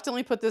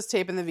reluctantly put this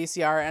tape in the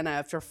VCR, and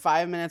after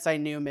 5 minutes, I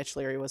knew Mitch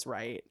Leary was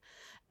right.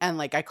 And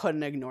like, I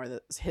couldn't ignore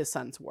his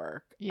son's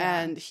work.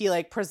 Yeah. And he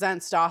like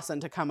presents Dawson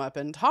to come up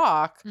and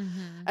talk.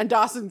 Mm-hmm. And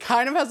Dawson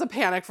kind of has a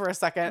panic for a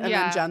second. And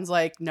Yeah. then Jen's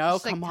like, no,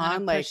 Just, come like, kinda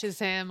on. Like, pushes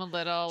him a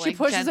little. she like,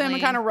 pushes him gently.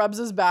 and kind of rubs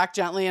his back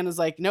gently and is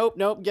like, nope,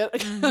 get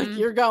Mhm.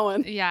 you're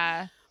going.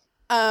 Yeah.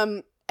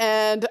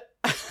 And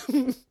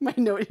my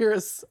note here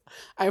is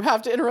I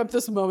have to interrupt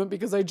this moment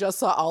because I just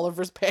saw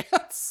Oliver's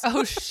pants.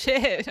 Oh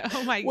shit.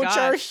 Oh my god. Which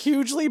are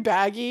hugely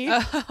baggy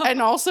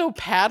and also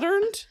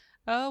patterned.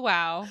 Oh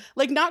wow.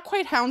 Like not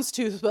quite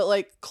houndstooth, but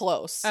like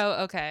close.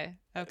 Oh okay.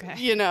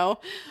 Okay. Wild.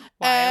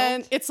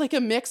 And it's like a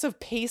mix of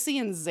Pacey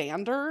and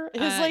Xander,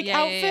 his like yeah,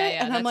 outfit.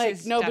 yeah. And I'm That's like,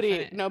 his nobody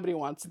definite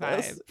wants Vibe,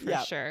 this.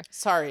 for sure.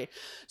 Sorry.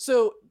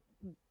 So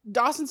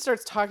Dawson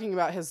starts talking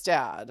about his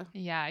dad.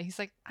 Yeah, he's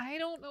like, I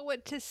don't know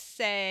what to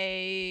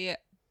say,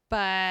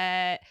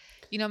 but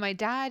my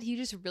dad, he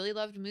just really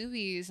loved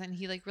movies, and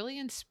he like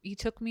really he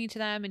took me to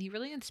them, and he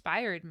really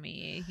inspired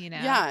me.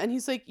 Yeah, and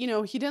he's like, he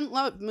didn't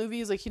love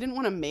movies, like he didn't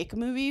want to make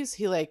movies.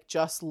 He like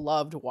just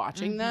loved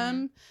watching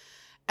them,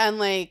 and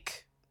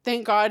like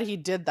thank God he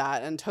did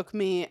that and took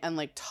me and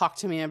like talked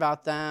to me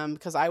about them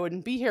because I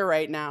wouldn't be here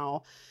right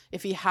now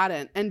if he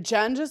hadn't. And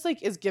Jen just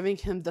like is giving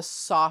him the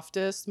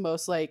softest,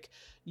 most like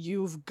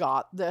you've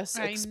got this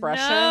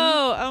expression.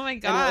 Oh my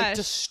gosh. And it like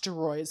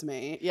destroys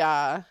me.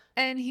 Yeah.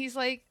 And he's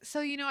like,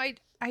 so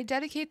I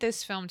dedicate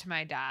this film to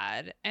my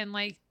dad, and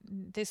like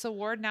this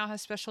award now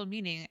has special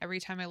meaning. Every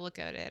time I look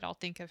at it, I'll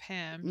think of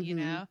him, you Mhm.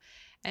 know?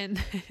 And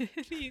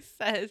he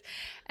says,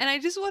 and I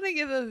just want to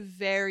give a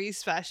very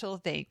special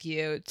thank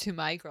you to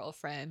my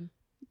girlfriend,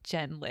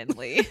 Jen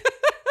Lindley.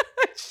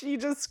 She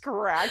just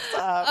cracks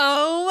up.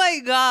 Oh my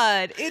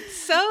God. It's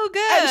so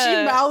good. And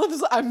she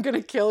mouths, "I'm going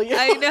to kill you."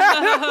 I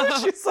know.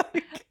 She's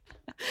like,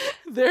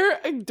 they're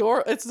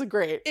adorable. It's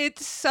great.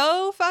 It's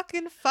so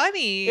fucking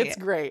funny. It's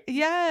great.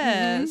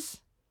 Yes.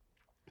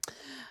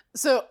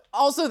 So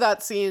also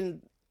that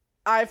scene,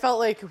 I felt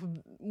like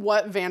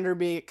what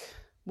Vanderbeek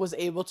was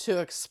able to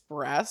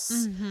express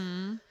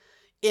Mm-hmm.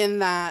 in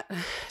that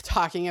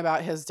talking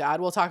about his dad,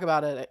 we'll talk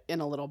about it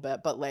in a little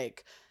bit, but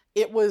like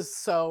it was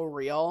so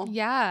real.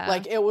 Yeah.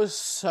 Like it was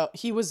so,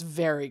 he was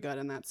very good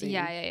in that scene.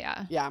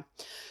 Yeah. Yeah.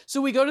 So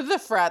we go to the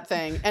frat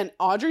thing and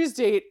Audrey's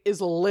date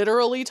is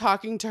literally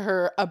talking to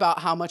her about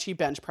how much he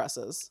bench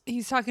presses.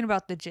 He's talking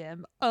about the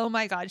gym. Oh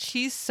my God.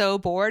 She's so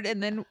bored.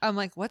 And then I'm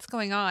like, what's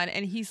going on?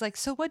 And he's like,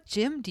 so what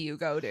gym do you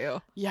go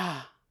to?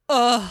 Yeah.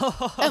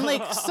 Oh. And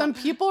like some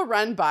people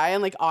run by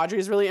and like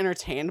Audrey's really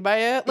entertained by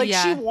it. Like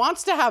Yeah. she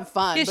wants to have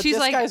fun. Yeah, but she's this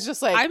like, guy's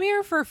just like, I'm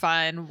here for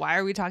fun. Why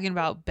are we talking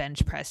about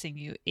bench pressing,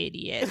 you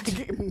idiot?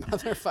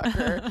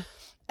 motherfucker.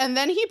 And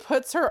then he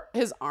puts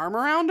his arm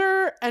around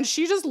her and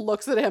she just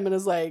looks at him and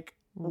is like,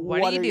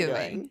 What are you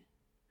doing?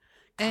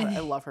 God, And- I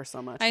love her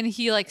so much. And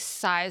he like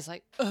sighs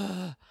like,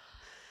 ugh.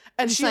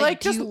 And he's she like, like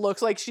 "Do just you-"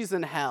 looks like she's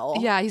in hell.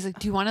 Yeah, he's like,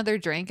 do you want another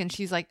drink? And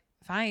she's like,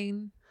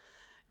 fine.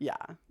 Yeah.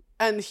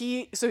 And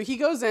he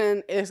goes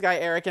in, this guy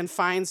Eric, and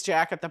finds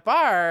Jack at the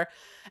bar.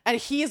 And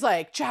he's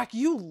like, Jack,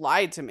 you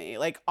lied to me.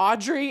 Like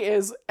Audrey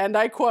is, and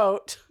I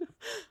quote,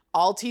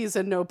 all tease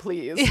and no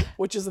please, Yeah.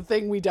 which is a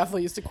thing we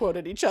definitely used to quote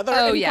at each other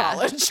Oh, in yeah.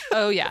 college.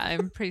 Oh yeah,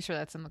 I'm pretty sure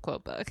that's in the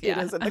quote book. Yeah.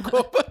 It is in the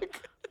quote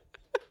book.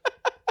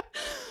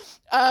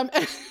 And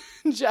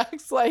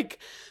Jack's like,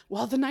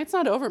 well, the night's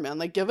not over, man.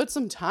 Like, give it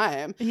some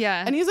time.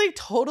 Yeah. And he's like,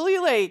 totally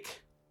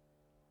like,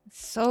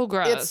 So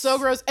gross. it's so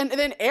gross. And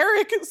then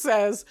Eric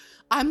says,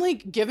 I'm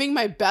like giving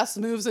my best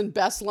moves and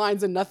best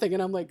lines and nothing.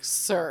 And I'm like,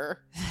 sir,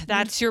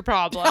 That's your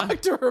problem.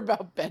 talk to her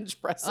about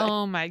bench pressing.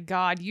 Oh my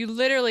God. You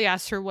literally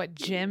asked her what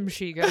gym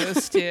she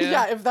goes to.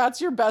 Yeah, if that's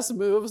your best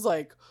moves,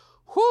 like,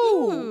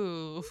 whoo.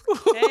 Ooh,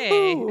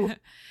 okay.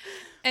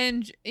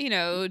 And, you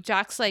know,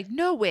 Jack's like,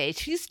 no way.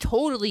 She's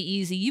totally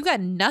easy. You got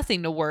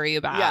nothing to worry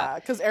about. Yeah,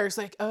 because Eric's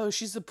like, oh,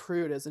 she's a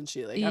prude, isn't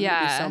she? Like, I'm gonna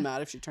Yeah. be so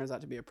mad if she turns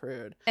out to be a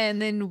prude. And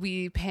then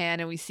we pan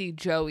and we see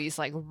Joey's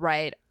like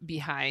right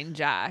behind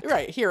Jack.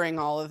 Right, hearing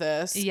all of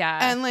this.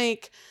 Yeah. And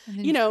like, And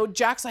then- you know,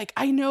 Jack's like,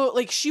 I know,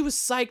 like, she was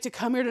psyched to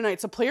come here tonight,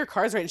 so play your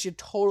cards right, and she'd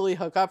totally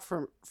hook up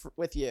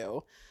with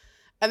you.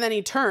 And then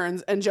he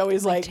turns, and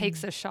Joey's like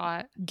takes a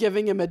shot.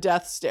 giving him a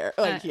death stare.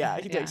 Like, yeah,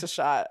 he yeah. takes a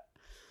shot.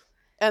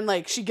 And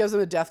like, she gives him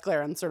a death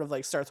glare and sort of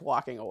like starts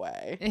walking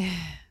away.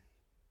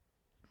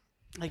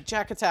 Like,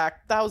 Jack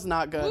attack, that was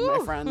not good,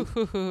 my friend.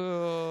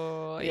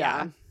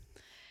 Yeah.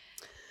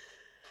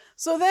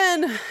 So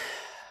then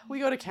we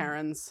go to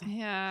Karen's,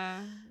 Yeah.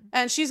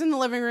 and she's in the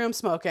living room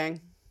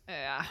smoking.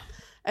 Yeah.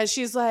 And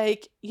she's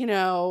like, you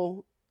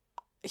know,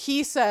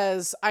 he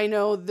says, I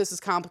know this is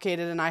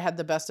complicated and I had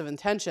the best of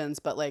intentions,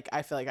 but like,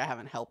 I feel like I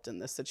haven't helped in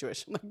this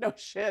situation. Like, no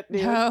shit,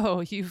 dude.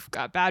 No, you've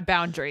got bad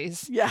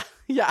boundaries. Yeah,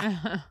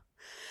 yeah.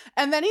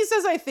 And then he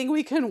says, I think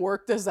we can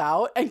work this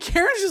out. And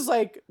Karen's just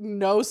like,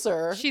 no,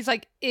 sir. She's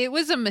like, it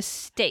was a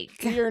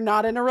mistake. You're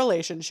not in a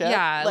relationship.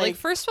 Yeah. Like,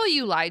 first of all,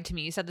 you lied to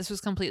me. You said this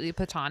was completely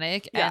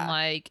platonic. Yeah. And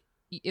like,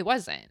 it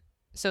wasn't.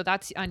 So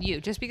that's on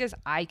you. Just because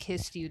I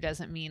kissed you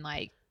doesn't mean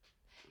like,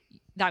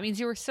 that means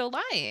you were still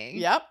lying.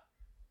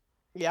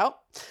 Yep.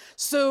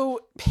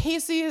 So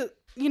Pacey,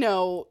 you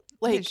know,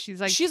 like,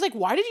 she's like,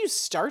 why did you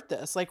start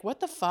this? Like,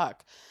 what the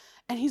fuck?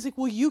 And he's like,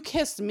 well, you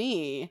kissed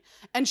me.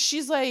 And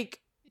she's like,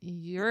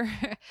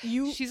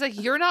 she's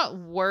like, you're not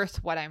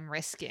worth what I'm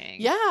risking.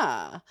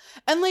 yeah.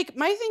 And like,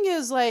 my thing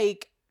is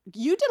like,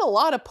 you did a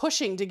lot of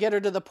pushing to get her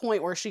to the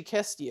point where she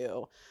kissed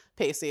you,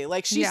 Pacey.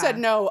 Like, she said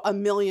no a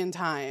million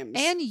times.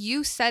 And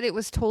you said it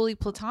was totally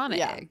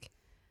platonic.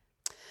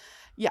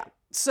 Yeah.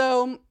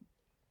 So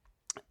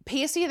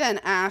Pacey then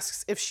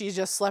asks if she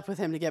just slept with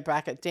him to get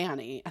back at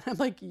Danny. And I'm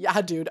like,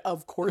 yeah, dude,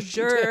 of course she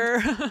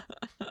did.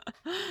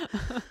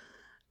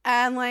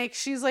 And like,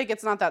 she's like,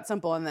 it's not that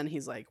simple. And then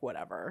he's like,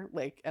 whatever,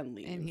 like, and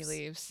leaves. And he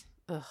leaves.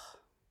 Ugh.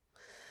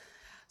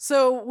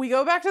 So we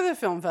go back to the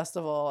film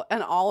festival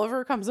and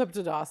Oliver comes up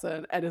to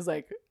Dawson and is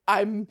like,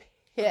 I'm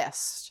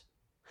pissed.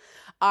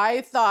 I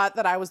thought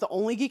that I was the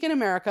only geek in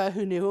America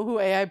who knew who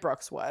A.I.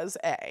 Brooks was,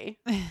 A.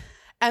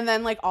 And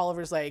then like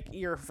Oliver's like,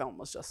 your film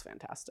was just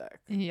fantastic.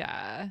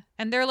 Yeah.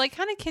 And they're like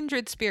kind of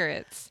kindred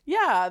spirits.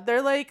 Yeah,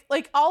 they're like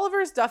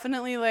Oliver's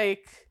definitely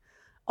like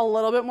a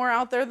little bit more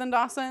out there than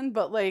Dawson,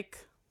 but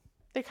like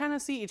they kind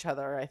of see each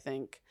other, I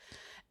think.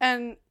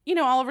 And, you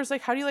know, Oliver's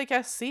like, how do you like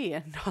SC?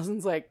 And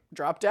Dawson's like,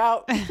 dropped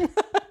out.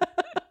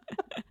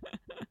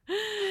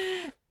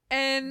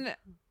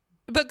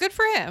 But good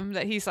for him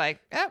that he's like,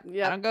 I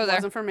don't go there.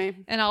 Wasn't for me.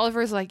 And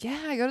Oliver's like, yeah,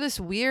 I go to this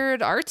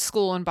weird art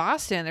school in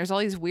Boston. There's all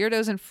these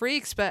weirdos and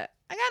freaks, but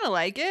I kind of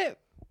like it.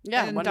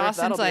 Yeah, and wonder if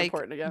that'll Dawson's be like,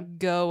 important again.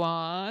 go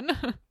on.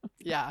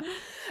 Yeah.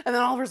 And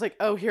then Oliver's like,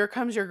 oh, here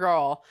comes your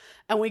girl.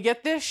 And we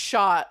get this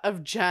shot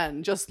of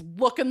Jen just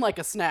looking like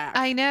a snack.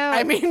 I know.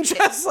 I mean,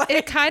 just like...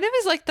 It kind of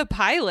is like the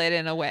pilot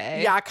in a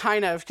way. Yeah,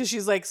 kind of. Because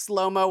she's like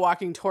slow-mo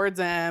walking towards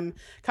him,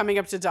 coming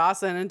up to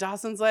Dawson. And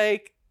Dawson's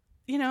like,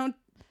 you know,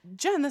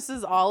 Jen, this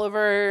is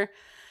Oliver.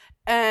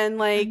 And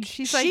like, And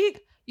she's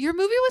like, your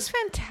movie was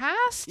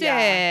fantastic.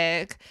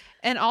 Yeah.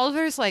 And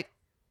Oliver's like,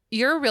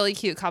 you're a really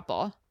cute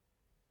couple.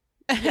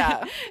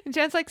 Yeah. And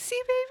Jen's like, see,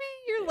 baby,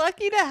 you're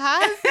lucky to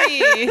have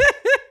me.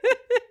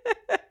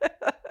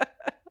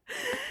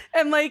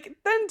 And like,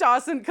 then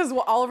Dawson, because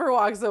Oliver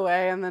walks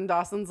away, and then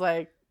Dawson's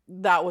like,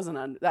 that's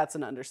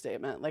an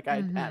understatement. Like, I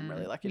am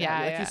really lucky to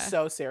have you. Like, he's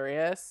so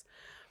serious.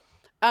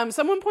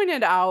 Someone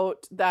pointed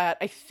out that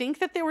I think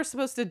that they were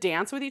supposed to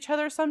dance with each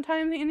other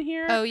sometime in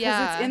here. Oh, yeah.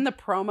 Because it's in the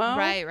promo.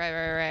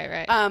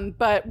 Right.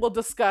 But we'll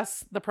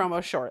discuss the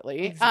promo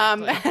shortly.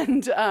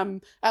 Exactly.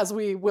 And as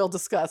we will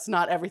discuss,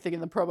 not everything in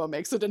the promo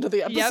makes it into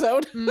the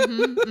episode.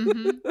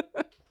 Yep.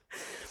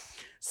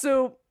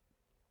 So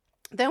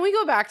then we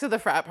go back to the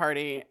frat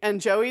party,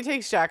 and Joey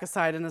takes Jack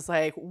aside and is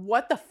like,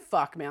 what the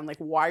fuck, man? Like,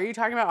 why are you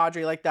talking about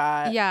Audrey like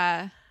that?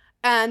 Yeah.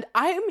 And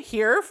I am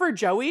here for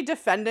Joey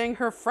defending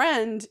her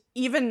friend,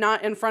 even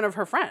not in front of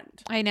her friend.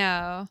 I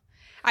know.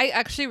 I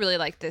actually really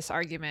like this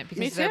argument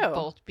because they're too.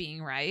 both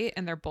being right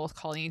and they're both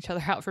calling each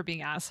other out for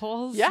being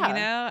assholes. Yeah. You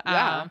know?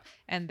 Yeah.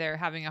 And they're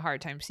having a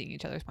hard time seeing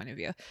each other's point of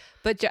view.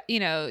 But, you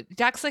know,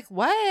 Jack's like,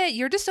 what?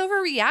 You're just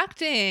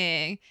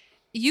overreacting.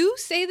 You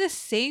say the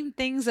same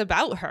things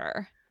about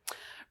her.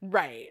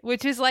 Right.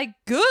 Which is like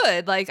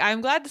good. Like,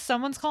 I'm glad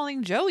someone's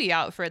calling Joey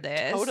out for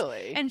this.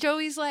 Totally. And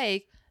Joey's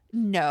like,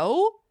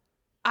 no.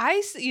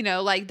 You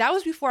know, like, that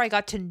was before I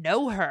got to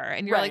know her.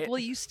 And you're like, well,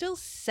 you still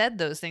said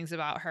those things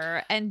about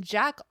her. And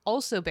Jack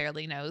also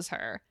barely knows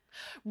her.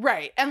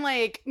 Right. And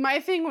like, my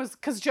thing was,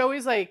 because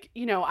Joey's like,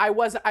 you know, I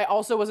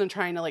also wasn't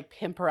trying to like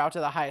pimp her out to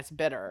the highest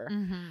bidder.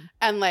 Mm-hmm.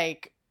 And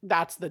like,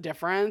 that's the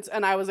difference.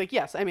 And I was like,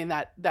 yes, I mean,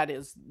 that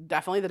is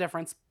definitely the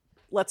difference.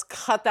 Let's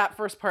cut that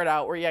first part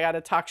out where you got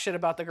to talk shit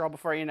about the girl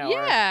before you know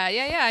her.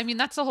 Yeah. I mean,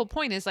 that's the whole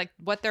point, is like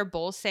what they're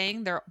both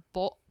saying. They're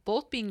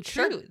both being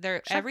true.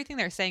 Sure. Everything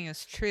they're saying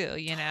is true,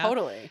 you know?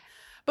 Totally.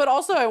 But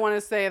also I want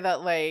to say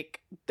that like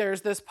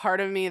there's this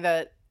part of me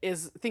that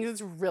thinks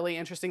it's really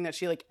interesting that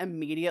she like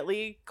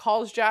immediately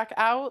calls Jack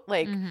out,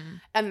 like,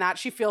 and that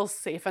she feels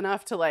safe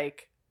enough to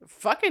like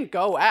fucking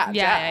go at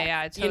Jack.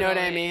 Yeah, totally. You know what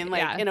I mean?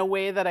 Like, yeah. in a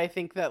way that I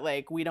think that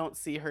like we don't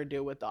see her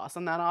do with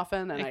Dawson that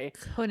often. And I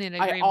couldn't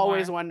agree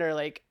always more. wonder,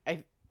 like,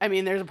 I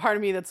mean, there's a part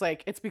of me that's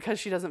like, it's because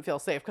she doesn't feel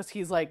safe because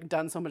he's like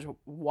done so much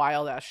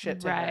wild ass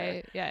shit to her.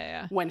 Right.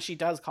 Yeah. When she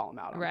does call him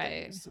out on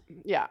things.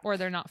 Yeah. Or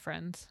they're not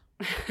friends.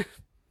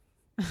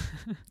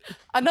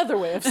 Another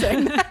way of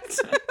saying that.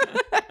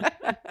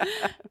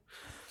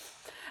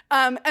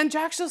 And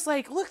Jack's just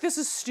like, look, this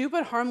is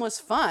stupid, harmless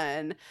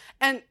fun.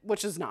 And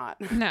which is not.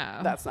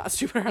 No. That's not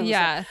stupid, harmless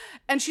fun.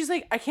 And she's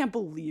like, I can't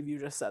believe you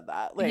just said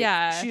that. Like,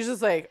 she's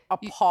just like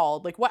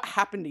appalled. Like, what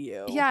happened to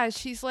you? Yeah.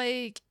 She's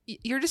like,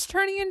 you're just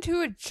turning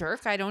into a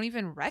jerk I don't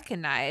even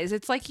recognize.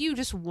 It's like you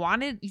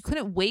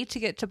couldn't wait to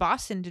get to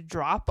Boston to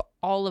drop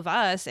all of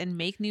us and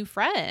make new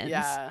friends.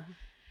 Yeah.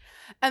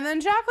 And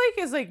then Jack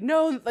like is like,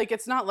 no, like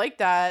it's not like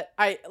that.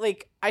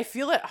 I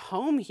feel at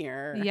home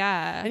here.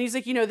 Yeah. And he's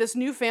like, you know, this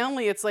new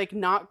family, it's like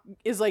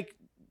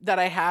that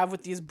I have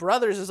with these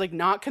brothers is like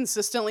not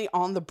consistently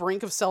on the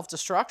brink of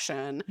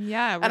self-destruction.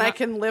 Yeah. And I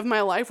can live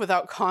my life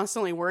without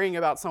constantly worrying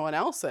about someone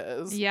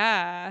else's.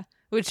 Yeah.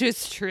 Which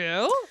is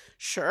true.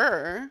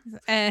 Sure.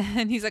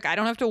 And he's like, I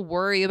don't have to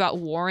worry about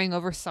warring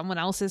over someone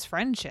else's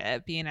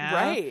friendship, you know?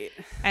 Right.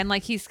 And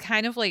like, he's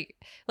kind of like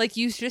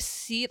you just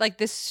see like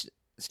this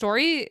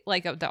story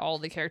like that all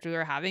the characters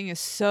are having is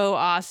so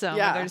awesome.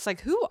 Yeah. They're just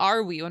like, who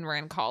are we when we're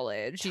in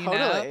college, you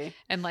know?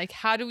 And like,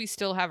 how do we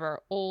still have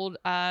our old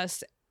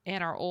us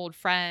and our old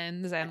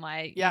friends and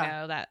like, you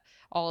know, that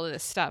all of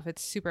this stuff.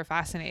 It's super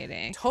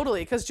fascinating. Totally.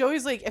 Because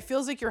Joey's like, it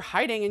feels like you're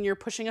hiding and you're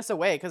pushing us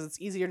away because it's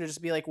easier to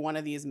just be like one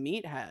of these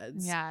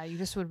meatheads. Yeah, you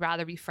just would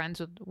rather be friends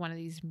with one of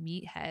these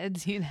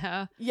meatheads, you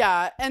know?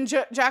 Yeah. And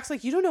Jack's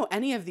like, you don't know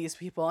any of these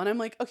people. And I'm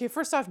like, okay,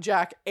 first off,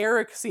 Jack,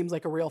 Eric seems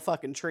like a real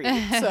fucking treat.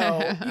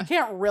 So you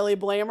can't really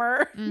blame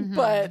her. Mm-hmm.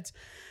 But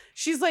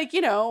she's like, you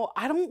know,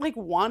 I don't like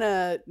want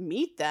to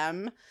meet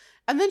them.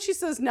 And then she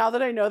says, now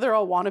that I know they're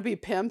all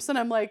wannabe pimps. And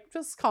I'm like,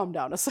 just calm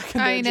down a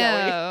second. I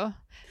know. Joey.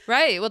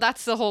 Right. Well,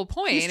 that's the whole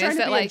point. He's trying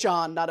to be like a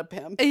John, not a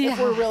pimp. Yeah. If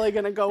we're really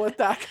going to go with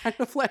that kind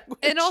of language.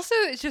 And also,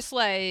 it's just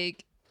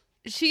like,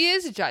 she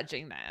is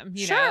judging them,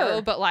 you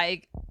know? But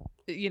like,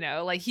 you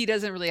know, like he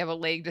doesn't really have a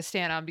leg to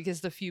stand on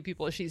because the few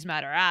people she's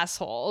met are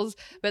assholes.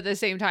 But at the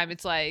same time,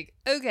 it's like,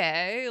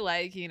 okay,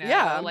 like, you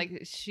know,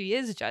 like she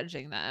is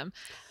judging them.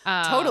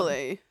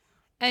 Totally.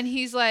 And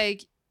he's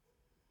like,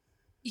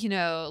 you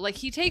know, like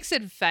he takes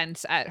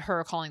offense at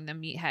her calling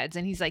them meatheads.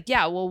 And he's like,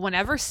 yeah, well,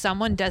 whenever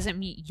someone doesn't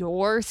meet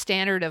your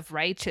standard of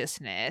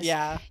righteousness,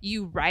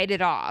 you write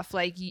it off.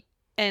 Like,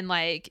 and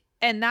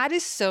that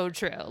is so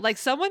true. Like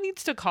someone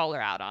needs to call her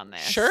out on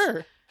this.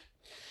 Sure.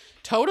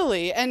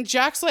 Totally. And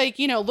Jack's like,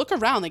 you know, look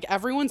around. Like,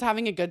 everyone's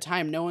having a good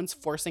time. No one's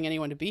forcing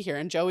anyone to be here.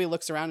 And Joey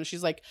looks around and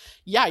she's like,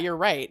 yeah, you're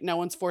right. No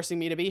one's forcing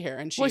me to be here.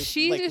 And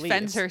she like, defends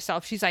leaves.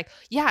 herself. She's like,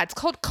 yeah, it's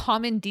called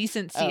common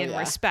decency and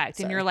respect.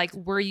 Sorry. And you're like,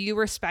 were you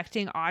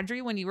respecting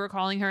Audrey when you were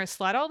calling her a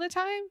slut all the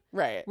time?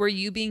 Right. Were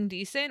you being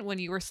decent when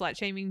you were slut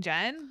shaming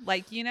Jen?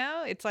 Like, you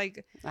know, it's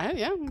like.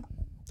 Yeah.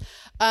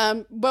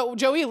 But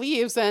Joey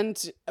leaves, and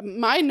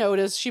my note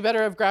is she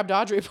better have grabbed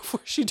Audrey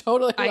before she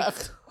totally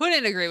left. I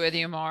couldn't agree with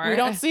you more. We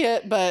don't see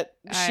it, but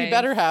she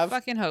better have.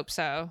 Fucking hope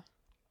so.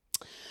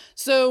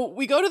 So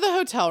we go to the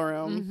hotel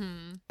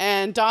room,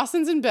 and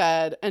Dawson's in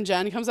bed, and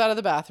Jen comes out of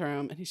the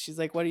bathroom, and she's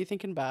like, "What are you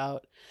thinking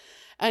about?"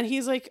 And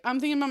he's like, "I'm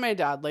thinking about my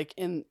dad, like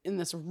in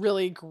this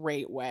really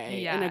great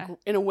way,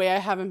 in a way I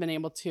haven't been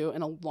able to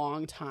in a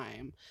long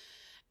time."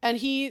 And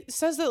he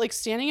says that, like,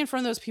 standing in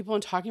front of those people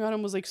and talking about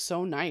him was, like,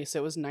 so nice.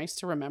 It was nice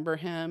to remember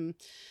him.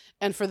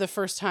 And for the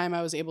first time,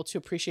 I was able to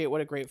appreciate what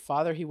a great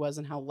father he was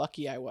and how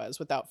lucky I was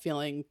without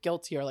feeling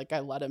guilty or like I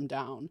let him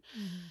down.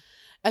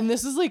 And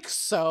this is, like,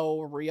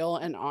 so real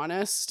and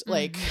honest.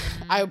 Like,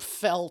 I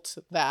felt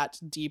that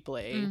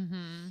deeply.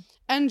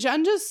 And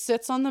Jen just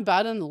sits on the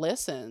bed and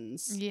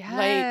listens. Yes.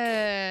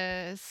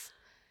 Like,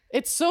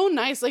 it's so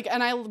nice. Like,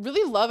 and I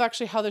really love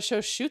actually how the show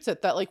shoots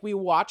it, that like we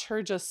watch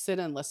her just sit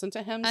and listen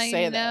to him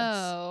say this.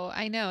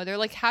 I know. They're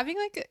like having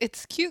like,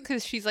 it's cute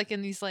because she's like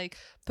in these like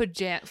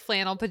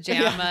flannel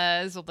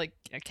pajamas with like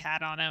a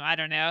cat on him. I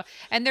don't know.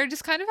 And they're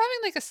just kind of having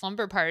like a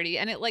slumber party.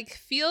 And it like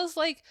feels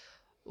like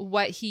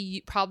what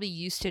he probably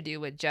used to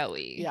do with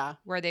Joey. Yeah.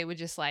 Where they would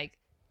just like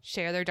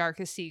share their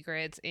darkest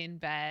secrets in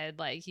bed,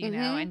 like, you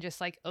know, and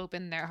just like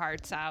open their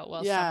hearts out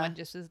while someone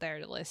just is there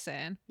to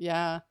listen.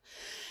 Yeah.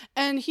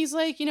 And he's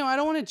like, you know, I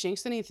don't want to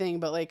jinx anything,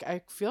 but like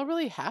I feel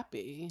really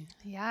happy.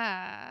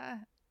 Yeah.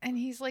 And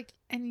he's like,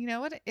 and you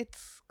know what?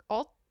 It's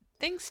all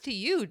thanks to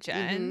you,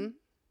 Jen.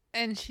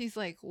 And she's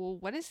like, well,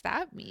 what does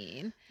that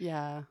mean?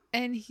 Yeah.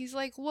 And he's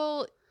like,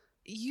 well,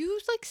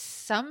 you like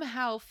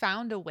somehow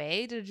found a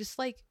way to just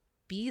like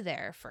be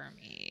there for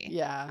me.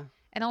 Yeah.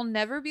 And I'll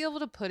never be able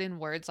to put in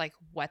words like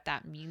what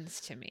that means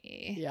to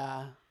me.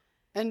 Yeah.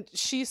 And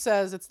she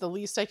says it's the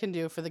least I can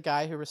do for the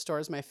guy who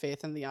restores my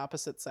faith in the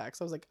opposite sex.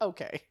 I was like,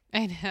 okay.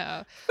 I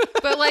know.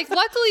 But like,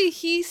 luckily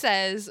he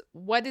says,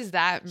 what does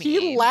that mean?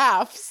 He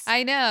laughs.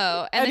 I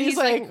know. And then he's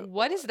like,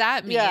 what does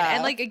that mean? Yeah.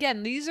 And like,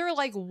 again, these are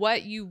like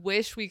what you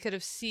wish we could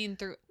have seen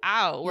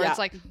throughout, where it's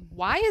like,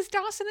 why is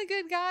Dawson a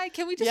good guy?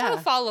 Can we just have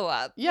a follow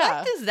up? Yeah.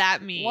 What does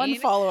that mean? One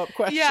follow-up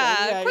question.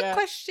 Yeah. Quick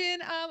question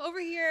over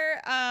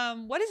here.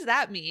 What does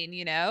that mean?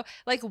 You know,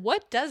 like,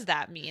 what does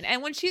that mean?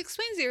 And when she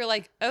explains it, you're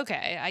like,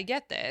 okay, I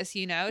get this,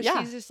 you know.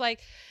 She's just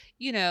like,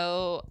 you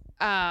know,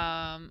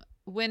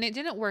 when it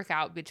didn't work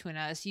out between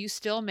us, you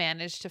still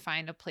managed to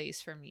find a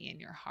place for me in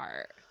your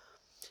heart.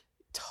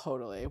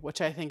 Totally. Which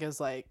I think is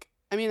like,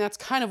 I mean, that's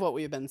kind of what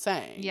we've been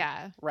saying.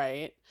 Yeah.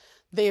 Right?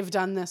 They've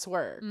done this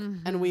work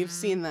and we've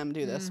seen them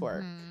do this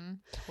work.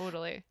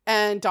 Totally.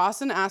 And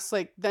Dawson asks,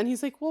 like, then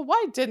he's like, well,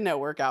 why didn't it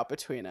work out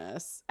between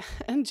us?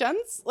 And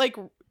Jen's like,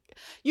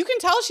 you can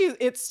tell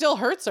it still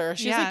hurts her.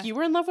 She's like, you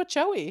were in love with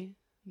Joey.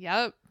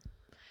 Yep.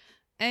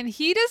 And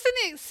he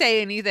doesn't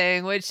say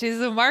anything, which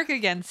is a mark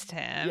against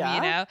him,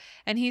 you know?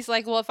 And he's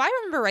like, well, if I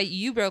remember right,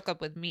 you broke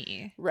up with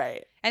me.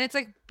 Right. And it's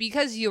like,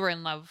 because you were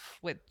in love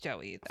with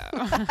Joey,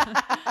 though.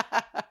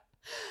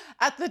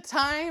 At the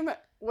time,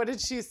 what did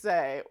she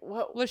say?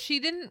 Well,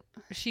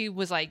 she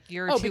was like,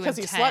 you're too because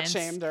intense. He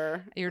slut-shamed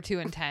her. You're too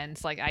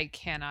intense. Like, I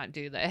cannot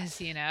do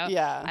this, you know?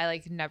 Yeah. I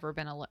like never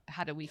been,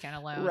 had a weekend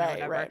alone or right,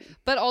 whatever. Right.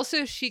 But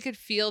also she could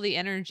feel the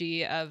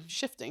energy of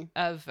shifting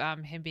of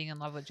him being in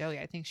love with Joey.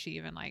 I think she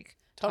even like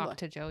talked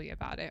to Joey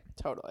about it.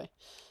 Totally.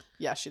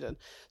 Yeah, she did.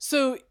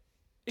 So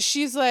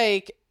she's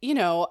like, you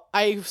know,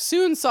 I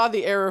soon saw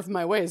the error of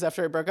my ways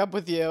after I broke up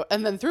with you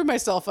and then threw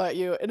myself at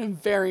you in a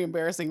very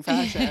embarrassing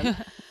fashion.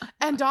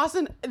 And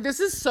Dawson, this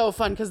is so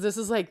fun because this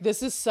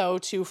is so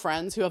two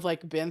friends who have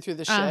like been through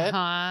the shit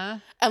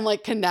and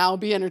like can now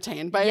be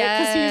entertained by it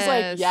because he's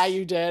like, yeah,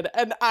 you did.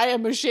 And I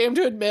am ashamed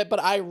to admit,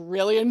 but I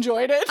really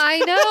enjoyed it. I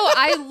know.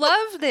 I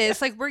love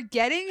this. Like, we're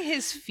getting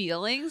his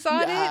feelings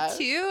on it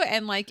too.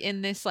 And like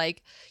in this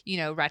like, you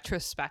know,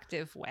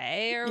 retrospective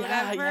way or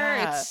whatever.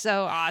 Yeah. It's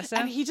so awesome.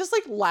 And he just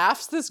like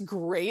laughs this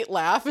great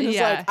laugh and is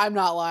like, I'm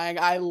not lying.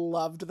 I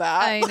loved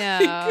that. I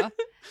know.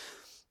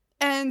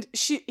 And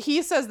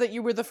he says that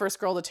you were the first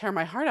girl to tear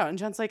my heart out. And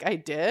Jen's like, I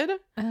did?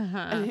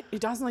 And he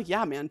Dawson's like,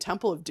 yeah, man,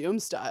 Temple of Doom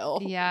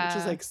style. Yeah.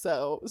 Which is like,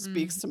 so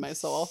speaks to my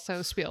soul.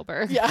 So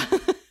Spielberg. Yeah.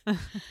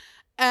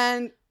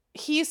 And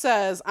he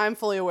says, I'm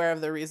fully aware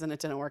of the reason it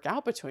didn't work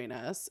out between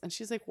us. And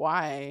she's like,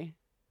 why?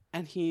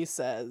 And he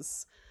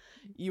says,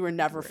 you were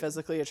never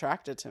physically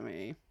attracted to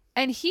me.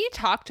 And he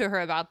talked to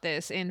her about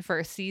this in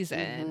first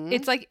season.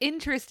 It's like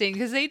interesting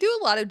because they do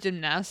a lot of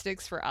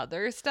gymnastics for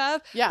other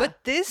stuff. Yeah.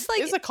 But this like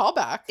is a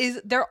callback.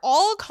 They're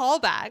all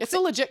callbacks. It's a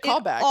legit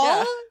callback. It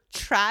all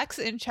tracks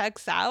and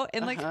checks out.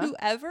 And like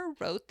whoever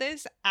wrote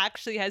this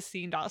actually has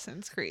seen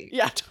Dawson's Creek.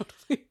 Yeah,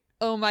 totally.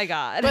 Oh my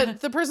God. But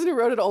the person who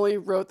wrote it only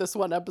wrote this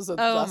one episode.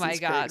 Oh my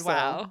God. Creek,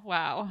 Wow.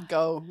 Wow.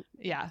 Go.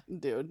 Yeah.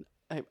 Dude.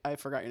 I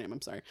forgot your name.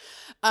 I'm sorry.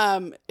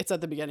 It's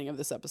at the beginning of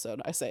this episode.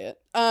 I say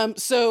it.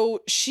 So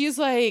she's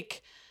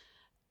like,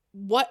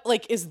 what,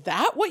 like, is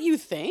that what you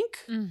think?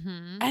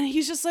 Mm-hmm. And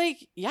he's just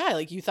like, yeah,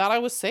 like, you thought I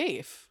was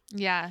safe.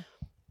 Yeah.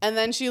 And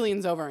then she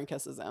leans over and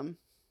kisses him.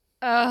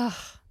 Ugh.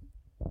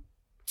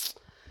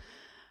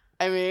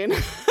 I mean.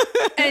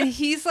 And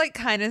he's like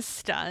kind of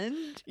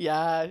stunned.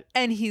 Yeah.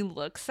 And he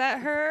looks at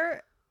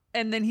her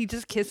and then he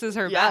just kisses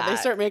her Yeah, back. they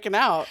start making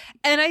out.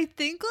 And I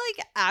think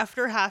like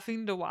after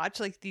having to watch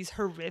like these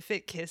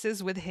horrific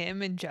kisses with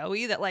him and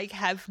Joey that like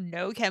have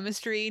no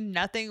chemistry,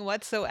 nothing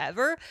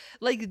whatsoever,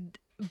 like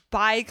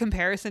by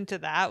comparison to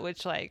that,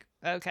 which like,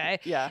 okay.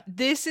 Yeah.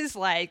 This is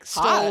like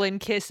Hot. stolen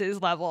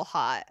kisses level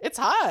hot. It's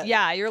hot.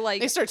 Yeah, you're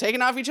like, They start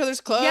taking off each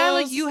other's clothes. yeah,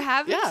 like you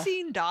haven't Yeah.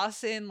 seen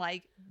Dawson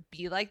like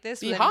be like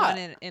this Be with hot.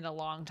 anyone in a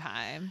long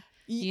time.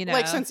 You know.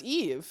 Like since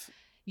Eve.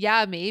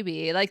 Yeah,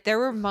 maybe. Like there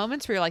were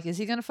moments where you're like, is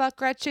he gonna fuck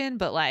Gretchen?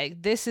 But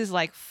like this is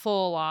like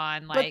full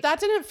on like, But that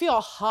didn't feel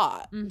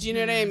hot. Do you know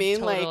what I mean?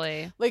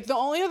 Totally. Like the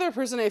only other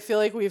person I feel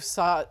like we've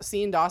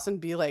seen Dawson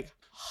be like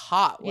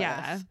hot with.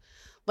 Yeah.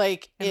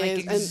 Like and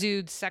is like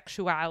exude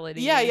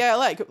sexuality. yeah,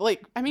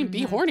 like I mean,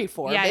 be Mhm. horny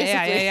for. Yeah,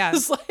 basically. yeah.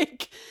 Is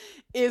like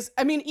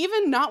I mean,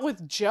 even not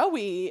with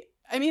Joey.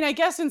 I mean, I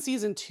guess in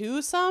season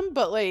 2 some,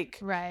 but like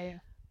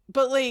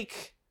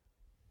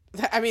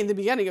I mean, the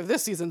beginning of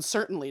this season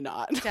certainly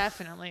not.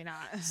 Definitely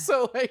not.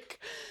 So like,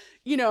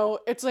 you know,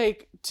 it's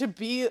like to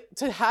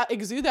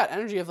exude that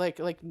energy of like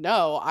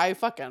no, I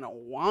fucking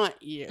want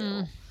you.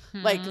 Mhm.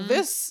 Like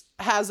this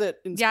has it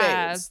in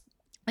Yeah. spades.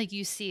 Like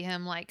you see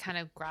him like kind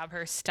of grab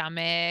her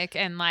stomach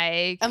and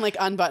like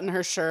Unbutton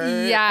her shirt.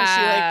 And she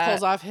Yeah. like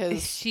pulls off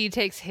his. she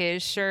takes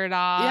his shirt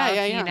off,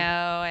 Yeah. you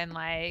know, and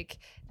like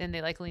then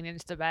they like lean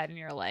into the bed and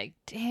you're like,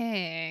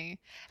 dang.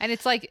 And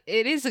it's like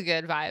it is a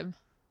good vibe.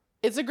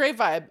 It's a great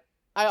vibe.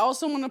 I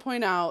also want to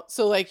point out,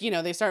 so like, you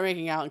know, they start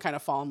making out and kind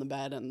of fall in the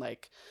bed and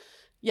like,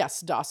 yes,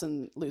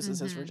 Dawson loses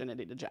his Mhm.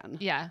 virginity to Jen.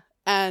 Yeah.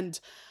 And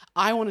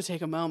I want to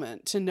take a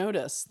moment to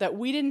notice that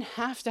we didn't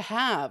have to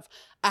have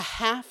a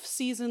half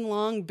season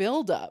long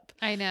buildup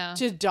I know.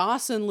 to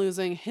Dawson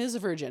losing his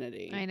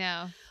virginity. I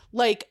know.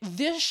 Like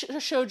this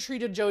show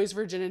treated Joey's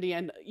virginity,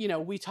 and you know,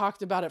 we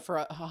talked about it for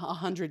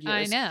 100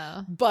 years. I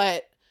know.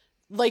 But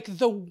like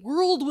the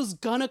world was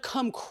gonna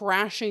come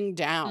crashing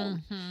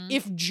down Mhm.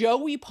 if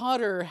Joey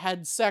Potter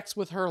had sex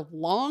with her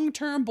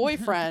long-term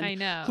boyfriend I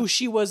know. who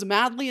she was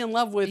madly in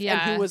love with and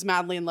Yeah. who was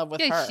madly in love with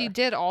her. She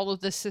did all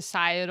of the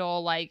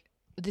societal like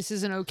this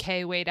is an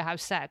okay way to have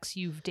sex.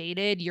 You've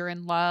dated, you're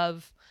in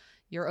love,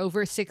 you're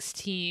over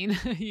 16,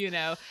 you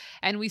know.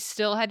 And we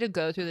still had to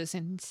go through this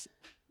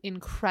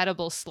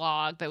incredible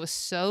slog that was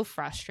so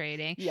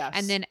frustrating. Yes.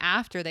 And then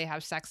after they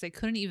have sex, they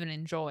couldn't even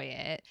enjoy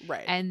it.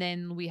 Right. And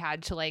then we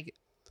had to like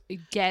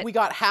we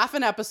got half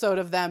an episode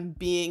of them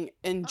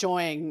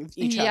enjoying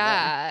each other.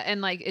 Yeah, and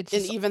like it's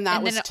And even that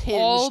and was then it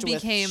tinged all with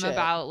became shit.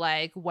 about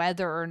like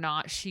whether or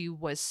not she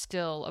was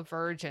still a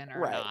virgin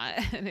or Right.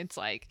 not. And it's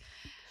like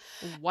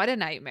what a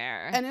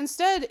nightmare. And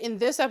instead, in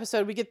this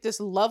episode, we get this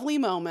lovely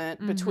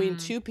moment between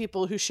Mhm. two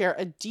people who share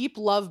a deep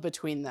love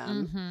between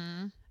them.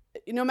 Mhm.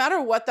 No matter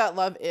what that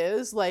love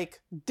is, like,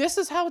 this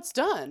is how it's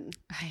done.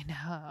 I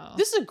know.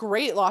 This is a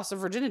great loss of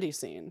virginity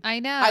scene. I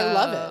know. I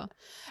love it.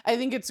 I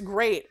think it's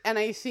great. And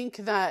I think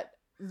that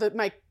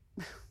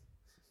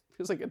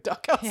there's like a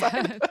duck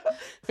outside, Yeah.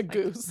 a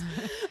goose.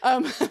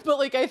 But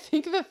like, I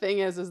think the thing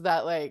is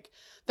that like,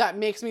 that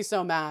makes me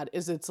so mad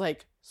is it's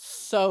like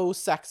so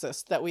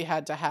sexist that we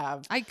had to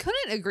have I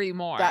couldn't agree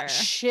more. that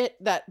shit,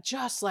 that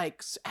just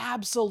like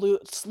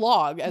absolute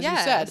slog, as you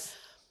said. Yes.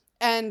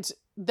 And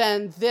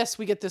then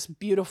we get this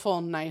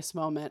beautiful, nice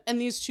moment. And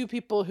these two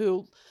people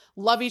who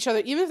love each other,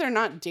 even if they're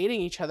not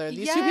dating each other,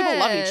 these two people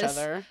love each Yes.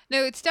 other.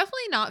 No, it's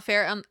definitely not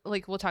fair.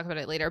 Like we'll talk about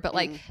it later, but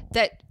like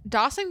that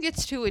Dawson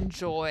gets to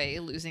enjoy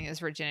losing his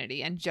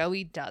virginity and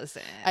Joey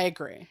doesn't. I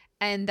agree.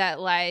 And that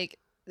like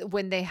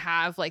when they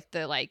have like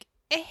the like,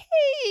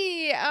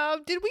 hey,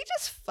 did we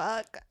just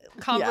fuck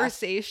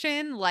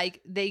conversation?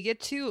 Like they get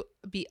to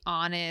be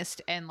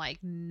honest and like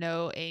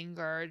no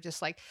anger,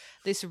 just like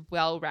this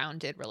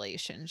well-rounded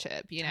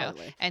relationship, you know.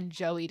 Totally. And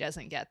Joey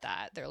doesn't get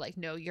that. They're like,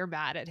 no, you're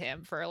mad at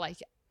him for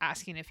like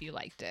asking if you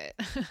liked it.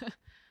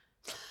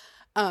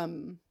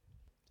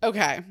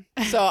 Okay.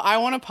 So I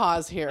want to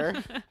pause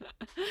here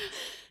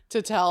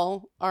to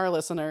tell our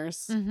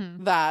listeners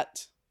Mhm.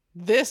 that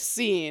this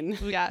scene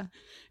Yeah,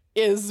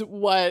 is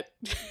what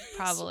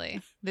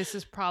probably. This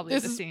is probably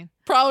This the is- scene.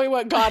 probably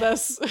what got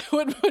us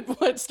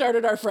what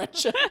started our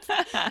friendship,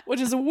 which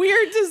is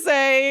weird to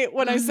say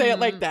when I say it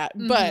like that.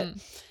 But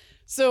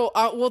so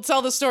we'll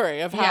tell the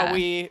story of how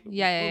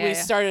Yeah. we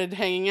started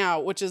hanging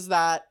out, which is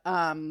that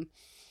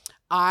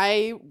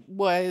I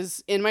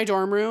was in my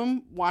dorm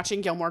room watching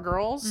Gilmore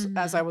Girls,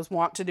 as I was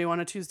wont to do on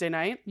a Tuesday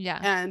night. Yeah.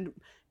 And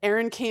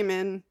Erin came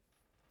in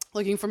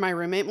looking for my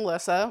roommate,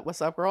 Melissa.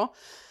 What's up, girl?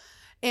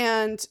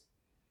 And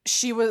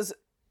she was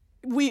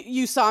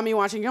you saw me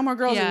watching Gilmore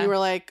Girls and you were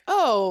like,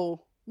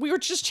 oh, we were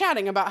just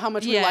chatting about how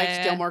much we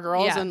liked Gilmore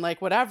Girls and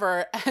like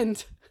whatever.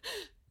 And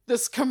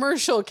this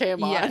commercial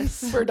came on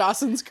for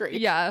Dawson's Creek.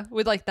 Yeah,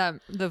 with like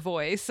the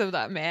voice of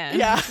that man.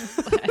 Yeah.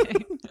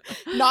 Like,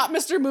 not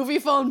Mr. Movie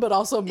Phone, but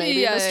also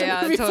maybe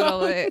Mr. Movie Phone.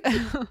 Totally.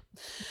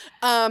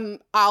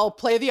 I'll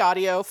play the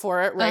audio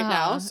for it right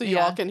now so you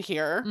all can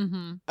hear.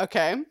 Mm-hmm.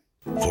 Okay.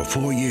 For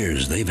 4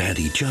 years, they've had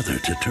each other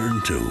to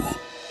turn to.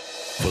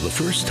 For the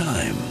first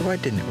time, why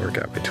didn't it work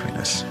out between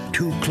us?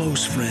 Two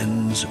close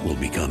friends will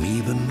become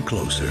even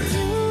closer.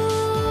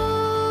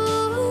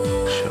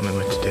 Show me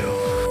what to do.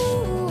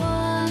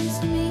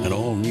 An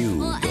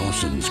all-new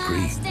Dawson's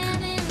Creek.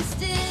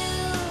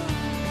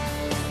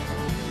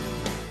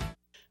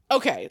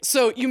 Okay,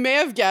 so you may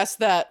have guessed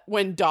that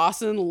when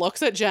Dawson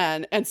looks at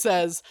Jen and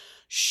says,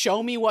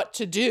 show me what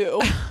to do.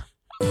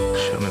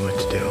 Show me what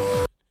to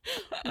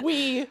do.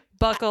 We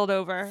buckled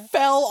over.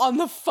 Fell on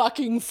the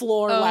fucking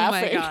floor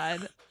laughing.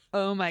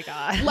 Oh my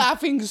God.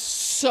 Laughing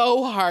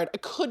so hard. I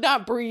could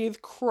not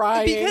breathe,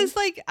 crying. Because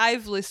like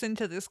I've listened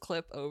to this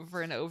clip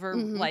over and over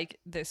like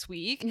this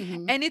week.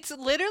 And it's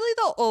literally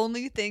the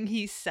only thing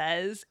he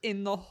says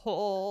in the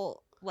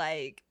whole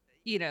like,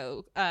 you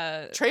know,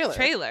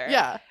 trailer.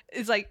 Yeah.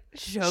 It's like,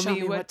 show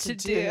me what to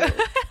do.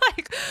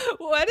 Like,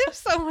 what if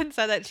someone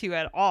said that to you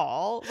at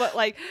all? But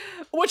like,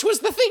 which was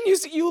the thing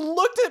you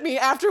looked at me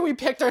after we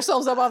picked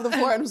ourselves up off the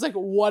floor and was like,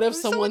 what if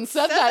someone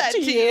said that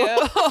to you?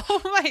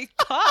 Oh my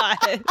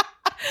God.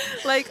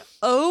 Like,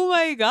 oh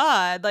my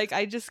God. Like,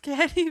 I just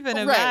can't even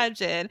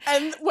imagine.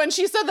 And when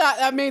she said that,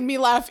 that made me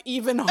laugh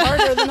even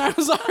harder than I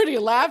was already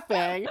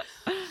laughing.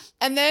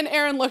 And then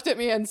Aaron looked at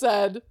me and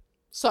said,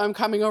 so I'm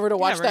coming over to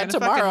watch that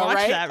tomorrow, watch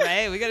right? That,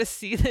 right? We got to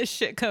see this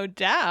shit go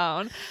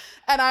down.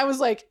 And I was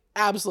like,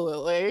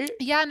 absolutely.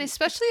 Yeah, and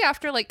especially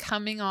after like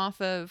coming off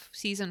of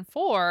season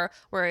 4,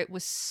 where it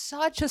was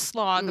such a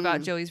slog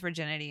about Joey's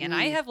virginity. And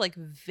I have like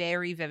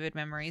very vivid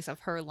memories of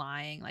her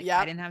lying. Like,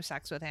 I didn't have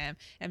sex with him.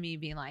 And me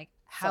being like,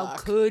 how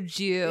could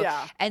you?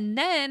 Yeah. And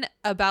then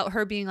about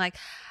her being like,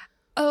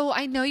 oh,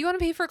 I know you want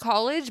to pay for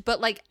college,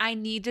 but like, I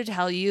need to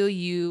tell you,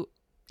 you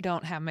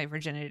don't have my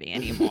virginity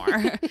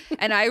anymore.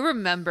 And I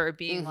remember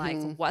being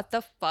like, what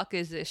the fuck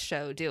is this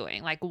show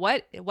doing? Like,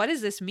 what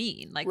does this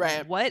mean? Like,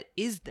 what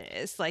is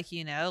this? Like,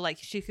 you know, like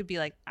she could be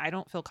like, I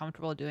don't feel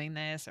comfortable doing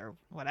this or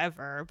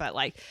whatever. But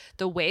like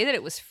the way that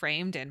it was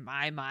framed in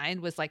my mind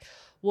was like,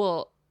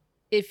 well,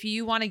 if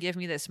you want to give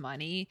me this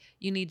money,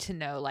 you need to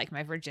know like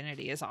my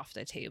virginity is off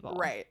the table.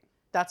 Right.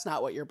 That's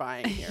not what you're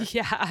buying here.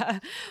 Yeah.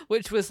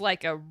 Which was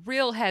like a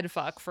real head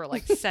fuck for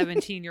like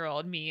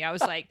 17-year-old me. I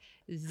was like,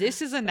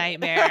 this is a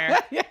nightmare.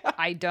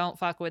 I don't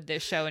fuck with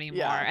this show anymore.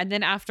 Yeah. And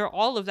then after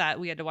all of that,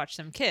 we had to watch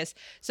them kiss.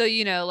 So,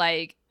 you know,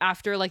 like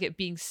after like it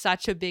being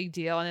such a big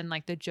deal and then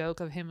like the joke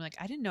of him, like,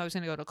 I didn't know I was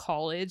going to go to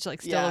college,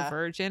 like still a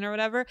virgin or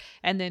whatever.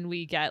 And then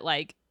we get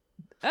like,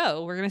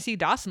 oh, we're gonna see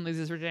Dawson lose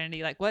his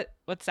virginity. Like,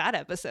 what's that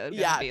episode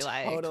gonna be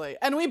like? Totally.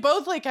 And we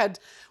both like had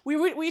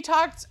we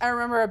talked. I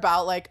remember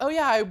about like, oh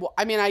yeah,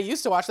 I mean, I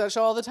used to watch that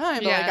show all the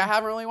time, but like I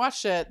haven't really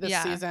watched it this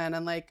season,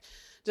 and like,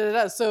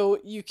 So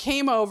you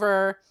came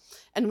over,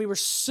 and we were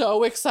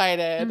so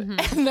excited,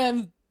 and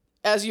then,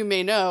 as you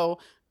may know,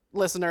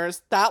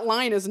 listeners, that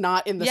line is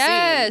not in the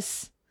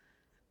scene.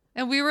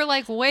 And we were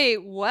like,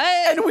 wait, what?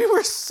 And we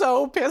were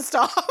so pissed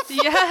off.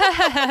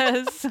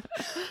 Yes.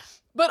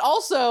 But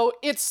also,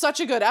 it's such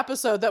a good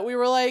episode that we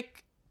were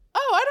like,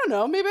 oh, I don't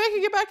know. Maybe I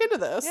could get back into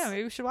this. Yeah,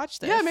 maybe we should watch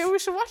this. Yeah, maybe we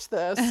should watch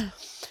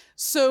this.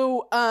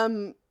 So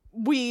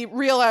we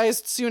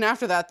realized soon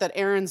after that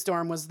Aaron's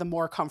dorm was the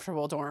more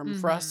comfortable dorm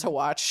for us to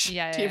watch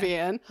TV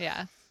in.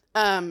 Yeah.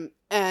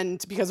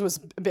 And because it was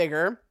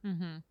bigger.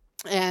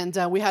 And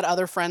we had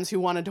other friends who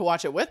wanted to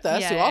watch it with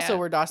us who also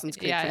were Dawson's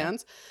Creek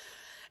fans.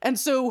 And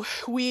so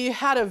we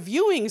had a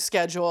viewing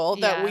schedule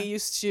that we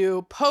used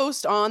to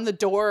post on the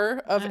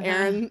door of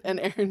Aaron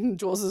and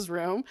Jules'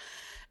 room.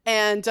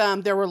 And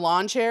there were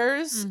lawn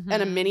chairs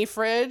and a mini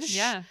fridge.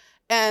 Yeah.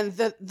 And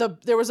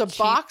there was a Cheap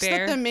box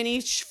Bear. that the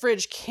mini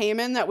fridge came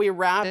in that we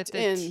wrapped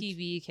in. The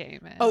TV came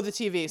in. Oh, the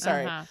TV,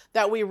 sorry.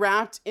 That we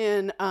wrapped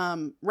in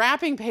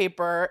wrapping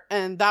paper.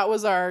 And that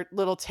was our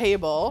little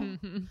table.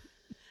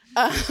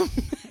 It's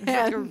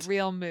like a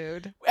real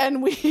mood.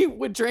 And we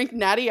would drink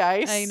Natty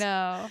Ice. I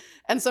know.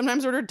 And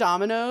sometimes order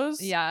Domino's.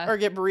 Yeah. Or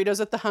get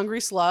burritos at the Hungry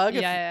Slug.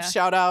 Yeah.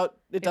 Shout out,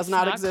 it does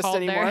not exist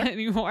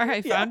anymore.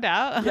 I found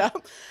out. Yeah.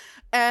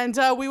 And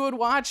we would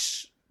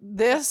watch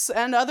this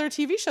and other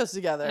TV shows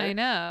together. I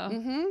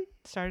know.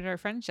 Started our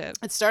friendship.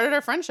 It started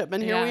our friendship.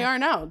 And here we are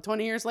now,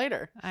 20 years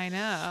later. I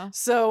know.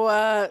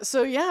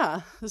 So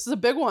yeah, this is a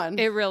big one.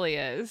 It really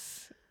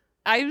is.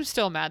 I'm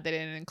still mad they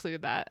didn't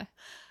include that.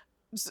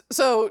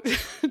 So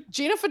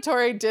Gina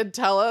Fattore did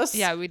tell us.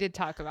 Yeah, we did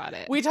talk about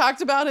it. We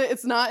talked about it.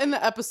 It's not in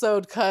the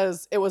episode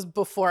because it was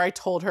before I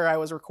told her I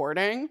was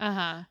recording.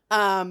 So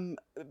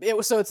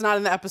it's not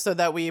in the episode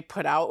that we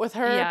put out with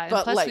her. Yeah,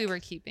 but plus like, we were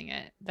keeping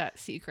it that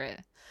secret.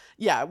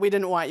 Yeah, we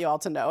didn't want you all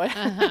to know it.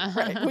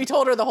 Right. We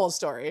told her the whole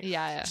story.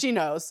 Yeah. She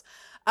knows.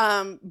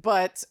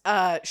 But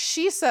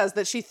she says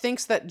that she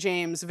thinks that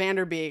James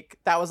Vanderbeek,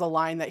 that was a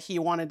line that he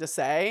wanted to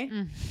say.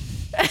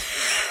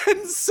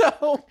 And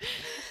so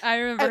I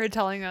remember her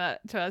telling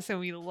that to us and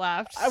we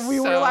laughed. We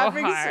were so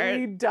laughing hard. so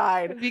we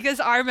died. Because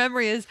our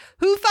memory is,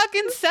 who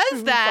fucking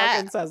says that?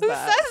 fucking says who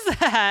that? says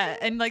that?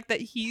 And like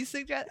that he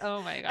suggests,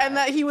 oh my God. And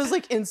that he was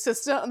like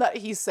insistent that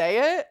he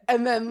say it.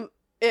 And then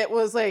it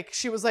was like,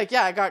 she was like,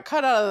 yeah, I got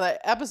cut out of that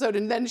episode.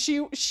 And then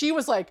she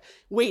was like,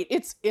 wait,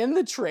 it's in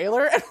the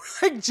trailer? And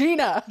we're like,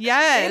 Gina,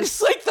 yes.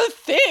 it's like the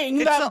thing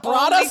It's that the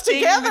brought only us thing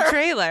in the together.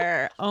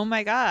 trailer. Oh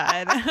my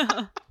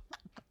God.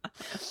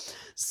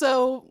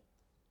 So,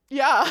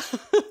 yeah,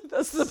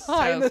 that's the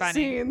behind the funny.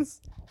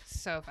 scenes.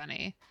 So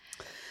funny.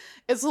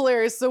 It's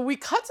hilarious. So we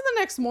cut to the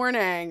next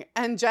morning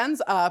and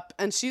Jen's up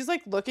and she's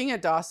like looking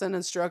at Dawson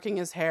and stroking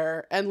his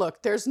hair. And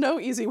look, there's no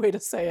easy way to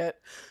say it,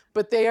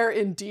 but they are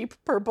in deep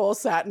purple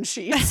satin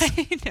sheets,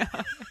 I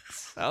know.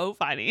 It's so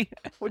funny.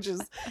 which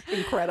is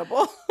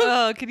incredible.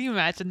 Oh, can you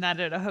imagine that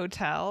at a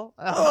hotel?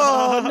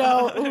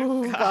 Oh, no.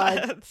 Ooh,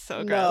 God. It's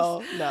so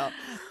gross. No.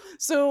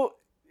 So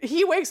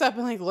he wakes up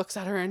and like looks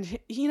at her and,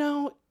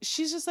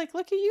 she's just like,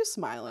 look at you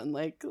smiling.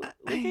 Like, look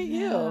at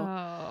you.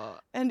 know.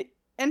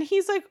 And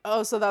he's like,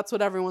 oh, so that's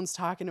what everyone's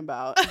talking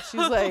about. And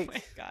she's like, oh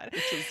my God.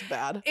 which is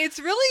bad. It's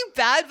really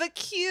bad but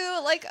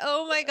cute. Like,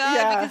 oh my God,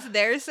 Yeah. because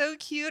they're so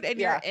cute and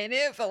Yeah. you're in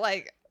it, but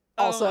like,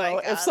 Also, oh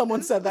my God, if someone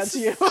this said that is to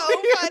you, so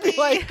you'd be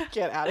funny. like,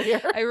 get out of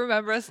here. I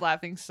remember us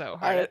laughing so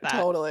hard at that.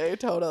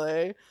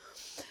 Totally.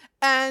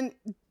 And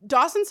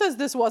Dawson says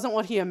this wasn't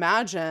what he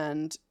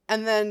imagined.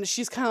 And then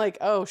she's kind of like,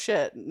 oh,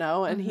 shit,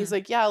 no. And he's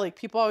like, yeah, like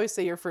people always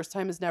say your first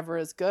time is never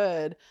as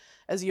good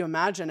as you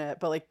imagine it.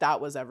 But like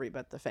that was every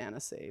bit the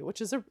fantasy,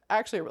 which is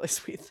actually a really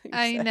sweet thing to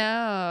I say.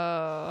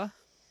 know.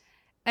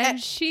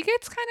 And she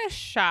gets kind of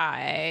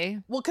shy.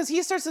 Well, because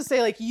he starts to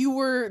say like, you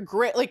were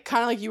great, like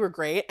kind of like you were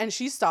great. And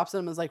she stops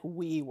him and is like,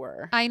 we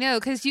were. I know,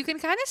 because you can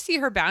kind of see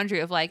her boundary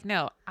of like,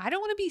 no, I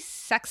don't want to be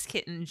sex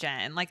kitten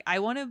Jen. Like, I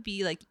want to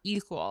be like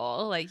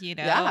equal. Like,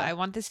 Yeah. I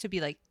want this to be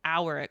like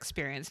our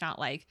experience, not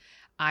like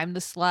I'm the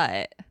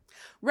slut.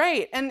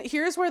 Right. And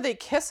here's where they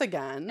kiss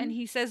again. And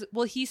he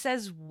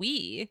says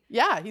we.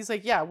 Yeah. He's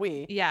like, yeah,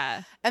 we.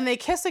 Yeah. And they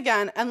kiss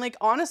again. And like,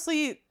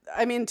 honestly,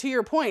 I mean, to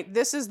your point,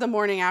 this is the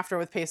morning after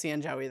with Pacey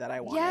and Joey that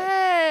I wanted.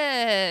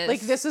 Yes.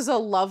 Like, this is a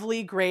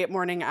lovely, great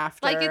morning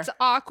after. Like, it's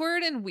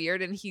awkward and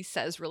weird, and he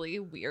says really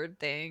weird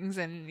things,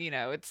 and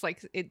it's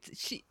like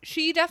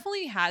she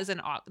definitely has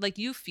like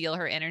you feel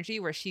her energy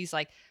where she's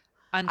like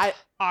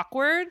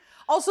awkward.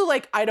 Also,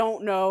 like, I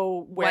don't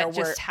know where what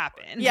just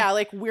happened. Yeah,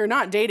 like, we're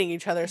not dating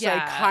each other, so I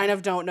Yeah. kind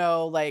of don't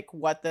know, like,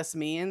 what this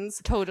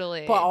means.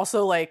 Totally. But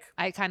also, like,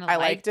 I kind of I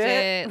liked liked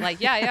it. Like,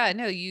 yeah,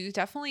 no, you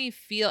definitely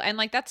feel, and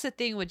like that's the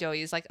thing with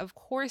Joey is like, of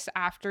course,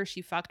 after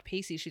she fucked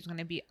Pacey, she's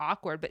gonna be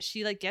awkward, but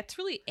she like gets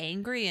really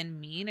angry and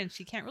mean, and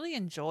she can't really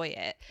enjoy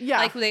it. Yeah.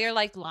 like they are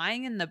like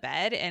lying in the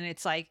bed, and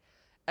it's like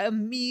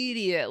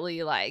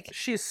immediately like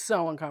she's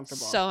so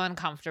uncomfortable. so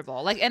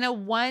uncomfortable, like in a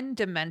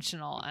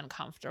one-dimensional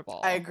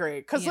uncomfortable. I agree.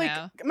 Because, you like,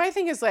 know? my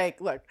thing is,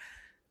 like, look,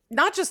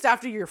 not just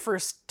after your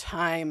first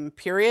time,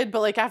 period,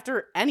 but, like,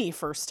 after any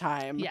first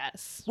time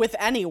Yes. with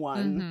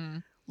anyone,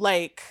 Mhm.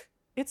 like,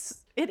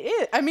 it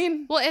is. I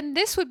mean, Well, and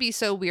this would be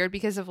so weird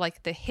because of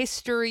like the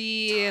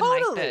history and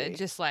like Totally. the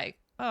just like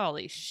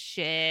holy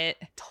shit.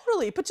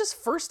 totally. But just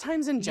first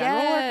times in general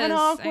are kind Yes, of I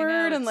know, awkward.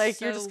 And, it's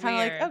like, you're so just kind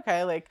of weird. like,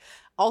 okay, like,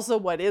 also,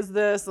 what is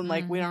this? And,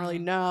 like, we don't really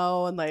Mhm.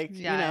 know. And, like,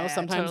 Yeah,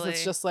 sometimes totally.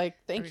 it's just like,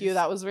 thank We're you. just-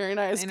 That was very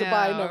nice. I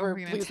Goodbye. know. Never, We're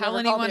gonna please tell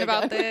never call anyone me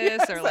about again.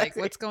 this or like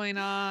Exactly. what's going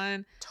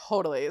on.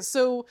 Totally.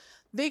 So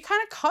they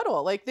kind of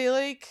cuddle. Like, they,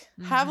 like,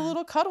 have a Mhm.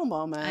 little cuddle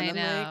moment. I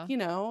and,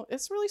 like,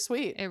 it's really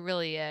sweet. It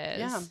really is.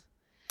 Yeah.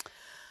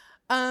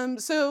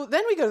 So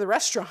then we go to the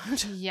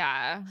restaurant.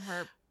 Yeah.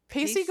 Her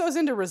Pacey Pace- goes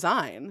in to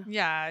resign.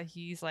 yeah,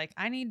 he's like,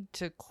 I need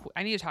to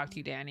talk to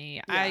you, Danny.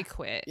 Yeah. I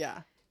quit.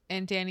 Yeah.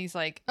 And Danny's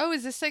like, oh,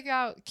 is this like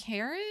about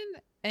Karen?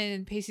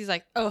 And Pacey's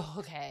like, oh,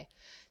 okay.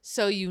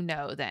 So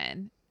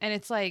then. And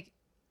it's like,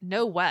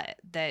 know what?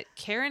 That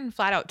Karen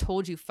flat out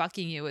told you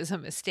fucking you was a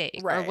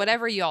mistake. Or Right.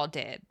 whatever y'all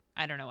did.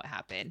 I don't know what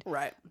happened.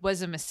 Right.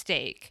 Was a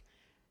mistake.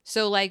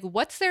 So like,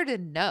 what's there to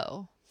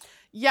know?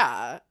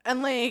 Yeah.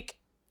 And, like,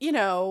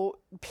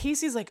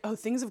 Pacey's like, oh,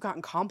 things have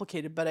gotten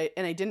complicated, but I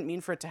didn't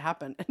mean for it to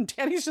happen. And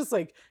Danny's just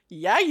like,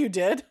 yeah, you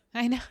did.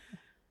 I know.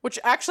 Which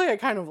actually I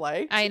kind of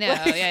liked. I know,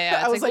 Like, yeah.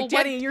 I It's was like, like,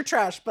 well, Danny, you're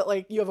trash, but,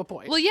 like, you have a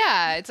point. Well,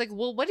 yeah. It's like,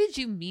 well, what did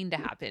you mean to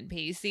happen,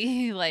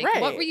 Pacey? Like,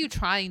 what Right. were you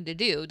trying to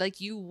do?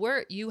 Like,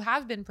 you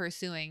have been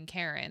pursuing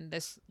Karen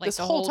this This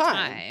the whole whole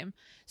time. time.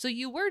 So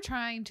you were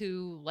trying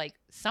to like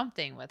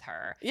something with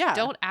her. Yeah.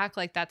 Don't act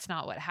like that's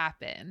not what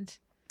happened.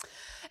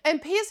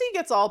 And Pacey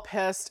gets all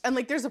pissed. And,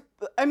 like, there's a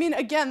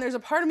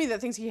part of me that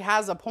thinks he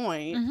has a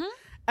point. Mhm.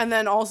 And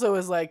then also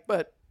is like,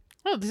 but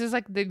Oh, this is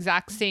like the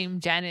exact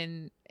same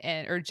Jen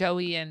and or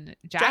Joey and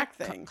Jack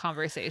thing.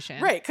 conversation.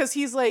 right. Because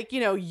he's like,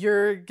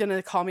 you're going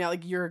to call me out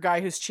like you're a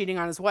guy who's cheating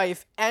on his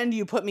wife. And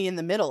you put me in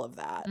the middle of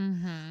that.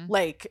 Mm-hmm.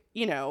 Like,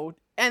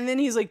 And then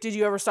he's like, did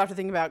you ever stop to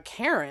think about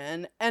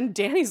Karen? And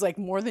Danny's like,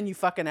 more than you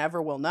fucking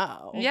ever will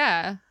know.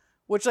 Yeah.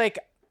 Which, like,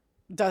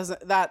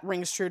 that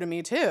rings true to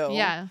me, too.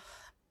 Yeah.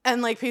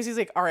 And, like, Pacey's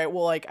like, all right,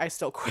 well, like, I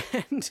still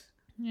quit.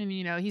 And,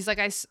 you know, he's like,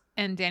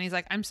 and Danny's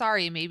like, I'm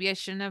sorry, maybe I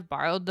shouldn't have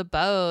borrowed the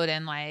boat.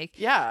 And, like,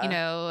 Yeah. you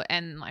know,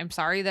 and I'm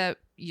sorry that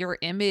your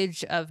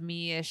image of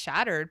me is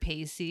shattered,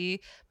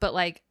 Pacey. But,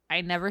 like, I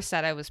never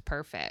said I was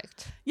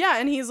perfect. Yeah.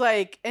 And he's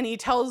like, and he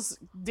tells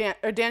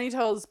Danny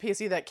tells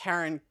Pacey that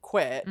Karen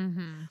quit.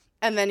 Mm-hmm.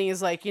 And then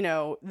he's like, you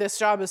know, this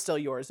job is still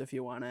yours if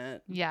you want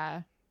it.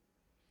 Yeah.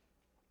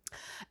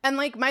 And,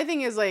 like, my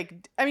thing is,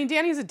 like, I mean,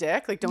 Danny's a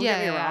dick. Like, don't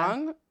get me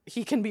wrong.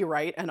 He can be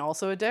right and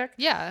also a dick.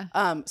 Yeah.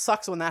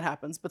 Sucks when that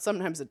happens, but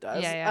sometimes it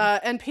does. Yeah.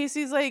 And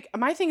Pacey's like,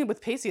 my thing with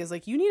Pacey is,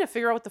 like, you need to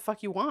figure out what the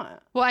fuck you want.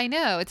 Well, I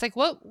know. It's like,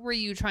 what were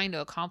you trying to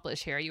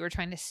accomplish here? You were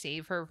trying to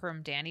save her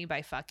from Danny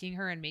by fucking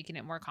her and making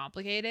it more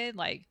complicated?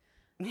 Like,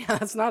 Yeah,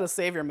 that's not a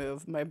savior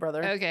move, my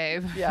brother. okay,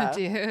 Yeah.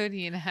 dude,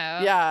 you know?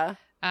 Yeah.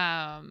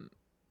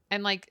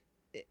 And, like,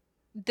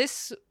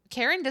 this,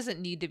 Karen doesn't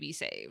need to be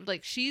saved.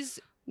 Like, she's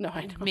No,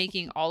 I know.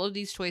 making all of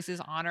these choices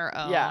on her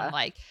own. Yeah.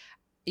 Like,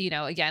 you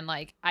know, again,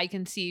 like, I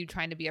can see you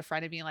trying to be a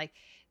friend and being like,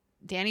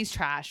 Danny's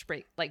trash,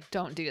 like,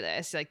 don't do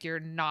this. Like, you're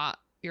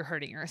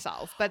hurting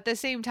yourself. But at the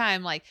same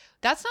time, like,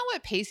 that's not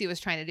what Pacey was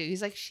trying to do.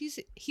 He's like,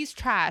 he's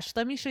trash.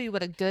 Let me show you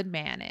what a good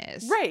man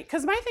is. Right.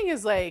 Because my thing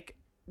is, like,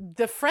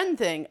 the friend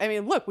thing. I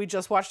mean, look, we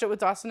just watched it with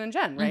Dawson and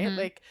Jen, right? Mhm.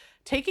 Like,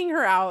 taking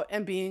her out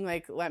and being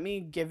like, let me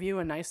give you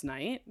a nice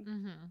night.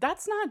 Mm-hmm.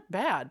 That's not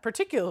bad,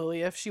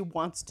 particularly if she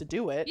wants to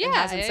do it and Yeah,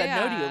 hasn't said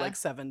no to you yeah. like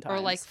 7 times. Or,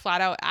 like,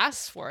 flat out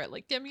asks for it.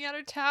 Like, get me out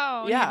of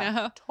town. yeah, You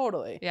know?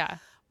 totally. Yeah.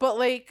 But,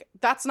 like,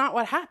 that's not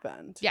what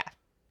happened. Yeah.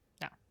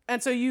 No.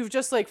 And so you've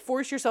just, like,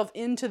 forced yourself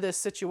into this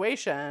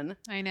situation,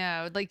 I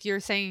know. Like, you're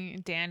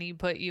saying Danny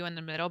put you in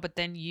the middle, but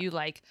then you,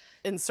 like,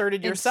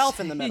 inserted yourself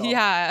in the middle.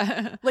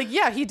 Yeah. Like,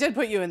 yeah, he did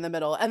put you in the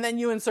middle, and then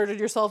you inserted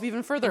yourself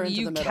even further into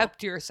you the middle.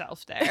 kept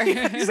yourself there.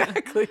 Yeah,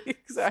 exactly.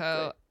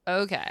 So,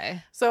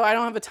 okay. So I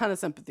don't have a ton of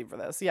sympathy for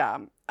this. Yeah.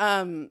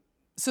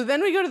 So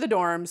then we go to the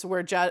dorms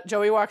where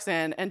Joey walks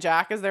in, and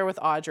Jack is there with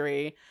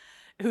Audrey,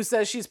 who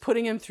says she's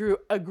putting him through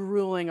a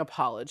grueling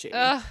apology.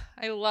 Ugh,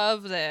 I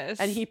love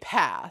this. And he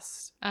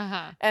passed.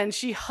 Uh-huh. And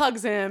she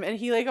hugs him, and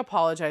he, like,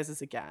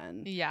 apologizes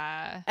again.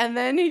 Yeah. And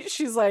then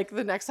she's like,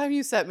 the next time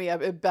you set me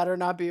up, it better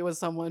not be with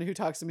someone who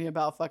talks to me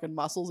about fucking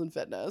muscles and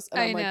fitness. And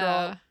I'm like,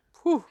 girl,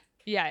 whew,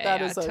 Yeah,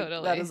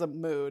 totally. That is a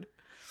mood.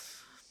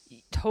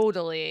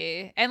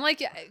 Totally. And,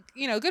 like,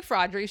 you know, good for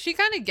Audrey. She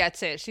kind of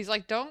gets it. She's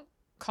like, don't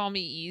call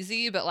me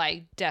easy, but,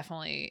 like,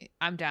 definitely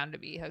I'm down to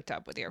be hooked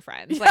up with your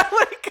friends. Yeah,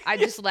 Like, I'm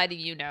just letting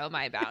you know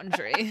my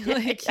boundary.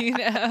 Like, you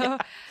know?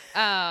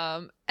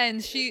 And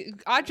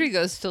Audrey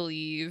goes to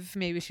leave.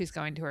 Maybe she's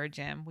going to her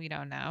gym. We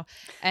don't know.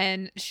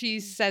 And she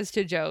says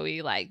to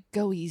Joey, like,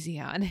 go easy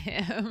on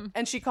him.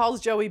 And she calls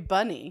Joey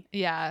Bunny,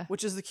 Yeah.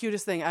 which is the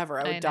cutest thing ever.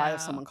 I would I die know.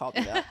 if someone called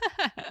me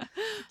that.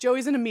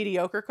 Joey's in a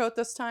mediocre coat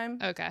this time.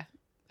 Okay.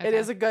 It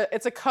is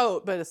it's a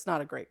coat, but it's not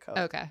a great coat.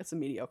 Okay. It's a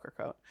mediocre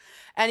coat.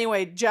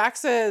 Anyway, Jack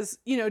says,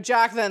 you know,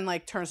 Jack then,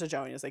 like, turns to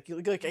Joey and is like,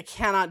 I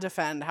cannot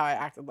defend how I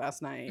acted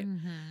last night.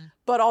 Mm-hmm.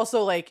 But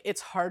also, like,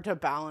 it's hard to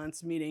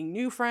balance meeting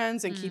new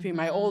friends and keeping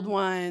my old Mhm.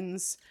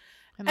 ones.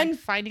 And, like, And-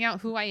 finding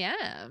out who I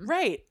am.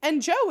 Right.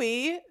 And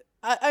Joey,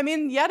 I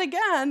mean, yet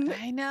again,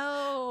 I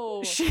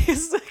know.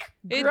 she's, like,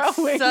 It's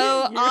growing.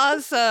 so You're-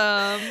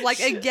 awesome.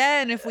 Like,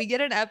 again, if we get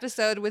an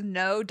episode with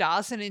no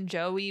Dawson and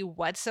Joey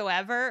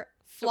whatsoever,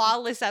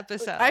 flawless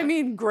episode. I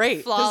mean,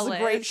 great. Flawless. This is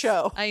a great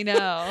show. I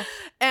know.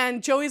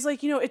 And Joey's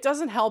like, you know, it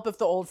doesn't help if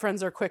the old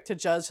friends are quick to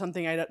judge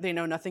something they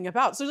know nothing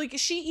about. So, like,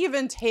 she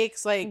even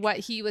takes, like, What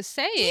he was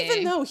saying.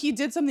 even though he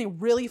did something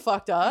really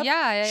fucked up,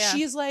 Yeah.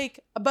 she's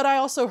like, but I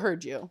also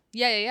heard you.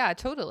 Yeah,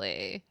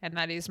 totally. And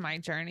that is my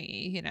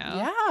journey, you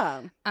know?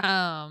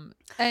 Yeah.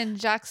 And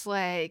Jack's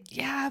like,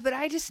 yeah, but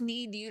I just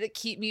need you to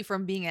keep me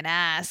from being an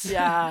ass.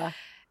 Yeah.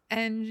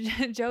 And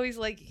Joey's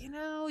like, you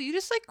know, you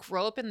just, like,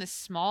 grow up in this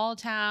small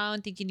town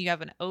thinking you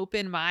have an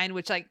open mind,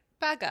 which, like,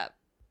 back up.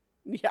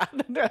 Yeah.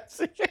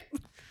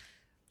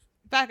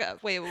 Back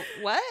up. Wait,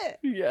 what?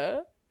 Yeah.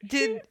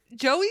 Did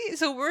Joey,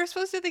 so we're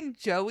supposed to think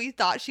Joey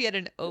thought she had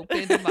an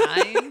open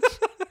mind?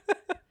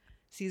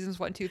 Seasons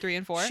 1, 2, 3,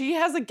 and 4? She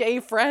has a gay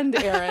friend,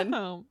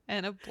 Aaron.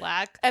 And a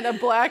black And a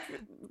black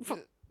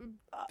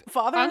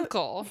father.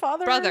 uncle.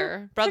 Father.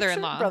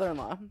 Brother-in-law.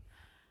 Brother-in-law.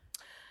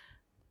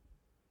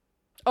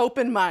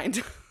 Open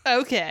mind.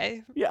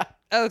 Okay. Yeah.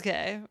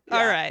 Okay. Yeah.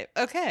 All right.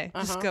 Okay.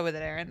 Just Uh-huh. go with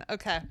it, Aaron.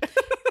 Okay.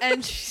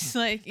 And she's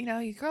like, you know,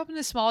 you grow up in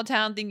a small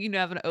town thinking you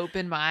have an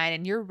open mind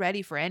and you're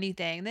ready for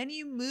anything. And then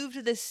you move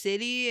to the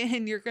city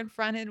and you're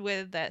confronted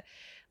with that,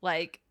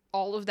 like,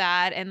 all of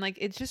that. And, like,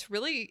 it's just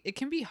really, it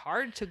can be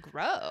hard to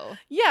grow.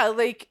 Yeah,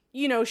 like,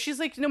 you know, she's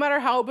like, no matter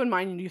how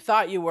open-minded you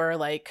thought you were,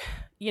 like,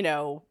 you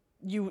know,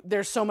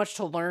 there's so much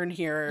to learn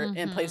here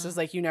in Mhm. places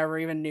like you never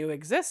even knew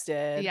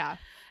existed. Yeah.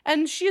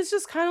 And she's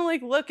just kind of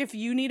like, look, if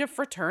you need a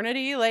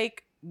fraternity,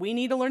 like, we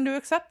need to learn to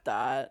accept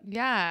that.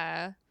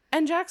 Yeah.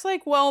 And Jack's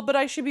like, well, but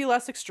I should be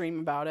less extreme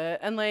about it.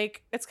 And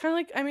like, it's kind of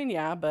like, I mean,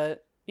 yeah,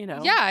 but you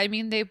know. Yeah, I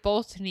mean, they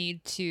both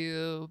need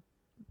to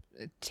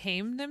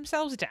tame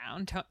themselves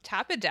down,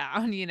 tap it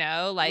down, you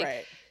know? Like,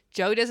 Right.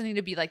 Joe doesn't need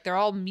to be like, they're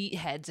all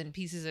meatheads and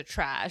pieces of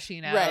trash,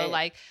 you know? Right.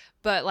 Like,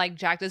 but like,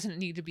 Jack doesn't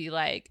need to be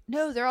like,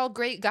 no, they're all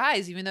great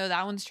guys, even though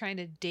that one's trying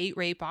to date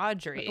rape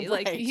Audrey. Right.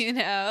 Like, you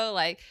know,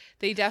 like,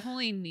 they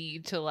definitely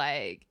need to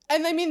like.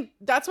 And I mean,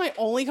 that's my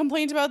only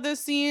complaint about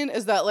this scene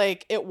is that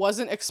like it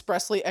wasn't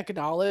expressly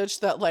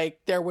acknowledged that like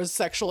there was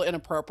sexual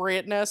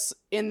inappropriateness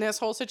in this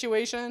whole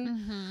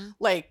situation.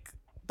 Like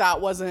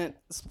that wasn't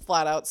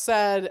flat out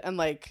said. And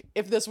like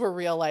if this were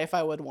real life,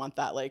 I would want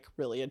that like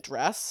really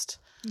addressed.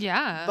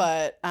 Yeah.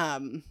 But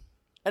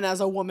and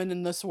as a woman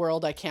in this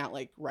world, I can't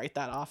like write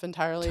that off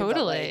entirely.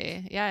 Totally.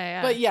 But, like,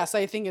 yeah. But yes,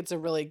 I think it's a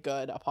really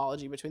good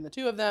apology between the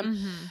two of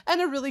them. And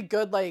a really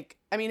good, like,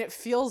 I mean, it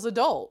feels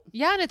adult.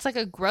 Yeah, and it's like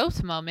a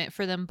growth moment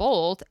for them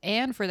both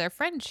and for their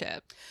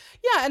friendship.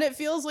 Yeah, and it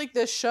feels like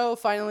this show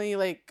finally,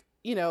 like,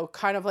 you know,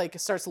 kind of like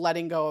starts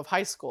letting go of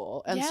high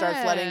school and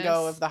starts letting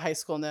go of the high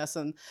schoolness.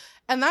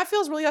 And that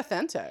feels really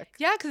authentic.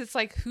 Yeah, because it's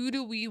like, who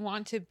do we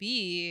want to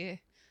be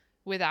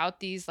without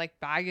these like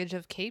baggage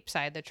of Cape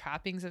Side, the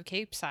trappings of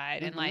Cape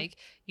Side? And like,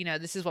 you know,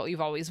 this is what we've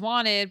always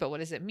wanted, but what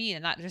does it mean?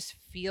 And that just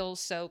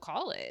feels so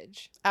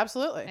college.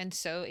 Absolutely. And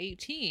so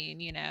 18,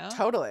 you know?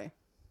 Totally.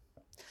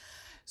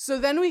 So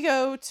then we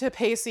go to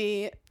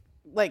Pacey,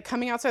 like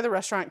coming outside the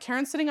restaurant.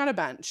 Karen's sitting on a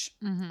bench.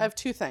 I have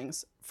two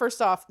things.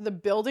 First off, the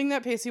building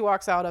that Pacey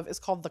walks out of is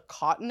called the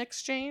Cotton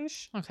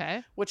Exchange.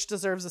 Okay. Which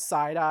deserves a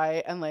side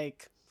eye. And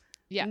like,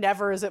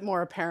 never is it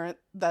more apparent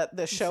that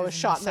this show is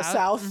shot in the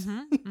South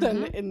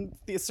than in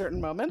these certain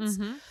moments.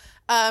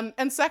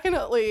 And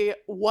secondly,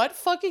 what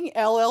fucking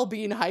LL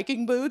Bean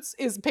hiking boots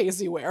is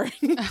Pacey wearing?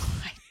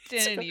 I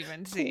didn't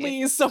even see.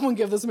 Please, someone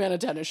give this man a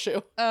tennis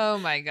shoe. Oh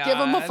my God. Give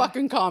him a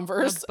fucking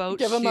Converse.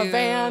 Give him a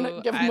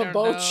Van. Give him a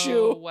boat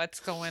shoe. What's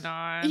going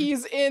on?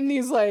 He's in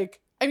these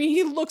like, I mean,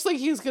 he looks like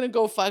he's going to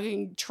go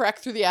fucking trek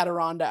through the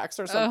Adirondacks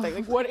or something.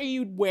 Like, what are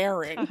you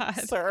wearing,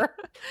 sir?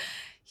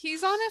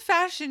 He's on a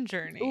fashion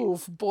journey.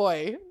 Oof,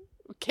 boy.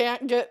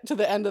 Can't get to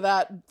the end of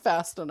that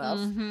fast enough.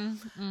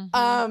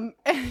 And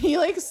he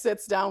like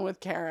sits down with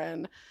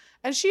Karen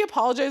and she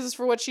apologizes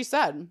for what she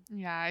said.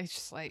 Yeah, it's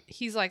just like,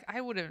 he's like, I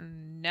would have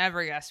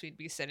never guessed we'd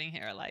be sitting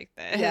here like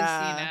this, you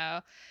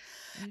know?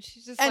 And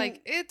she's just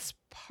like, it's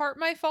part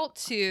my fault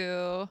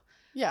too.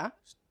 Yeah.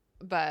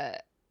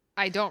 But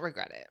I don't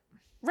regret it.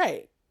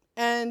 Right.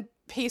 And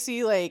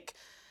Pacey, like,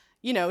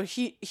 you know,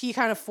 he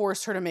kind of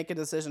forced her to make a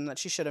decision that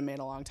she should have made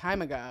a long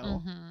time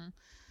ago.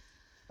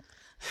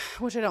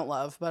 Which I don't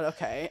love, but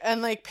okay.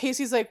 And like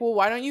Pacey's like, well,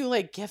 why don't you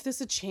like give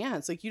this a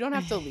chance? Like, you don't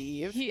have to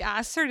leave. He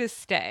asked her to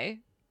stay.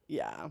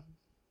 Yeah.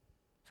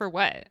 For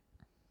what?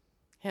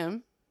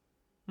 Him?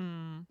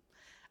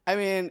 I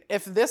mean,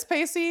 if this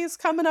Pacey's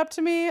coming up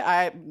to me,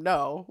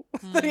 no.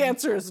 The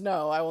answer is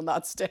no. I will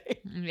not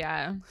stay.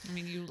 Yeah. I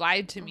mean, you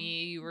lied to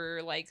me. You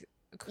were like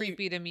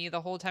creepy to me the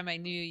whole time I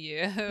knew you.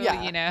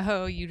 Yeah. You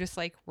know, you just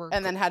like were.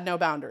 And then had no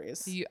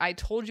boundaries. I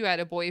told you I had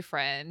a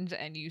boyfriend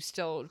and you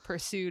still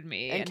pursued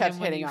me. And kept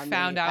then when hitting you on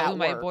found me out at who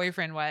my work.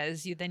 boyfriend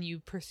was, then you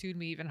pursued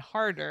me even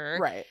harder.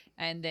 Right.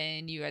 And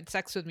then you had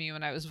sex with me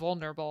when I was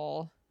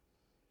vulnerable.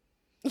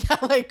 Yeah,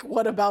 like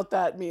what about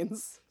that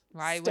means?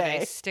 Why would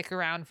I stick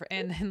around for?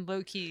 And then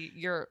low key,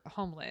 you're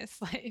homeless.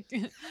 Like,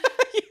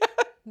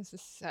 this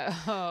is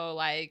so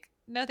like,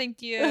 no,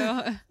 thank you.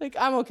 Like,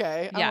 I'm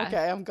okay. Yeah. I'm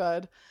okay. I'm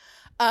good.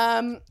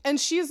 And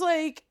she's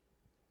like,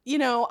 you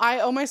know,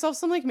 I owe myself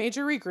some like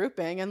major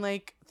regrouping and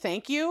like,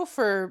 thank you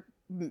for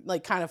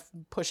like kind of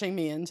pushing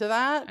me into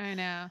that. I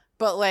know.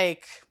 But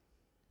like,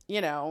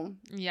 you know,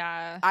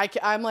 Yeah.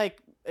 I'm like,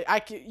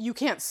 you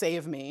can't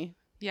save me.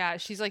 Yeah,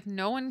 she's like,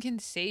 no one can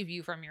save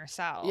you from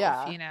yourself.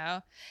 Yeah. You know?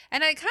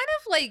 And I kind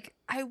of like,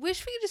 I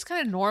wish we could just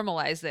kind of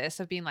normalize this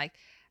of being like,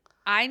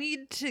 I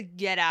need to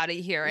get out of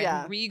here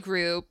and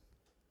regroup.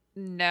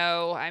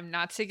 No, I'm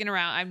not sticking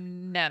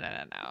around. No.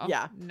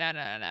 Yeah.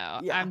 No.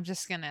 Yeah. I'm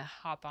just going to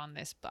hop on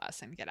this bus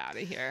and get out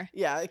of here.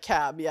 Yeah, a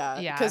cab, yeah.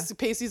 Yeah. Because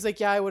Pacey's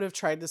like, yeah, I would have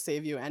tried to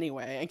save you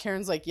anyway. And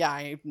Karen's like, yeah,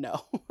 I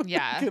know.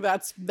 Yeah.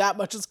 That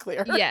much is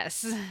clear.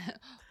 Yes.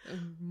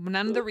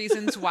 None of the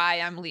reasons why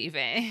I'm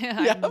leaving.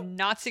 I'm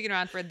not sticking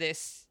around for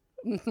this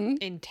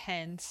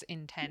intense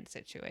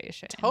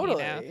situation.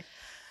 Totally. You know?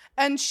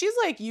 And she's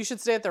like, you should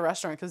stay at the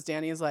restaurant because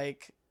Danny's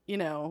like, you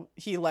know,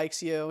 he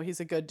likes you. He's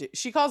a good dude.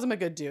 She calls him a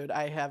good dude.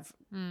 I have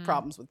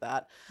problems with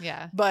that.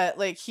 Yeah. But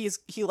like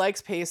he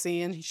likes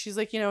Pacey and she's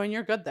like, you know, and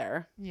you're good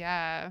there.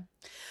 Yeah.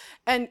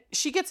 And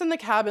she gets in the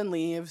cab and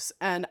leaves.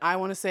 And I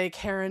want to say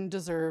Karen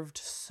deserved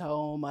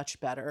so much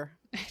better.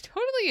 I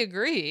totally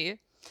agree.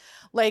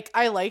 Like,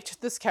 I liked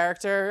this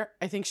character.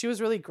 I think she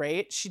was really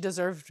great. She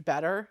deserved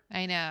better.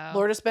 I know.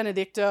 Lourdes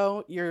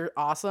Benedicto, you're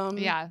awesome.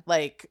 Yeah.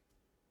 Like,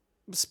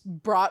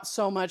 brought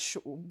so much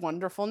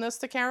wonderfulness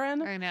to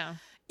Karen. I know.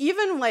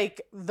 even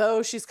like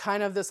though she's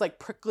kind of this like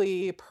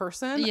prickly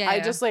person, I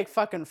just like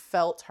fucking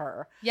felt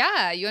her.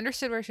 Yeah, you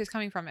understood where she was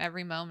coming from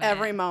every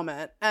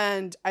moment.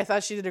 And I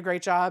thought she did a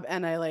great job,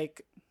 and I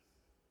like,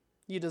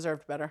 you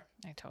deserved better.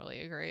 I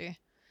totally agree.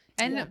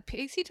 And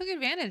Pacey took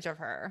advantage of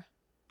her.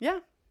 Yeah.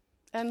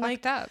 And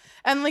Fucked up.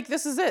 And like,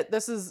 this is it.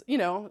 This is, you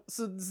know,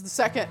 so this is the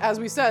second, as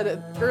we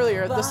said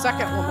earlier, the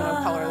second woman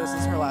of color. This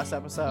is her last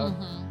episode.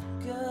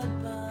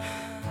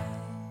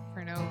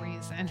 For no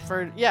reason.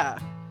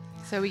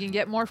 So we can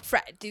get more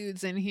frat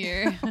dudes in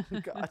here. Oh,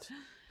 God.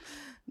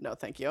 No,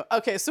 thank you.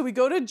 Okay, so we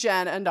go to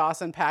Jen and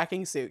Dawson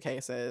packing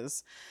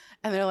suitcases.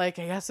 And they're like,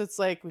 I guess it's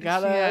like, we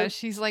gotta... Yeah,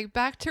 she's like,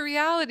 back to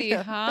reality,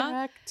 huh?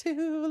 Back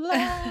to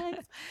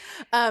life.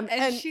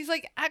 and she's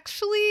like,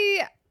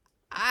 actually,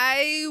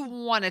 I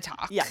want to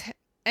talk. Yeah.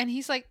 And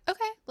he's like, okay,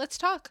 let's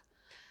talk.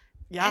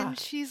 Yeah. And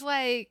she's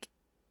like,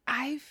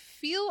 I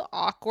feel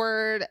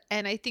awkward.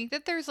 And I think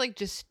that there's like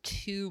just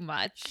too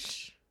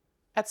much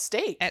at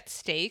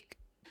stake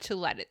to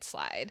let it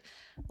slide.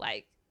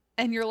 Like,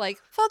 and you're like,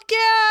 fuck yeah.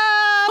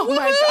 Oh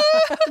my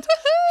God.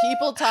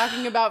 People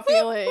talking about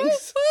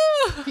feelings.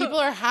 People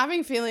are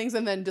having feelings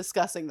and then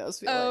discussing those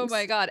feelings. Oh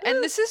my God.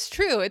 And this is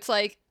true. It's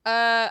like,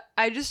 I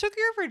just took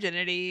your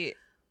virginity.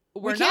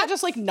 We can't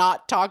just like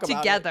not talk about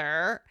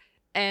together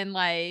it. And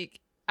like,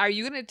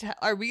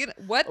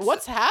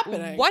 what's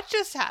happening? What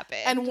just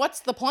happened? And what's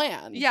the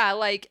plan? Yeah,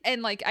 like,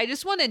 and like, I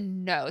just want to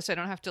know so I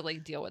don't have to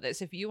like deal with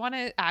this. If you want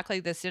to act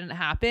like this didn't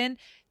happen,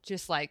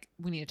 just like,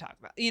 we need to talk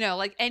about, you know,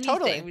 like anything.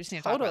 Totally. We just need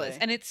to talk about this.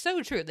 And it's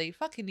so true. They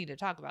fucking need to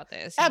talk about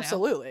this.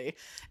 Absolutely. Know?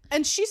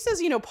 And she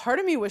says, you know, part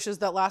of me wishes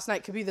that last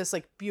night could be this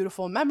like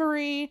beautiful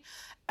memory.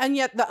 And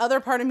yet the other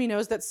part of me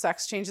knows that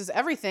sex changes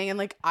everything. And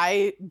like,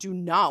 I do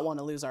not want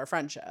to lose our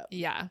friendship.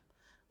 Yeah.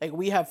 Like,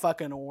 we have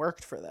fucking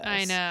worked for this.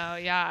 I know.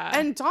 Yeah.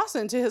 And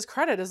Dawson, to his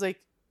credit, is like,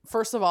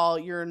 first of all,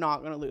 you're not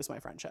going to lose my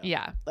friendship.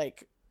 Yeah.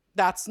 Like,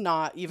 that's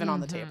not even on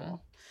the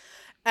table.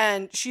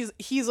 And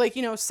he's like,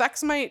 you know,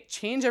 sex might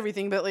change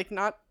everything, but like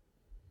not,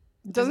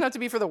 it doesn't have to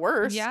be for the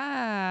worse.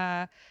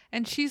 Yeah.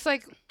 And she's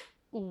like,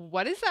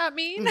 what does that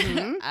mean?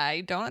 Mm-hmm.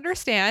 I don't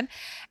understand.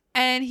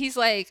 And he's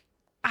like,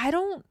 I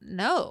don't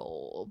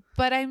know.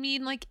 But I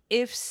mean, like,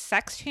 if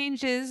sex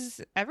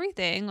changes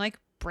everything, like,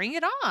 bring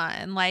it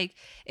on. Like,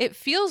 it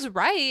feels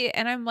right.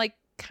 And I'm like,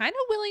 kind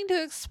of willing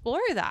to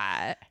explore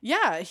that.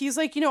 Yeah. He's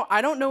like, you know,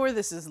 I don't know where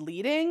this is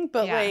leading,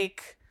 but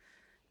like,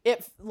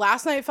 it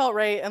last night felt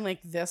right, and like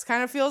this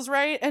kind of feels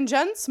right. And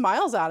Jen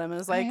smiles at him and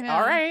is like,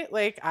 all right,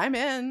 like, I'm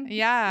in.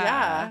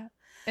 Yeah.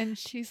 And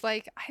she's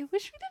like, I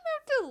wish we didn't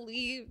have to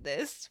leave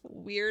this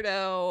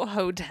weirdo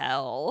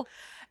hotel.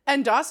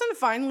 And Dawson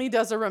finally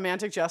does a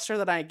romantic gesture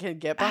that I can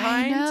get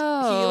behind. I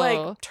know. He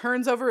like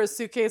turns over his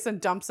suitcase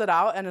and dumps it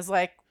out and is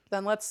like,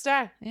 then let's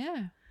stay.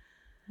 Yeah.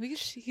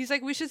 He's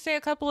like, we should stay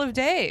a couple of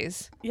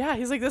days. Yeah.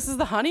 He's like, this is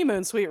the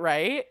honeymoon suite,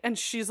 right? And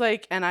she's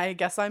like, and I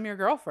guess I'm your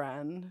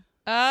girlfriend.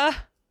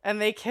 And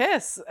they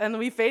kiss and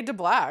we fade to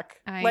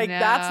black. I know.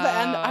 That's the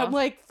end. I'm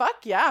like,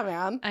 fuck yeah,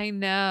 man. I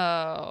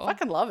know.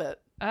 Fucking love it.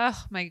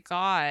 Oh my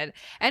God.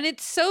 And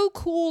it's so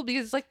cool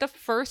because like the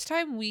first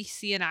time we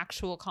see an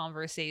actual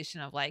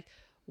conversation of like,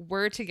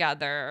 we're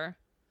together.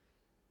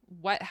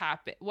 What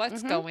happened?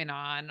 What's going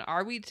on?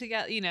 Are we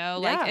together? You know,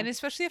 like, and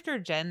especially after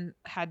Jen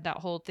had that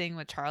whole thing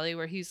with Charlie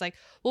where he's like,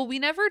 well, we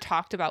never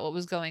talked about what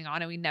was going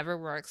on and we never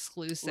were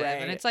exclusive.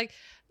 Right. And it's like,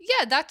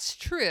 yeah, that's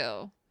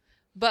true.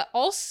 But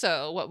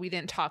also what we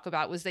didn't talk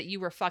about was that you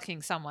were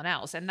fucking someone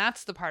else. And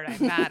that's the part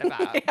I'm mad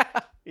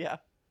about. Yeah.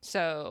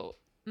 So,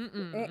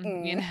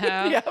 you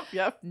know?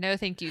 Yep. No,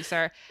 thank you,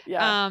 sir.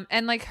 Yeah.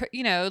 And like, her,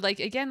 you know,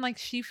 like, again, like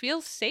she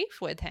feels safe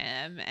with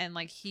him and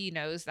like he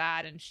knows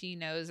that and she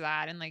knows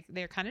that. And like,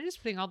 they're kind of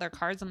just putting all their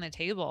cards on the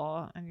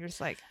table and you're just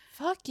like,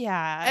 fuck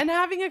yeah. And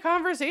having a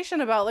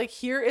conversation about like,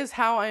 here is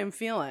how I am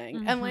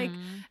feeling. And like,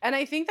 and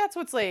I think that's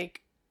what's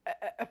like,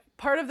 a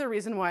part of the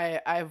reason why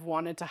I've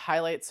wanted to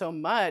highlight so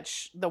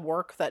much the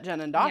work that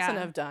Jen and Dawson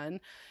have done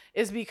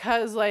is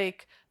because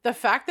like the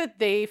fact that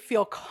they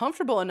feel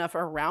comfortable enough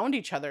around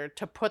each other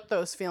to put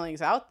those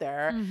feelings out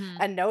there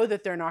and know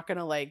that they're not going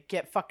to like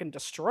get fucking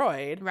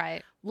destroyed.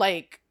 Right.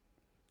 Like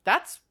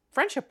that's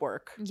friendship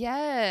work.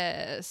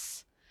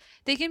 Yes.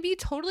 They can be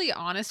totally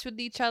honest with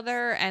each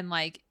other and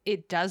like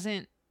it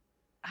doesn't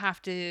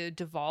have to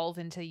devolve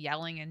into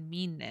yelling and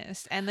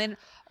meanness. And then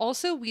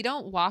also we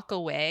don't walk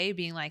away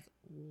being like,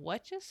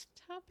 what just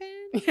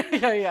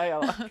happened? Yeah.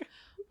 Like,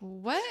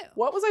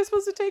 what was I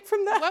supposed to take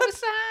from that? What was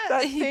that?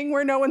 That thing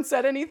where no one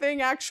said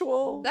anything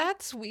actual.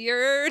 That's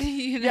weird,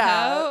 you know?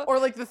 Yeah. Or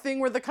like the thing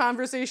where the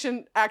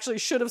conversation actually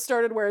should have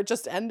started where it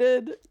just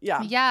ended.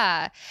 Yeah.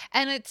 Yeah.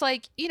 And it's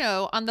like, you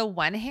know, on the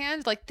one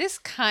hand, like this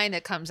kind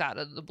of comes out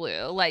of the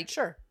blue. Like,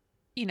 sure.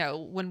 You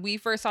know, when we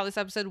first saw this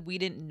episode, we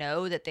didn't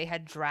know that they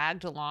had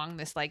dragged along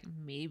this, like,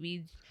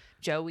 maybe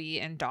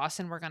Joey and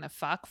Dawson were going to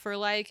fuck for,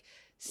 like,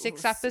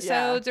 6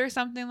 episodes or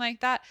something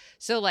like that.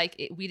 So,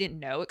 like, we didn't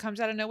know it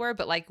comes out of nowhere.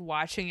 But, like,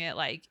 watching it,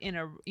 like, in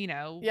a, you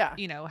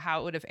know,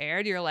 how it would have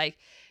aired, you're like,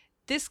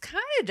 this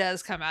kind of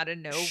does come out of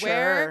nowhere.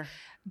 Sure.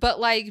 But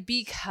like,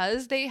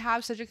 because they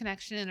have such a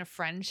connection and a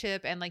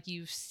friendship, and like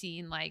you've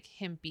seen like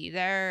him be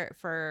there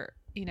for,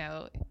 you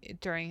know,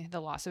 during the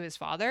loss of his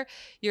father,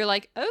 you're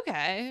like,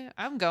 okay,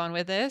 I'm going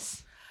with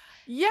this.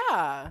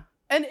 Yeah.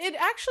 And it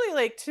actually,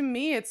 like, to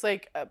me, it's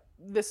like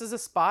this is a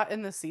spot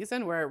in the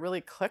season where it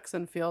really clicks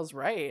and feels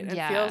right. And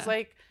feels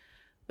like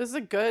this is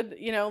a good,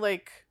 you know,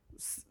 like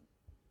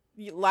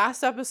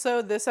last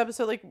episode, this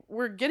episode, like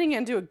we're getting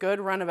into a good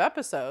run of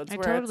episodes. I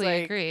where totally it's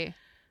like, agree.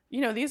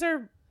 You know, these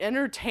are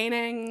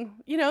entertaining,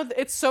 you know,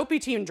 it's soapy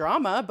teen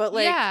drama, but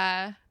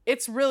like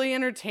it's really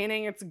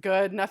entertaining. It's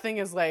good. Nothing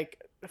is like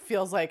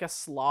feels like a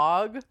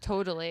slog.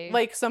 Totally.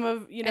 Like some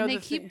of, you know, and they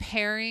keep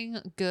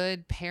pairing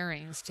good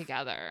pairings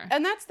together.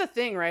 And that's the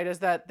thing, right? Is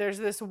that there's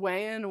this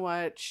way in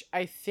which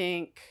I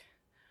think,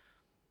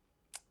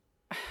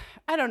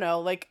 I don't know,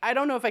 like, I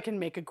don't know if I can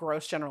make a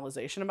gross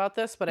generalization about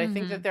this, but I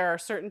think that there are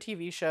certain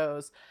TV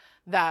shows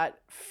that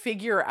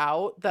figure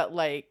out that,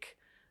 like,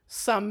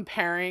 some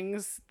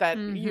pairings that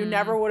you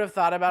never would have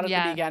thought about at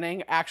the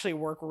beginning actually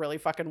work really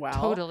fucking well.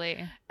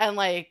 Totally. And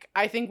like,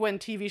 I think when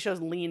TV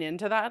shows lean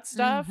into that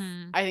stuff,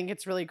 I think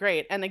it's really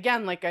great. And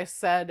again, like I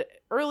said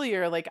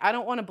earlier, like, I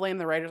don't want to blame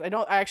the writers.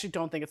 I actually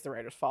don't think it's the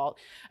writers' fault.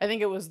 I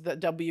think it was the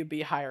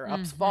WB higher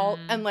ups' fault.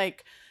 And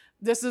like,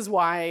 this is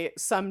why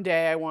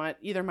someday I want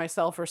either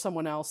myself or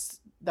someone else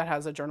that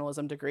has a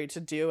journalism degree to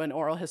do an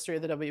oral history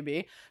of the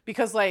WB,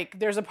 because like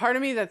there's a part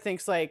of me that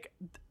thinks like,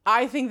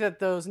 I think that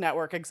those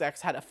network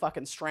execs had a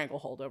fucking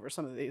stranglehold over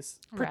some of these,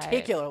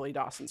 particularly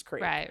Dawson's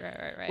Creek.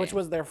 Right. Which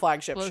was their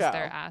flagship show.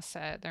 Their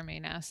asset, their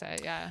main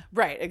asset, yeah.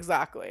 Right,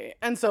 exactly.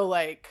 And so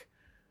like,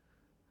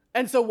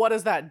 what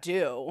does that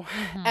do?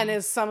 And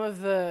is some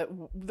of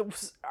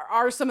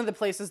are some of the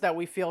places that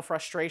we feel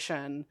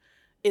frustration,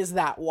 is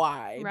that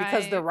why?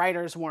 Because the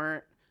writers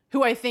weren't,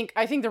 who I think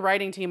the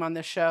writing team on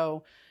this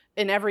show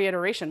in every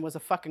iteration was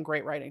a fucking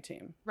great writing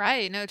team.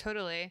 Right. No,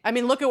 totally. I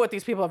mean, look at what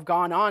these people have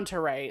gone on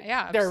to write.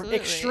 Yeah, absolutely. They're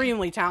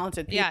extremely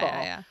talented people.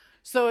 Yeah.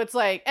 So it's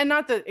like, and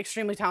not that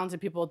extremely talented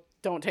people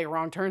don't take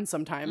wrong turns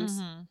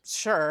sometimes.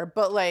 Sure.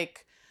 But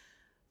like,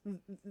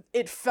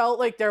 it felt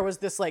like there was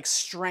this like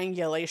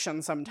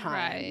strangulation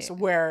sometimes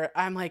where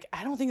I'm like,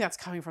 I don't think that's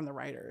coming from the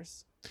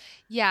writers.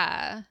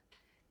 Yeah,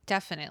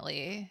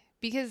 definitely.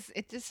 Because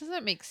it just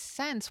doesn't make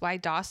sense why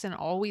Dawson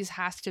always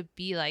has to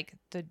be like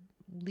the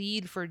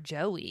lead for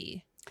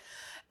Joey.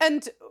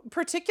 And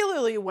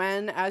particularly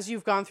when, as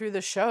you've gone through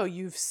the show,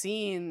 you've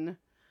seen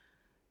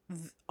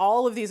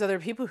all of these other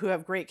people who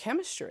have great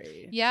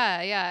chemistry.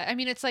 Yeah. I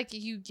mean, it's like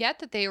you get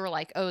that they were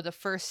like, oh, the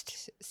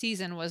first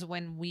season was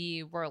when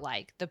we were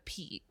like the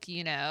peak,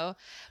 you know?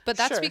 But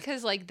that's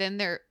because like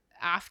then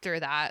after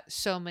that,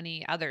 so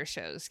many other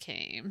shows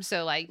came.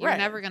 So like you're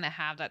never going to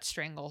have that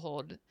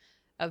stranglehold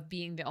of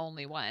being the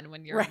only one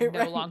when you're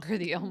no longer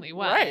the only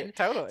one. Right,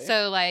 totally.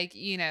 So like,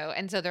 you know,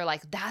 and so they're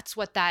like, that's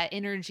what that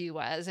energy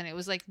was. And it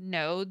was like,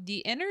 no,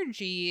 the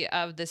energy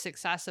of the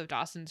success of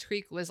Dawson's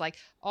Creek was like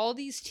all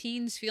these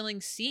teens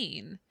feeling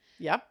seen.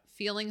 Yep.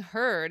 Feeling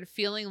heard,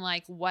 feeling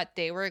like what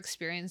they were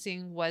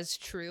experiencing was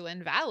true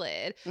and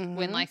valid,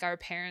 when like our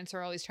parents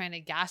are always trying to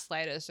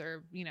gaslight us,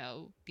 or, you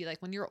know, be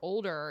like, when you're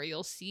older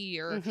you'll see,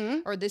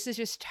 or this is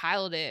just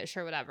childish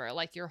or whatever.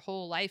 Like your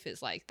whole life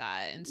is like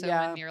that. And so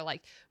when you're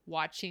like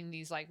watching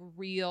these like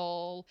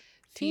real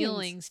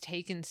feelings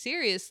taken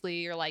seriously,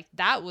 you're like,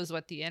 that was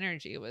what the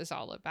energy was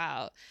all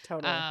about.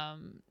 Totally.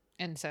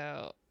 And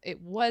so it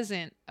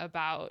wasn't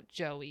about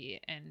Joey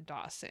and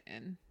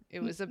Dawson.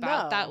 It was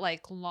about that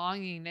like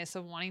longingness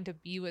of wanting to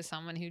be with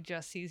someone who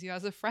just sees you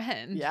as a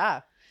friend.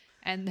 Yeah.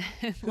 And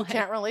then, who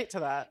can't relate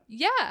to that.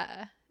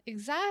 Yeah,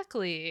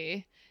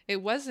 exactly.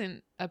 It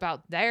wasn't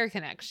about their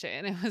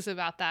connection. It was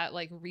about that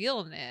like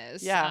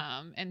realness.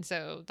 Yeah. And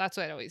so that's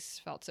what always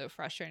felt so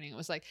frustrating. It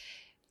was like,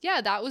 yeah,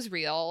 that was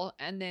real.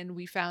 And then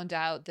we found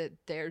out that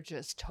they're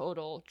just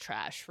total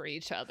trash for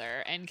each other.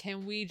 And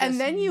can we just And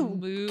then you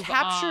move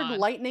captured on?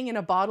 lightning in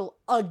a bottle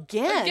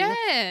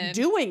again.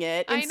 Doing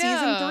it in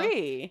season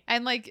 3.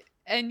 And like,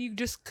 and you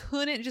just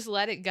couldn't just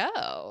let it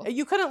go.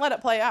 You couldn't let it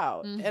play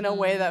out in a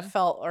way that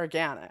felt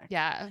organic.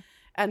 Yeah.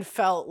 And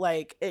felt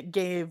like it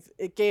gave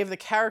the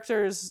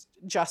characters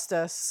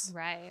justice.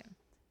 Right.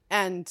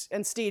 And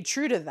stayed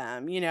true to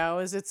them, you know,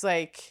 it's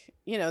like,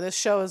 you know, this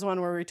show is one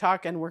where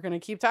we're going to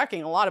keep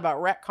talking a lot about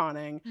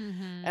retconning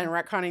and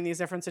retconning these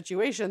different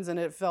situations. And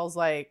it feels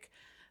like,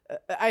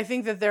 I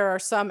think that there are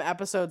some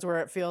episodes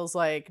where it feels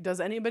like, does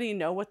anybody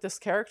know what this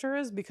character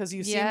is? Because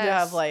you seem to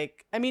have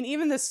like, I mean,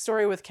 even this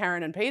story with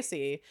Karen and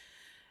Pacey.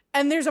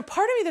 And there's a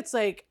part of me that's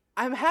like,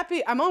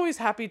 I'm always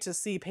happy to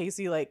see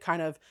Pacey like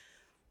kind of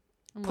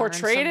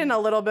portrayed in a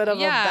little bit of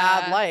a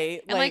bad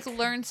light. And like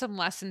learn some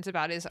lessons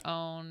about his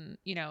own,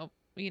 you know,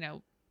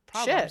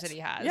 problems that he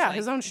has. Yeah, like,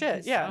 his own shit.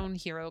 His own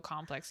hero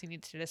complex he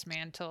needs to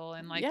dismantle,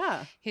 and like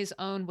his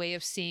own way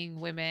of seeing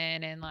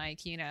women, and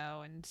like, you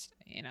know,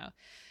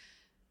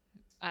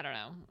 I don't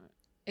know.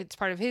 It's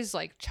part of his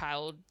like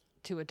child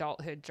to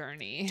adulthood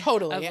journey.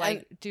 Totally. Of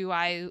like, do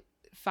I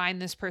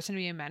find this person to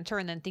be a mentor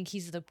and then think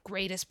he's the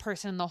greatest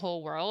person in the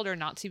whole world, or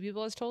not see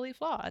people as totally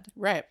flawed?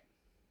 Right.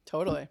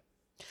 Totally.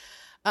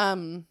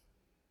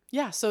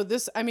 Yeah, so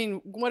this, I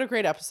mean, what a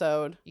great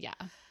episode. Yeah.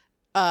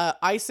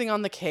 Icing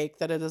on the cake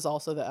that it is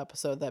also the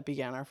episode that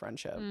began our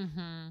friendship.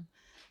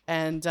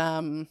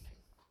 And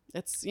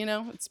it's, you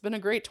know, it's been a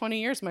great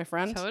 20 years, my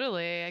friend.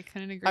 Totally. I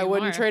couldn't agree I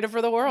wouldn't more. trade it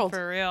for the world.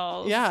 For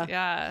real. Yeah.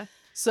 Yeah.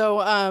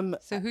 So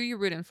So who are you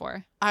rooting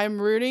for? I'm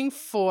rooting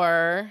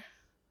for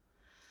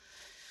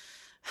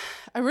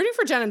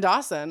Jen and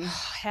Dawson.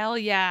 Hell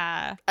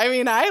yeah. I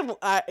mean,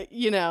 I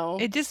you know,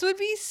 It just would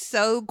be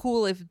so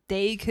cool if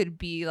they could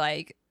be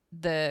like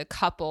the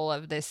couple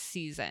of this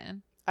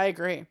season, I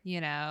agree.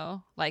 you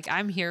know? Like,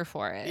 I'm here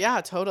for it.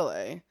 Yeah,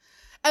 totally.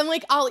 And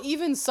like, I'll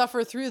even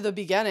suffer through the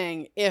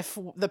beginning if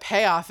the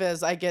payoff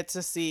is I get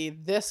to see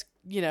this,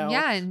 you know,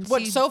 Yeah, and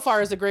what see- so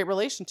far is a great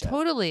relationship.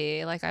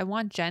 Totally. Like, I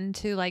want Jen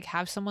to like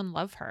have someone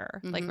love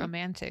her, like Mhm.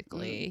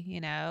 romantically,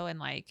 you know, and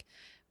like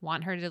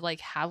want her to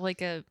like have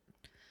like a,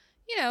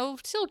 you know,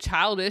 still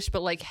childish,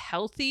 but like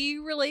healthy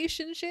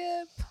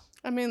relationship.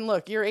 I mean,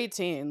 look, you're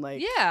 18.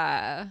 Like,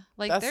 Yeah.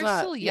 Like, That's they're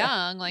not- still yeah,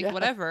 young, like yeah.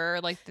 whatever.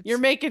 Like, you're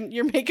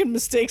making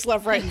mistakes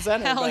left, right, and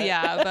center. Hell but-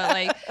 yeah. But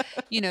like,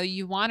 you know,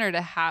 you want her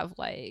to have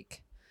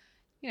like,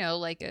 you know,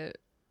 like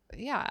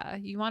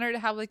you want her to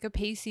have like a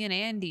Pacey and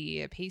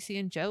Andy, a Pacey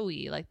and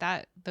Joey, like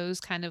that, those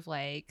kind of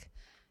like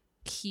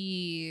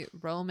key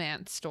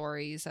romance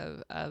stories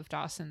of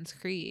Dawson's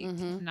Creek,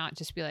 Mhm. not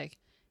just be like,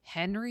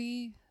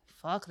 Henry,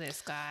 fuck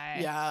this guy.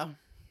 Yeah.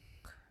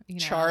 You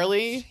know?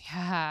 Charlie.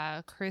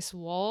 Yeah. Chris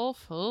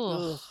Wolf. Ugh.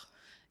 Ugh.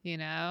 You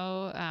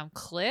know,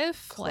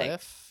 Cliff. Like,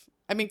 Cliff.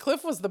 I mean,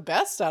 Cliff was the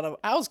best out of.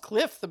 How's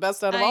Cliff the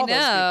best out of I all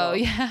know,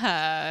 those people?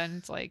 yeah. And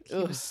it's like, he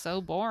Ugh. was so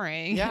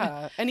boring.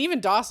 Yeah. And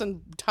even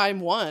Dawson, time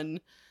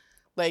one,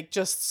 like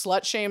just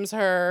slut shames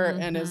her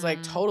and is like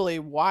Mhm. totally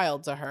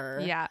wild to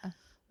her. Yeah,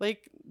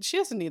 Like, she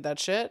doesn't need that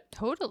shit.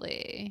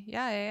 totally.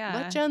 Yeah.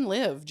 Let Jen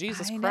live.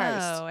 Jesus I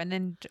Christ. know.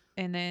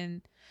 And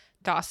then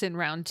Dawson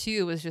round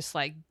 2 was just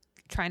like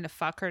trying to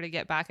fuck her to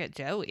get back at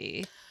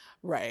Joey.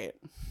 Right.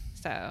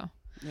 So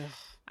Ugh.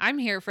 I'm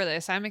here for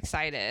this. I'm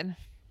excited.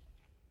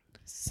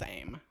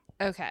 Same.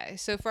 Okay,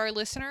 so for our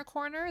listener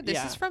corner, this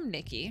Yeah. is from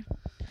Nikki.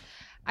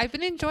 I've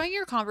been enjoying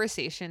your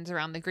conversations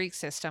around the Greek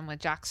system with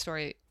Jack's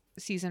story,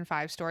 season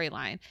 5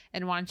 storyline,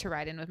 and wanted to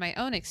write in with my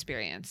own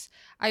experience.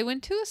 I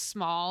went to a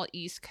small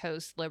East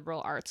Coast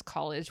liberal arts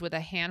college with a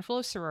handful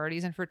of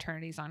sororities and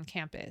fraternities on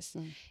campus.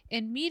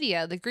 In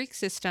media, the Greek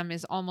system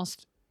is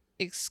almost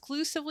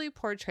exclusively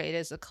portrayed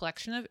as a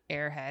collection of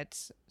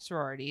airheads,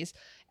 sororities,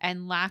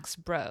 and lax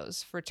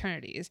bros,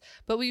 fraternities,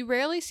 but we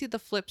rarely see the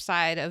flip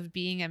side of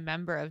being a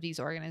member of these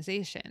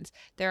organizations.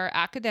 There are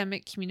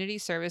academic, community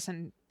service,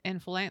 and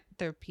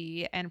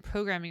philanthropy and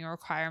programming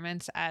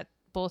requirements at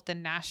both the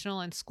national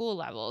and school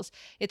levels.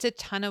 It's a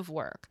ton of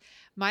work.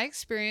 My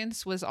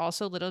experience was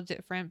also a little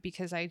different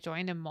because I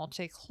joined a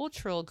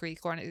multicultural Greek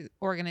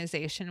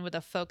organization with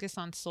a focus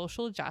on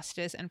social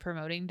justice and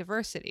promoting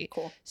diversity.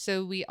 Cool.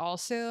 So we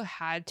also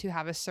had to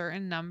have a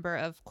certain number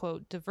of,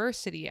 quote,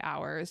 diversity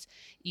hours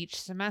each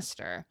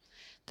semester.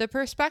 The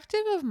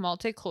perspective of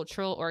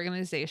multicultural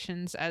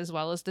organizations, as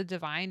well as the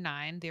Divine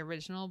Nine, the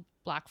original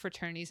Black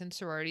fraternities and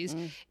sororities,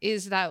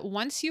 is that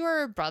once you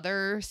are a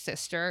brother or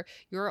sister,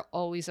 you're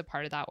always a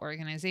part of that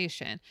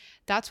organization.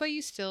 That's why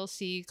you still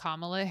see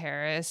Kamala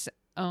Harris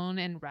own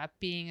and rep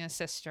being a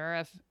sister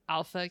of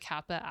Alpha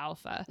Kappa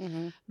Alpha.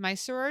 My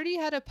sorority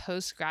had a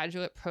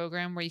postgraduate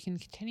program where you can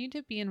continue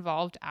to be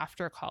involved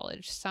after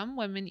college. Some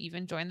women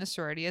even join the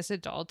sorority as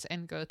adults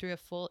and go through a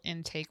full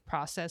intake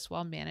process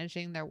while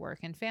managing their work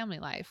and family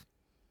life.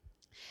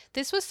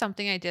 This was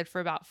something I did for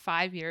about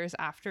 5 years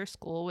after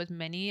school with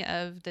many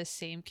of the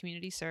same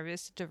community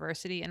service,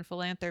 diversity, and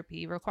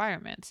philanthropy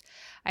requirements.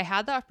 I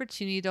had the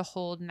opportunity to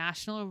hold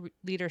national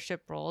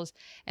leadership roles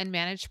and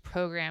manage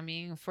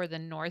programming for the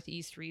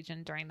Northeast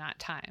region during that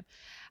time.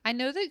 I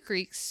know that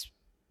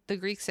the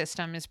Greek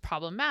system is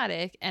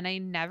problematic, and I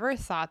never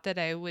thought that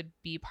I would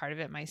be part of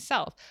it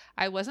myself.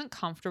 I wasn't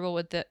comfortable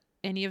with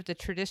any of the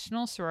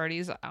traditional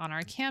sororities on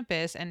our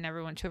campus and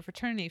never went to a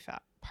fraternity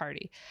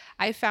party.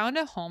 I found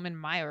a home in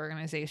my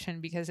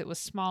organization because it was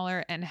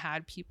smaller and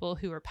had people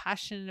who were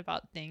passionate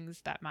about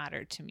things that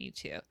mattered to me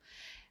too.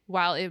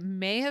 While it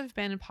may have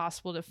been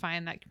impossible to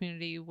find that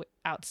community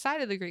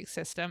outside of the Greek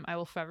system, I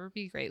will forever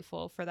be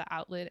grateful for the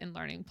outlet and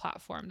learning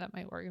platform that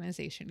my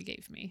organization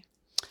gave me.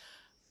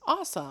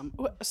 Awesome.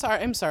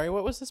 I'm sorry.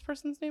 What was this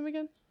person's name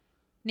again?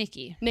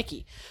 Nikki.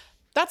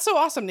 That's so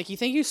awesome, Nikki.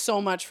 Thank you so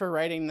much for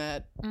writing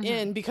that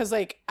in, because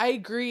like I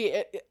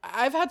agree.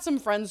 I've had some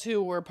friends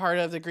who were part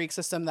of the Greek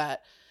system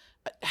that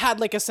had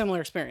like a similar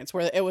experience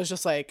where it was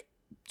just like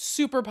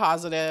super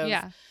positive.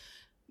 Yeah.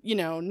 You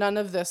know, none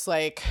of this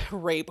like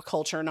rape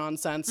culture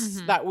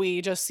nonsense that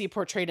we just see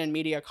portrayed in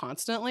media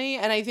constantly.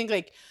 And I think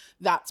like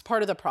that's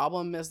part of the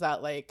problem, is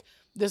that like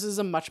this is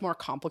a much more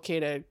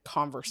complicated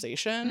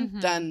conversation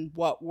than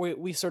what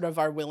we sort of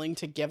are willing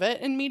to give it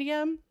in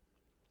media.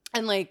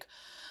 And like,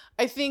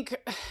 I think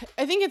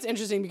it's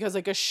interesting because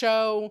like a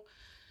show,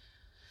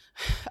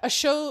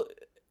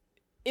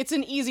 it's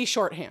an easy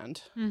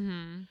shorthand,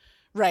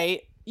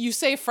 right? you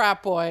say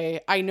frat boy,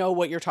 I know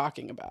what you're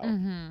talking about.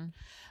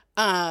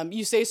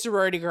 You say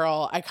sorority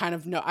girl, I kind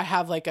of know, I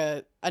have like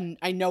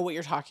I know what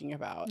you're talking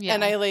about. Yeah.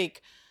 And I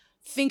like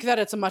think that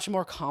it's a much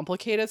more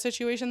complicated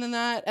situation than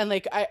that. And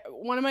like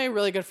one of my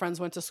really good friends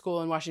went to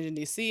school in Washington,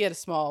 D.C. at a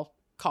small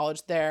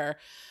college there.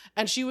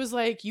 And she was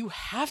like, you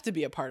have to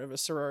be a part of a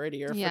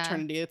sorority or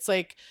fraternity. It's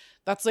like,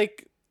 that's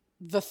like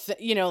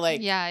you know,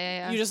 like,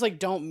 you just like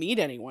don't meet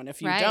anyone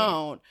if you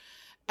don't.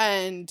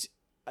 And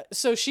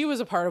so she was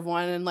a part of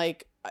one, and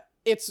like,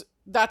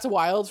 that's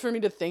wild for me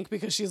to think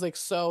because she's like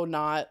so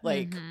not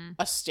like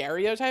a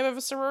stereotype of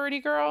a sorority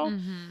girl.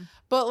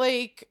 But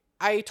like,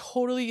 I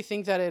totally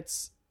think that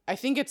I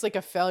think it's like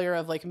a failure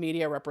of like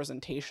media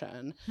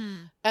representation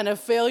and a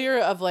failure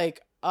of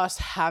like us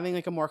having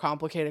like a more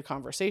complicated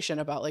conversation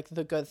about like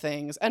the good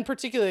things, and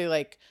particularly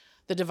like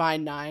the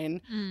Divine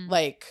Nine.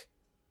 Like,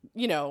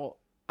 you know,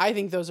 I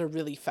think those are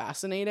really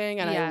fascinating,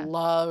 and I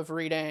love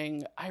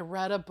reading. I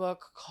read a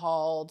book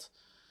called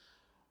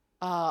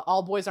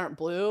All Boys Aren't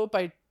Blue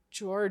by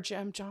George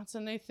M.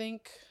 Johnson, I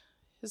think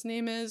his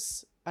name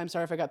is. I'm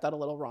sorry if I got that a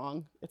little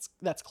wrong.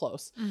 That's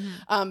close.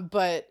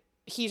 But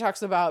he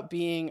talks about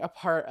being a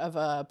part of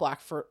a Black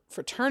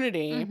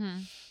fraternity,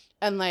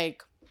 and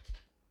like,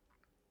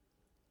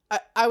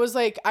 I was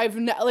like,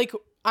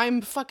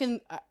 I'm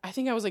fucking, I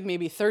think I was like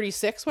maybe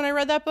 36 when I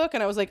read that book,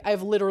 and I was like,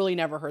 I've literally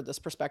never heard this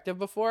perspective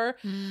before,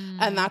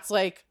 and that's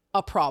like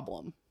a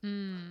problem.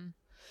 Do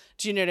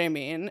you know what I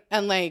mean?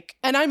 And like,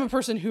 and I'm a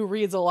person who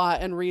reads a lot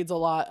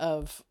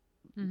of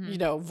you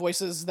know,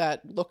 voices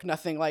that look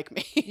nothing like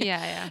me.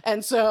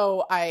 And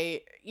so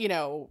I, you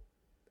know,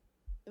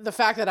 the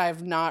fact that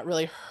I've not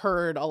really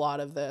heard a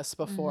lot of this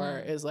before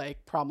is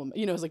like problem.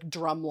 You know, it's like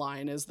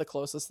Drumline is the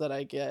closest that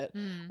I get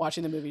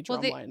watching the movie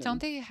Drumline. Well,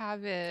 don't they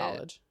have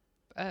college?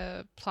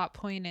 A plot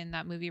point in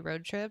that movie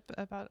Road Trip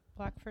about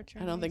Black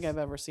fraternities? I don't think I've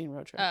ever seen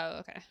Road Trip. Oh,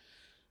 okay. I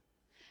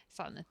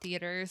saw it in the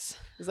theaters.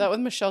 Is that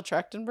with Michelle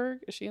Trachtenberg?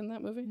 Is she in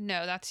that movie?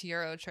 No, that's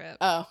Euro Trip.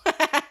 Oh,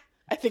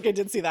 I think I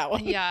did see that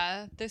one.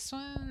 Yeah, this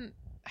one,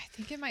 I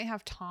think it might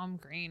have Tom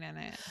Green in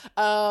it.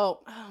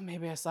 Oh,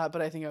 maybe I saw it,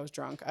 but I think I was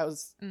drunk. I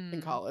was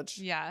in college.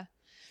 Yeah.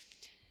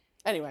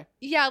 Anyway.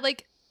 Yeah,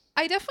 like,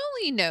 I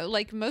definitely know,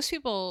 like, most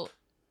people,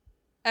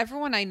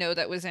 everyone I know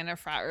that was in a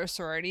frat or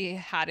sorority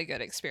had a good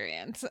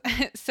experience.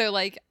 So,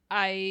 like,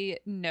 I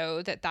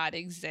know that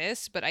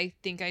exists, but I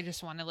think I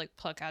just want to, like,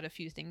 pluck out a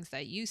few things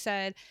that you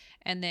said.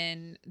 And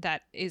then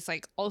that is,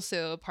 like,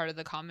 also a part of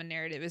the common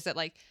narrative is that,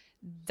 like,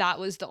 that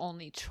was the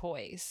only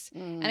choice.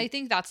 And I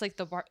think that's like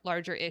the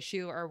larger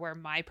issue, or where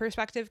my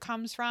perspective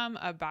comes from,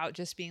 about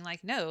just being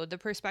like, no, the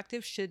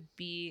perspective should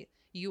be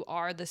you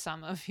are the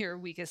sum of your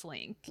weakest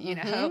link, you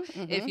know?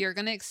 If you're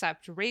going to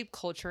accept rape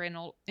culture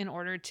in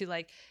order to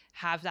like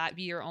have that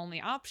be your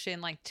only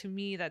option, like, to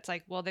me that's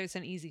like, well, there's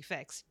an easy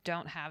fix.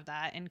 Don't have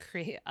that and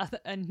create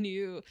a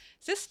new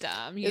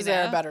system. Is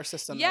there a better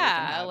system?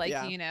 Yeah,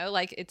 like, you know,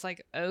 like, it's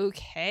like,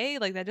 okay,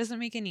 like, that doesn't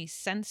make any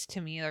sense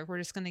to me. Like, we're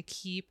just going to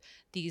keep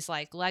these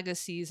like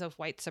legacies of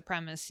white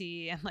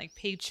supremacy and like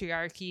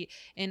patriarchy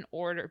in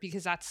order,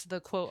 because that's the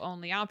quote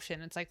only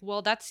option. It's like,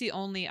 well, that's the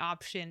only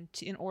option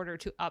in order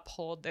to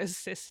uphold those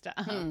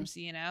systems,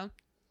 you know?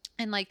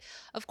 And like,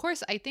 of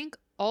course, I think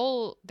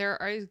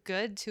there are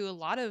good to a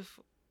lot of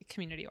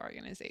community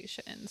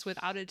organizations,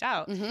 without a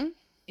doubt,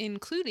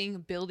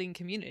 including building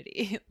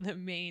community, the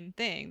main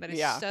thing that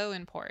is so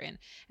important.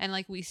 And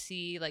like, we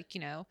see, like, you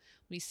know,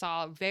 we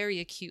saw very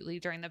acutely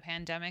during the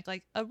pandemic,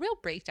 like a real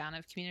breakdown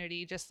of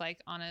community, just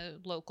like on a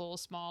local,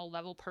 small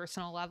level,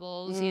 personal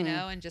levels, you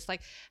know, and just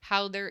like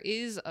how there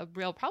is a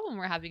real problem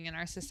we're having in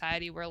our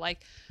society where,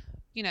 like,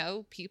 you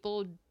know,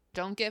 people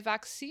don't get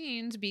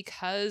vaccines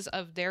because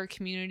of their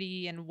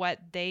community and what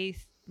they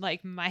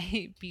like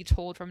might be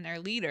told from their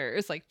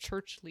leaders, like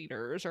church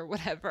leaders or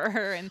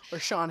whatever, and or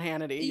Sean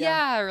Hannity,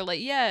 or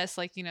like, yes,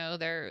 like, you know,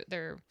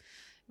 they're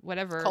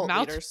whatever cult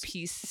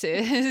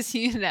mouthpieces,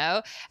 you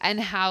know, and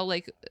how,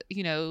 like,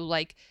 you know,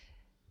 like,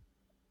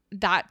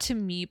 that to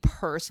me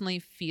personally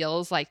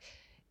feels like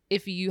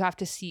if you have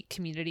to seek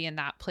community in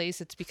that place,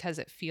 it's because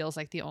it feels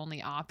like the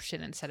only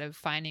option, instead of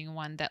finding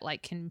one that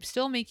like can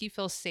still make you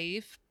feel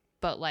safe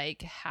but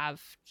like have,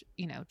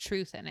 you know,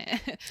 truth in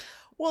it.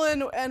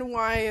 Well, and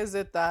why is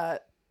it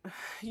that,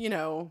 you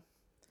know,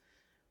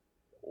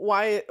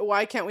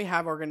 why can't we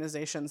have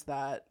organizations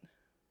that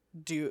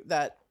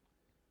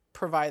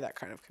provide that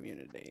kind of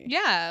community?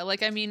 Yeah,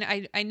 like, I mean,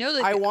 I know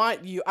that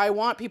I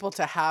want people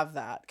to have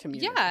that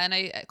community. Yeah,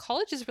 and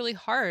college is really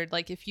hard.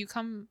 Like, if you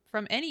come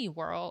from any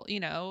world, you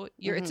know,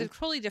 it's a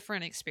totally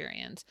different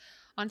experience.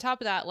 On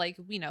top of that, like,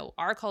 you know,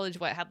 our college,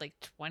 had like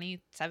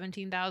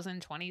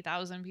 17,000,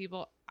 20,000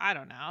 people? I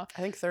don't know.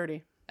 I think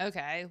 30.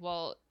 Okay,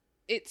 well,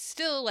 it's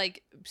still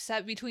like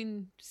set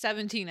between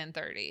 17 and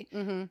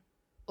 30.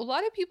 A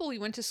lot of people we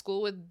went to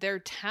school with, their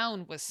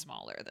town was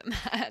smaller than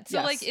that.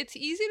 So like, it's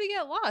easy to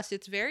get lost.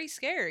 It's very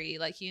scary,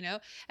 like, you know?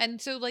 And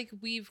so like,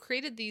 we've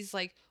created these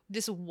like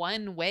this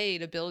one way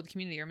to build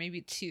community, or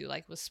maybe two,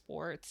 like with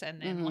sports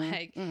and then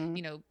like,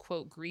 you know,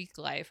 quote, Greek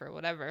life or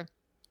whatever.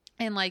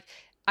 And like,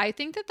 I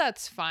think that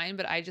that's fine,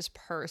 but I just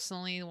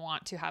personally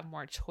want to have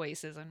more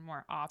choices and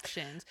more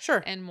options.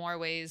 Sure. And more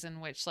ways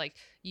in which like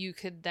you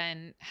could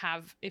then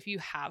have, if you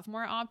have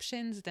more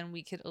options, then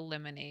we could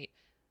eliminate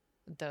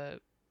the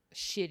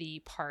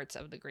shitty parts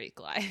of the Greek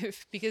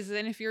life. Because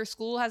then if your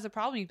school has a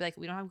problem, you'd be like,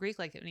 we don't have Greek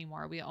life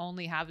anymore. We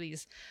only have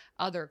these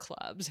other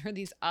clubs or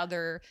these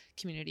other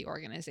community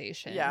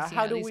organizations. Yeah.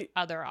 How do we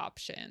other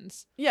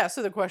options? Yeah.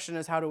 So the question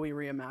is, how do we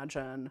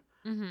reimagine,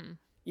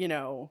 you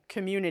know,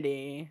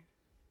 community?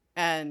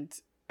 And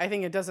I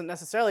think it doesn't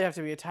necessarily have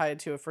to be tied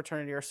to a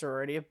fraternity or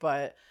sorority,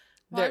 but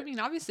well, I mean,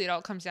 obviously, it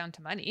all comes down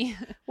to money.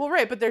 Well,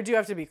 right, but there do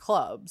have to be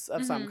clubs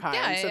of some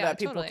kind so that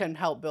people totally. can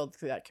help build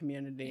that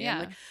community. Yeah,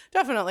 and, like,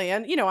 definitely.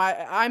 And you know,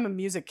 I'm a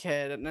music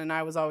kid, and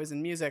I was always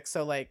in music,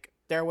 so like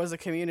there was a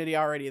community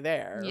already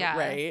there. Yeah,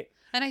 right.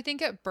 And I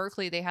think at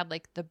Berkeley they had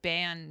like the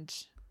band,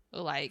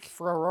 like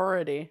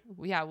sorority.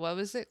 Yeah, what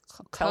was it?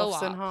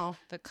 Tellefson Hall.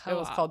 The co-op. It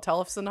was called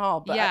Tellefson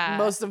Hall. But yeah,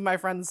 most of my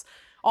friends,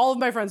 all of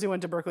my friends who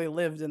went to Berkeley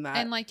lived in that.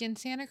 And like in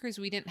Santa Cruz,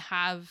 we didn't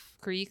have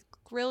Greek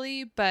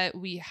really, but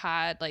we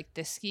had like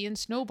the ski and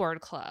snowboard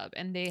club,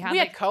 and they had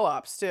had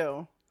co-ops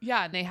too.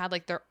 Yeah, and they had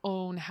like their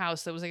own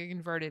house that was like a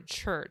converted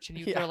church, and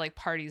you could throw like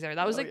parties there.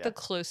 That was like the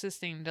closest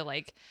thing to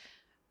like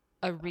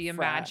a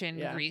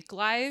reimagined Greek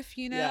life,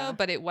 you know. Yeah.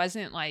 But it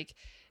wasn't like,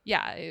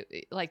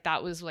 like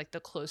that was like the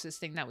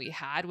closest thing that we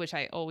had, which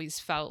I always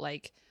felt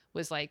like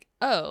was like,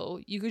 oh,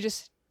 you could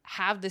just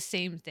have the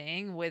same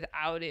thing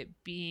without it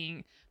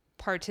being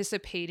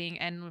participating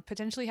and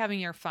potentially having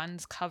your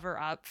funds cover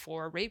up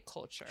for rape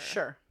culture.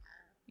 Sure.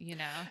 You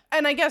know.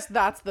 And I guess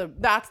that's the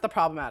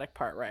problematic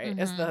part, right?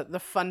 Is the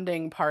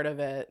funding part of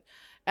it,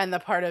 and the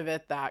part of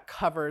it that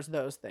covers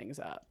those things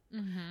up.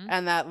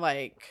 And that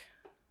like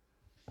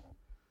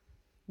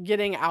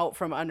getting out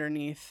from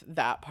underneath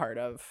that part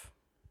of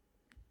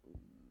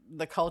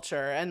the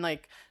culture. And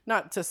like,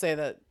 not to say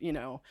that, you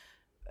know,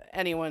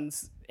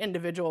 anyone's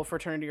individual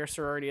fraternity or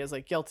sorority is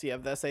like guilty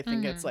of this. I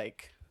think it's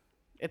like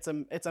it's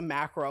a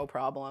macro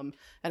problem,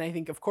 and I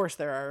think of course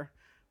there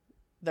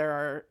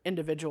are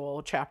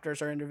individual chapters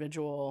or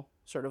individual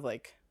sort of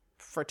like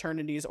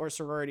fraternities or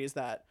sororities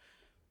that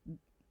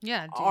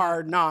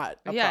are not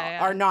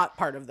are not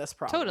part of this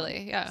problem.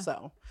 Totally. Yeah.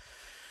 So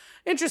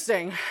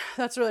interesting.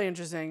 That's really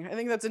interesting. I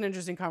think that's an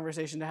interesting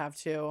conversation to have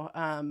too.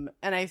 And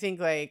I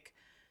think like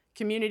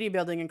community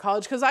building in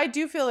college, because I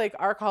do feel like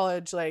our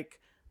college,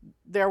 like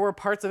there were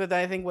parts of it that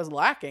I think was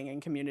lacking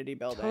in community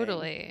building.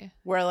 Totally.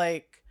 Where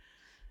like,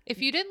 if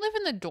you didn't live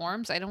in the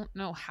dorms, I don't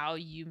know how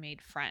you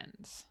made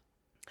friends.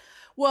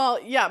 Well,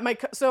 yeah,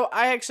 so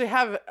I actually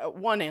have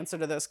one answer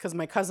to this, because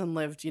my cousin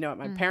lived, you know, at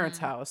my parents'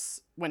 house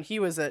when he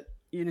was at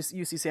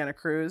UC Santa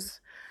Cruz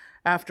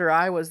after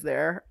I was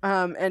there.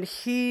 And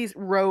he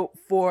wrote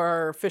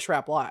for Fish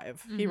Wrap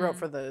Live. He wrote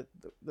for the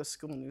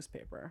school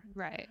newspaper.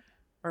 Right.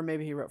 Or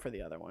maybe he wrote for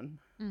the other one.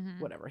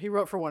 Whatever. He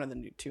wrote for one of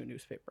the two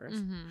newspapers.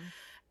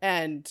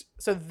 And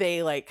so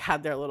they like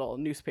had their little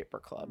newspaper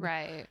club.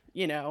 Right.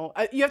 You know,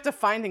 you have to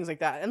find things like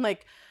that. And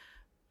like,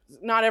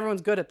 not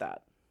everyone's good at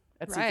that.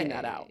 At seeking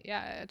that out.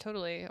 Yeah,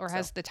 totally. Or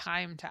has the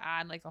time to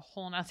add like a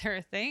whole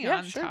nother thing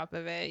on top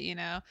of it, you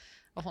know,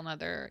 a whole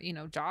nother, you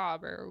know,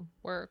 job or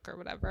work or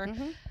whatever.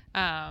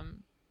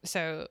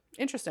 So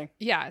interesting.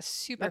 Yeah,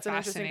 super That's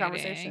fascinating. An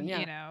interesting conversation. Yeah.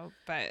 You know,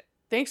 but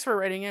thanks for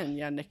writing in.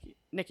 Yeah,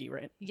 Nikki,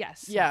 right?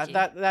 Yes. Yeah,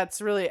 Nikki.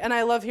 that's really, and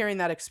I love hearing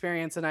that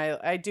experience, and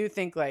I do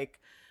think like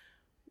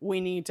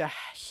we need to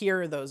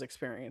hear those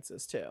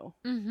experiences too.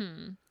 No,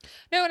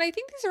 and I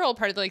think these are all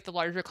part of like the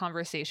larger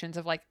conversations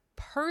of like,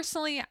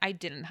 personally, I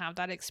didn't have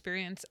that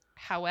experience.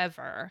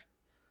 However,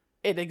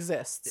 it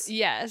exists.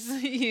 Yes.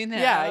 You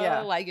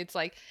know, like it's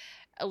like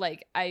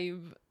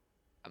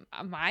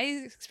my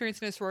experience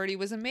in a sorority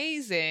was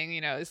amazing.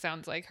 You know, it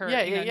sounds like her.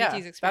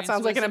 Nikki's experience that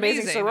sounds like an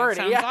amazing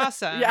sorority. That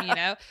sounds awesome. You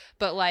know,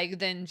 but like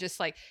then just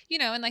like, you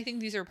know, and I think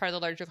these are part of the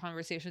larger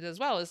conversations as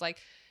well. Is like,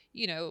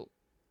 you know,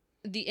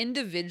 the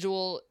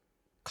individual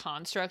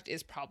construct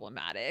is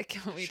problematic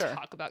when we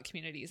talk about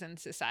communities and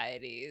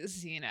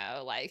societies. You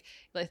know, like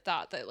the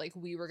thought that like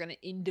we were going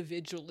to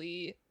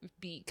individually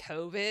beat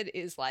COVID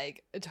is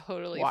like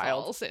totally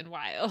false and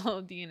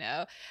wild. You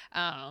know,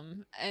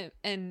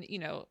 and you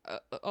know,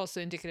 also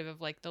indicative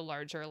of like the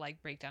larger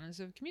like breakdowns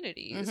of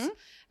communities.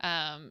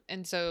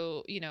 And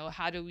so, you know,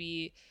 how do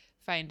we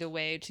find a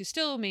way to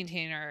still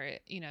maintain our,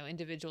 you know,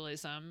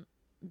 individualism,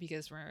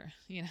 because we're,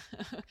 you know,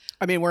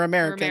 I mean, we're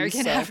Americans.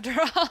 We're American after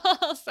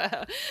all. So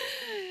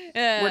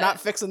we're not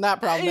fixing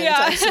that problem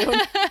anytime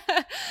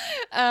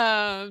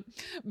soon.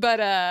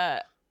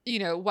 But you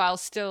know, while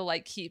still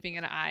like keeping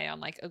an eye on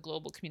like a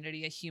global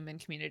community, a human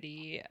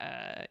community,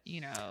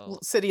 you know,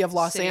 city of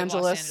Los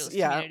Angeles,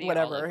 yeah,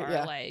 whatever, all of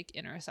our, like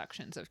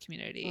intersections of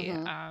community,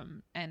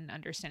 and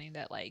understanding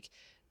that like,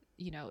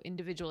 you know,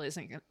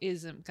 individualism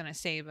isn't going to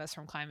save us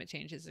from climate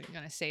change, isn't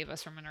going to save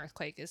us from an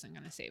earthquake, isn't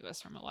going to save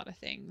us from a lot of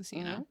things,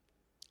 you know?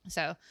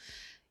 So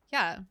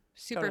yeah,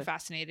 super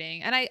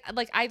fascinating. And I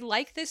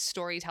like this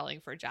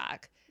storytelling for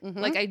Jack.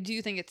 Like, I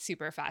do think it's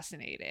super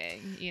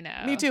fascinating, you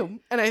know? Me too.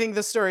 And I think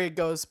the story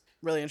goes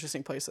really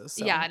interesting places.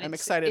 So yeah, and I'm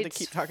it's excited to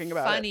keep talking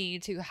about it. It's funny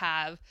to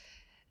have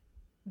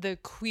the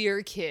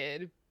queer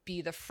kid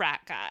be the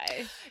frat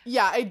guy.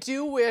 Yeah, I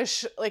do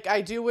wish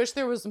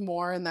there was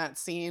more in that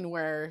scene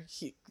where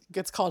he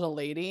gets called a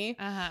lady.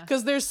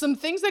 Because there's some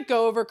things that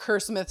go over Kerr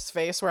Smith's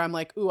face where I'm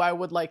like, ooh, I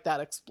would like that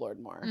explored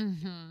more.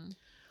 Mm-hmm.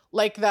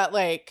 Like that,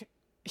 like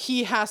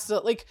he has to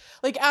like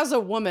as a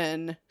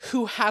woman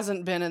who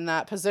hasn't been in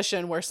that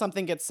position where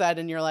something gets said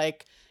and you're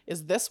like,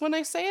 is this when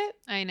I say it?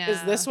 I know.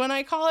 Is this when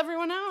I call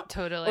everyone out?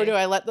 Totally. Or do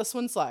I let this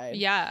one slide?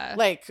 Yeah.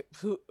 Like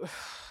who?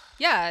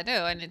 Yeah,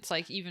 no, and it's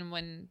like even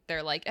when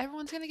they're like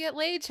everyone's gonna get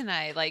laid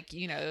tonight, like,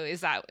 you know, is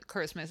that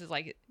Christmas is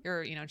like,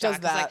 or, you know, Jack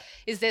is like,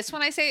 is this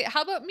when I say,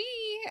 how about me?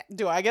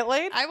 Do I get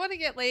laid? I want to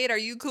get laid. Are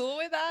you cool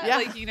with that? Yeah.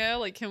 Like, you know,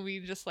 like, can we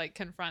just like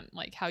confront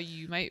like how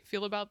you might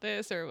feel about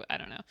this, or I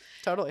don't know.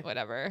 Totally.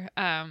 Whatever.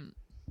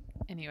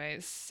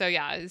 Anyways, so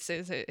yeah,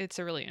 it's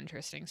a really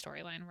interesting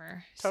storyline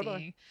we're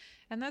seeing.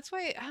 And that's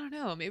why, I don't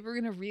know, maybe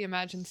we're gonna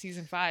reimagine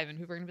season 5 and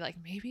people are gonna be like,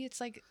 maybe it's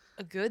like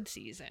a good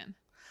season.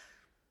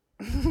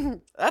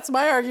 That's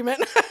my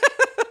argument.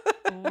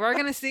 We're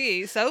gonna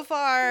see. So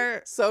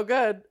far, so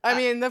good. I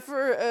mean,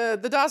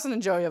 the Dawson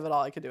and Joey of it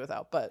all I could do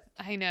without, but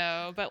I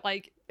know, but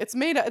like it's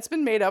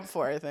been made up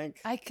for, I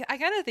think. I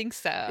kind of think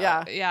so.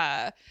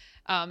 Yeah.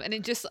 And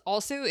it just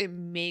also it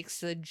makes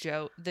the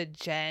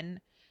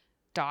Jen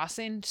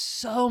Dawson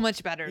so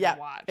much better to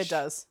watch. It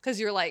does, because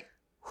you're like,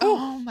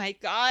 oh my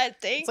god,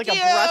 thank you. It's like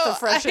a breath of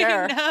fresh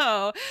air. I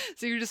know.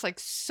 So you're just like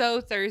so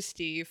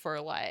thirsty for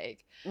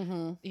like,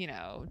 mm-hmm. you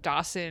know,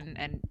 Dawson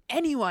and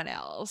anyone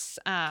else.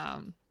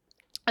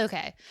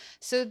 Okay,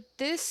 so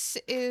this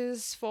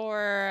is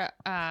for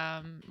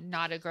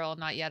Not a Girl,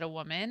 Not Yet a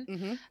Woman.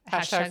 Mm-hmm.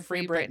 Hashtag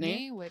Free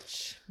Britney,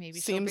 which maybe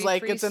seems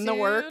like it's in the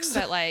works.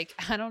 But like,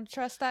 I don't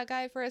trust that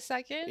guy for a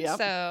second. Yep.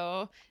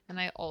 So,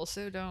 and I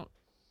also don't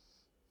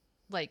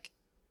like.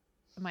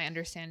 My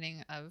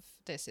understanding of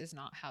this is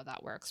not how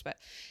that works, but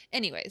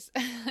anyways,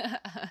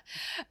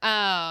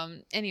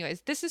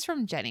 this is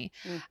from Jenny.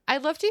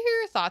 I'd love to hear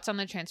your thoughts on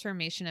the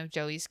transformation of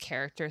Joey's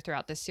character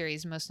throughout the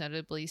series, most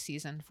notably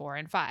season 4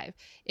 and 5.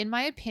 In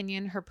my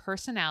opinion, her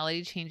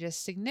personality changes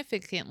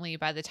significantly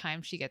by the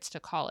time she gets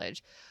to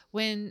college.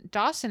 When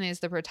Dawson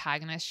is the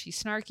protagonist,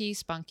 she's snarky,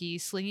 spunky,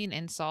 slinging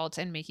insults,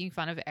 and making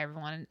fun of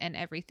everyone and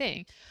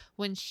everything.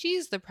 When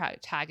she's the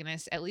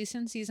protagonist, at least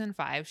in season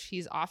 5,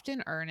 she's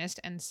often earnest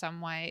and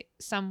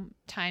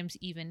sometimes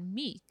even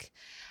meek.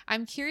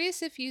 I'm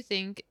curious if you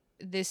think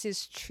this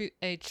is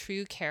a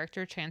true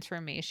character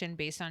transformation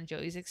based on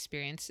Joey's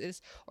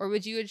experiences, or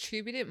would you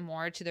attribute it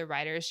more to the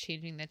writers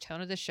changing the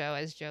tone of the show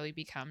as Joey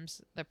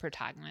becomes the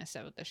protagonist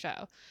of the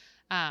show?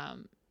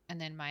 And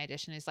then my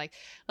addition is like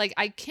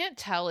I can't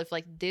tell if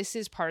like this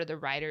is part of the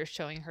writers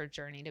showing her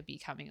journey to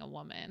becoming a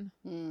woman.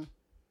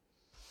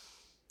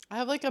 I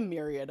have like a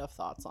myriad of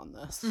thoughts on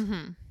this.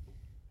 Mm-hmm.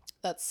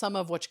 That's some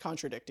of which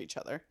contradict each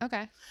other.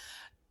 Okay.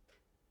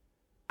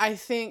 I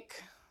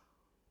think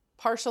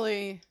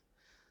partially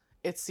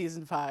it's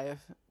season 5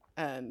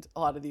 and a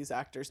lot of these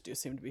actors do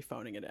seem to be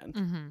phoning it in.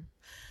 Mm-hmm.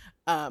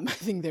 I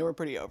think they were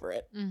pretty over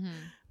it.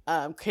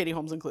 Mm-hmm. Katie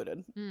Holmes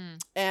included.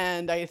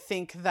 And I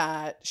think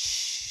that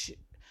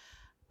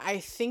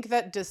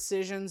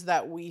decisions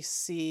that we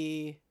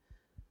see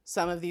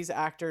some of these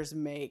actors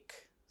make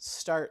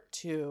start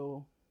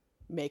to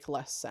make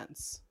less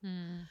sense.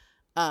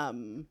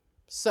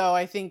 So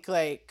I think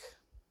like,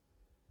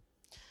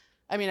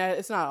 I mean,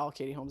 it's not all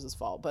Katie Holmes'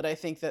 fault, but I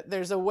think that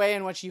there's a way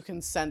in which you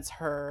can sense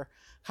her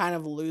kind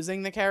of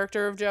losing the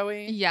character of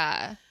Joey.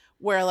 Yeah.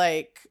 Where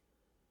like,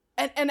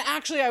 and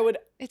actually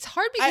it's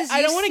hard because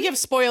I don't want to give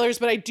spoilers,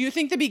 but I do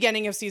think the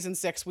beginning of season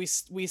 6,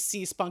 we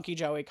see Spunky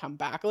Joey come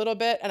back a little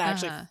bit, and I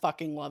actually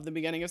fucking love the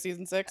beginning of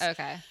season 6.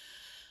 Okay.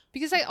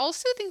 Because I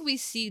also think we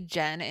see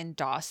Jen and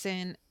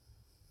Dawson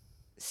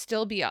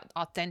still be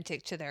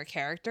authentic to their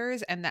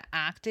characters, and the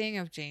acting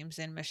of James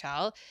and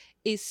Michelle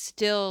is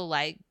still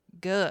like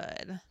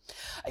good.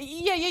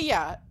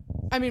 Yeah.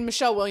 I mean,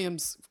 Michelle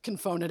Williams can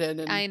phone it in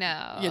and I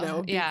know, you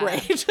know, be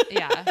great.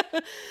 Yeah.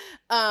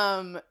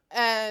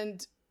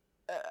 And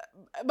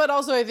but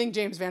also I think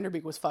James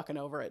Vanderbeek was fucking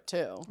over it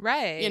too.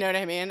 Right. You know what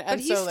I mean? And but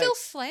he's so, still like,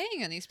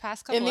 slaying in these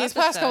past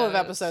couple of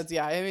episodes,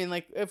 yeah. I mean,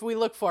 like if we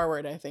look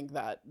forward, I think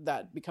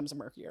that becomes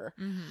murkier.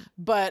 Mm-hmm.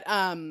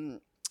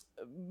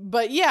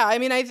 But yeah, I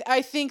mean,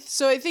 I think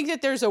that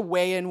there's a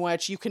way in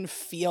which you can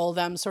feel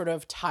them sort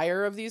of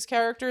tire of these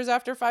characters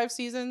after 5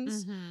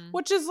 seasons,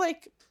 which is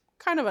like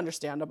kind of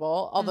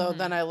understandable. Although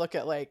then I look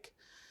at like,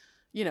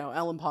 you know,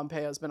 Ellen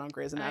Pompeo's been on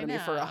Grey's Anatomy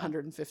for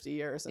 150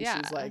 years, and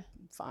she's like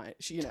fine.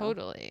 She, you know,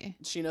 totally,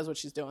 she knows what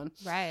she's doing,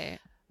 right?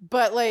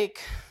 But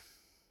like,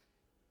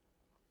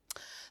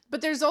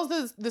 but there's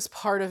also this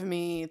part of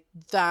me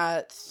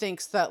that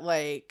thinks that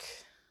like.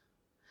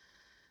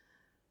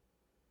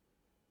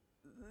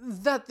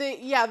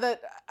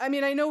 I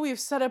mean, I know we've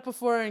said it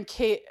before, and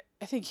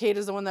I think Kate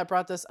is the one that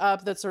brought this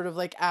up, that sort of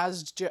like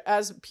as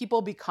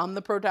people become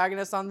the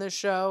protagonists on this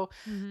show,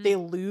 they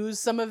lose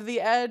some of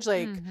the edge.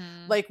 Like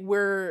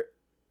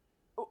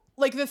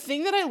like the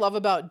thing that I love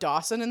about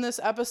Dawson in this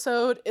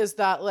episode is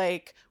that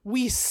like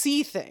we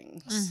see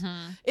things.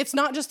 It's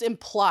not just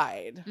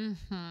implied.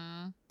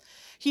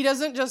 He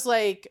doesn't just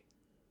like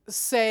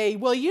say,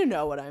 well, you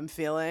know what I'm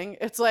feeling.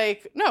 It's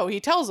like, no, he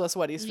tells us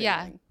what he's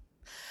feeling.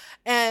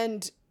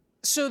 And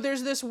so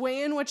there's this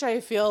way in which I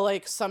feel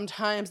like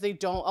sometimes they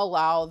don't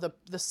allow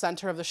the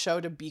center of the show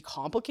to be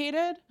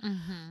complicated.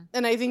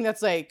 And I think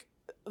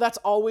that's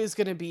always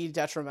going to be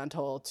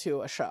detrimental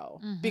to a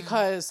show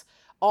because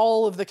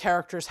all of the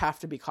characters have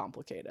to be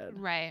complicated.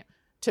 Right.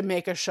 To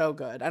make a show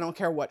good. I don't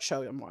care what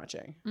show I'm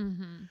watching.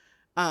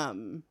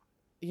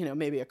 You know,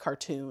 maybe a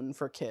cartoon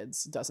for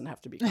kids doesn't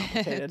have to be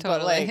complicated.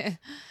 But like,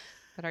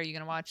 but are you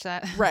going to watch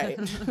that? Right.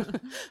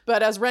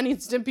 But as Ren and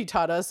Stimpy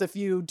taught us, if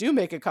you do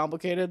make it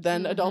complicated,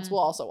 then adults will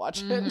also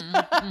watch it.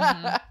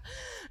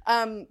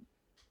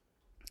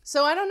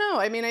 So I don't know.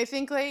 I mean, I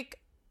think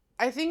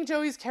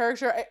Joey's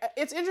character,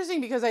 it's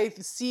interesting because I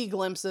see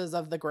glimpses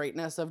of the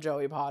greatness of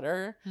Joey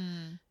Potter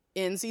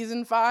in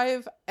season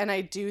 5. And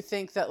I do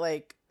think that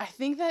I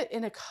think that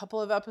in a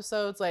couple of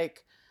episodes,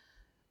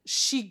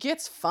 she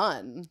gets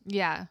fun.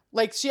 Yeah.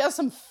 Like she has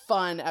some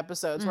fun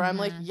episodes where I'm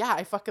like, yeah,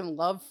 I fucking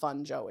love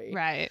fun Joey.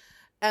 Right.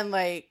 And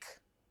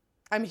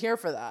I'm here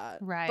for that.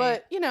 Right.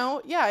 But, you know,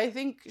 yeah, I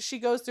think she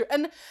goes through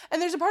and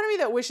there's a part of me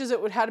that wishes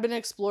it would have been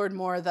explored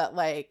more that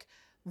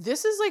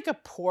this is a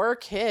poor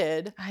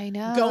kid. I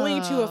know.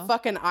 Going to a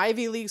fucking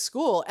Ivy League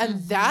school. And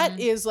that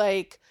is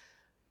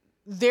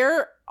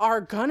there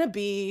are gonna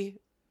be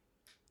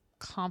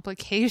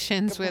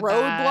complications with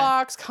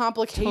roadblocks,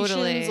 complications,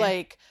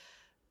 totally.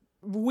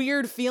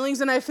 Weird feelings,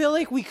 and I feel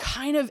like we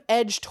kind of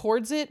edge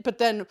towards it,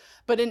 but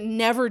it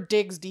never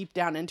digs deep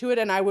down into it,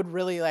 and I would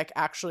really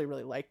actually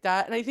really like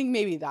that. And I think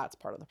maybe that's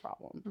part of the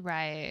problem.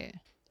 Right.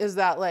 Is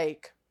that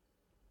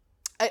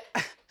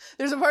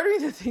there's a part of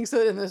me that thinks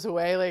that in this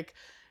way,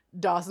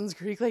 Dawson's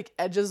Creek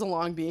edges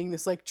along being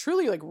this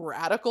truly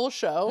radical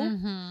show.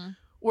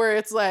 Where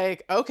it's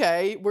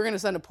okay, we're going to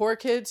send a poor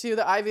kid to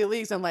the Ivy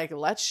Leagues and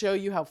let's show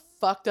you how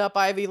fucked up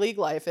Ivy League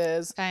life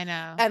is. I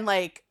know.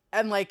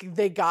 And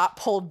they got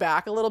pulled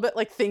back a little bit.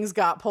 Things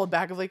got pulled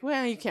back of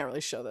well, you can't really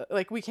show that.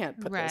 We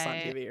can't put this on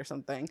TV or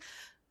something.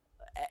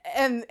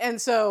 And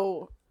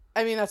so,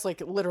 I mean, that's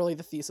literally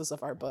the thesis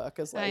of our book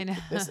is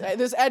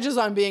this edges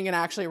on being an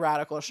actually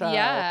radical show.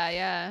 Yeah,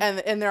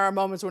 yeah. And there are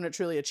moments when it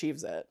truly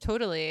achieves it.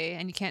 Totally.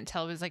 And you can't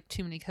tell there's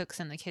too many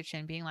cooks in the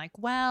kitchen being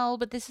well,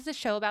 but this is a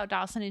show about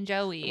Dawson and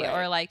Joey. Right.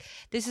 Or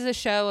this is a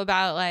show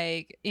about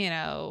you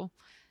know,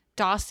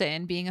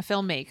 Dawson being a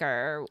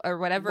filmmaker or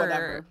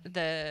whatever.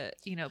 The,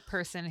 you know,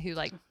 person who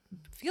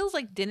feels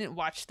didn't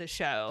watch the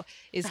show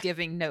is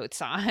giving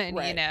notes on,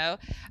 right. You know?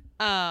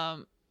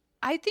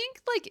 I think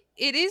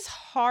it is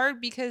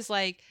hard because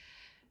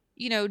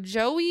you know,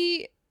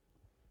 Joey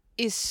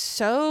is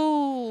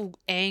so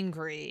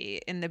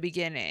angry in the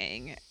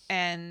beginning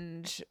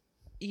and,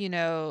 you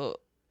know,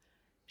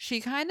 she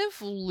kind of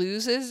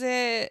loses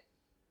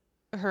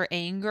her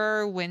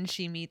anger when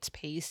she meets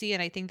Pacey.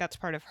 And I think that's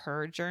part of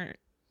her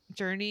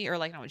journey or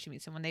not when she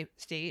meets him, when they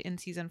stay in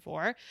season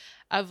 4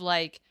 of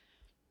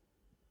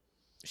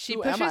she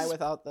Who pushes, am I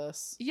without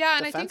this? Yeah,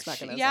 and I think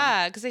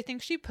because I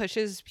think she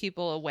pushes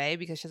people away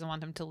because she doesn't want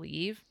them to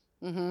leave,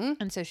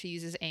 and so she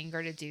uses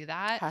anger to do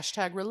that.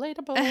 Hashtag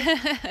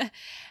relatable.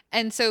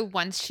 And so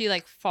once she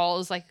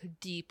falls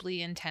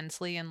deeply,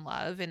 intensely in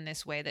love in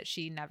this way that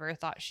she never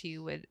thought she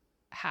would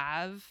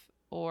have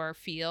or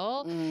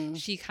feel,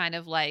 she kind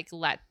of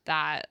let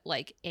that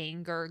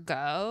anger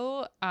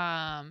go,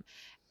 and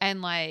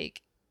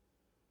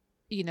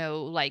you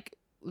know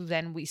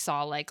then we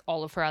saw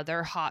all of her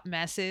other hot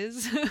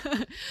messes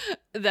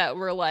that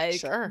were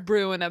sure.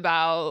 brewing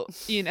about,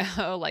 you know,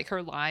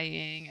 her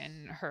lying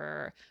and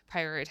her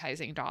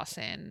prioritizing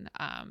Dawson,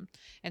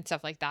 and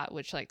stuff like that,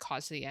 which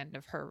caused the end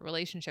of her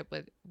relationship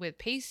with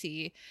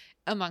Pacey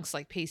amongst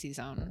Pacey's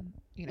own,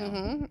 you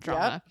know,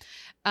 drama.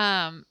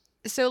 Yep.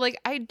 So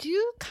I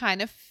do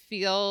kind of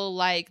feel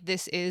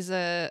this is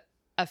a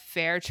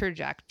fair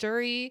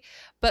trajectory,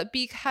 but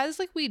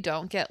because we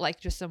don't get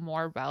just a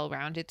more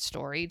well-rounded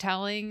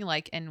storytelling,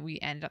 and we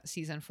end up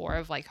season 4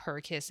 of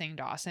her kissing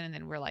Dawson, and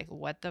then we're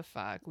what the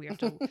fuck, we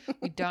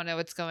don't know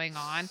what's going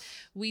on.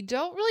 We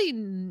don't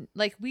really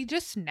we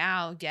just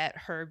now get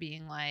her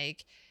being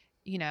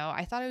you know,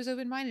 I thought I was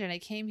open-minded and I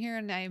came here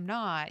and I'm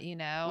not, you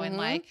know,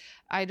 and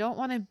I don't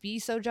want to be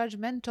so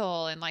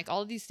judgmental and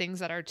all of these things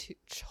that are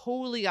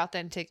totally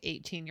authentic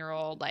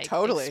 18-year-old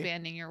totally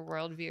expanding your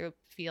worldview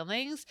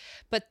feelings.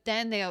 But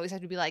then they always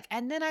have to be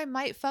and then I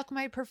might fuck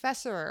my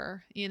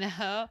professor, you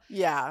know?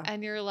 Yeah.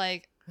 And you're ugh.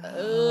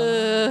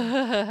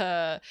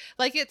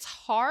 It's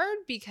hard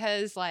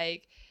because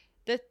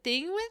the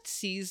thing with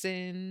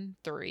season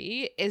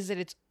 3 is that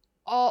it's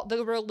all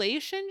the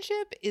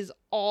relationship is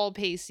all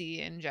Pacey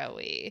and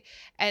Joey,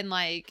 and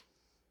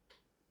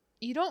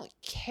you don't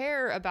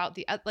care about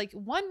the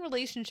one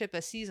relationship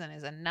a season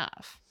is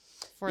enough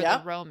for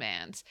the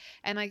romance.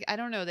 And I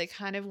don't know, they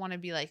kind of want to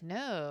be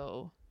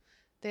no,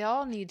 they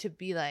all need to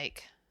be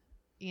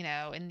you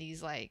know, in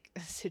these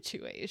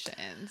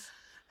situations.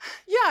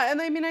 Yeah,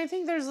 and I mean, I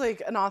think there's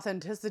like an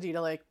authenticity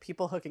to like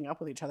people hooking up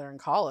with each other in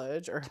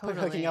college or hooking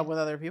Totally. up with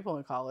other people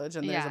in college.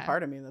 And there's a Yeah.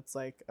 part of me that's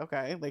like,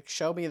 okay, like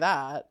show me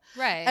that.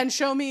 Right. And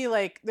show me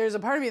like, there's a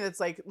part of me that's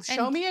like,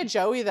 show And- me a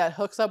Joey that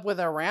hooks up with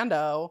a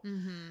rando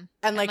Mhm.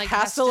 and like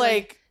has to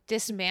like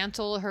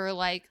dismantle her,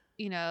 like,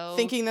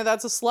 thinking that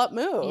that's a slut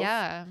move.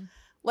 Yeah.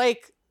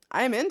 Like,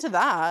 I'm into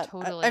that. I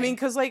Totally. mean,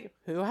 because like,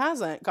 who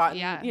hasn't gotten,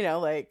 Yeah.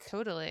 like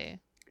Totally.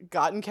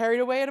 gotten carried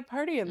away at a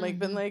party and like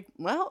been Mhm. like,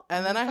 well,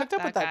 and then I Fuck hooked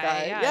up with that that guy.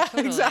 guy. Yeah, Yeah,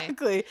 totally.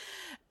 exactly.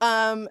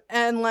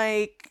 And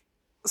like,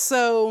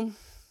 so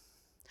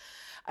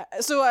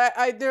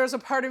I there's a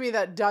part of me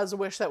that does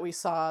wish that we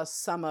saw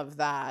some of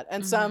that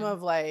and some Mhm.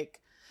 of like,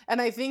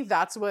 and I think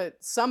that's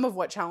some of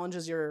what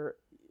challenges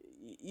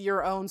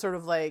your own sort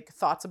of like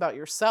thoughts about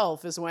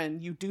yourself is when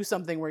you do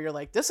something where you're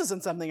like, this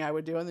isn't something I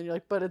would do, and then you're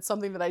like, but it's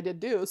something that I did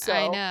do, so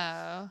I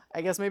know.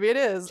 I guess maybe it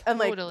is. And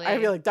like, I Totally.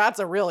 feel like that's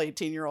a real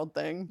 18-year-old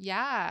thing.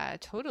 Yeah,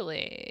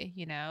 totally.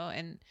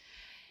 And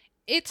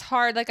it's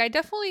hard. Like, I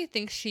definitely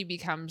think she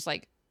becomes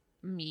like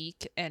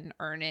meek and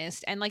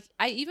earnest. And like,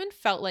 I even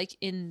felt like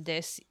in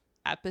this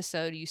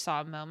episode, you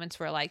saw moments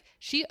where like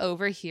she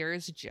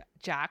overhears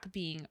Jack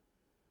being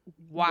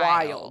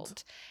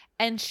wild.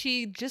 And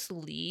she just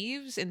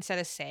leaves instead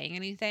of saying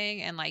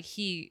anything. And like,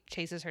 he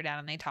chases her down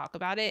and they talk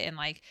about it. And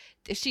like,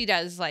 she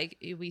does, like,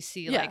 we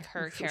see like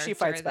her character She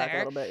fights there. back a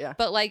little bit, yeah.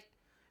 But like,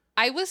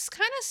 I was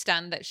kind of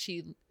stunned that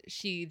she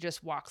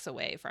just walks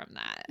away from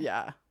that.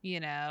 Yeah.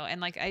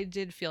 And like, I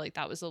did feel like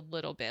that was a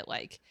little bit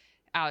like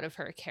out of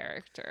her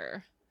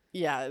character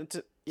Yeah.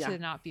 to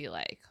not be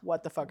like,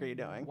 What the fuck are you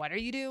doing? what are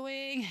you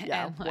doing?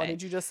 Yeah. And, What like,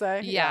 did you just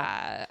say?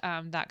 yeah,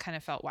 that kind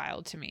of felt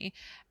wild to me.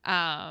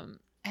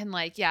 And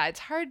like, yeah, it's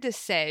hard to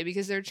say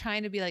because they're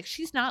trying to be like,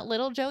 she's not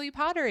little Joey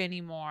Potter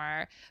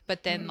anymore.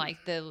 But then like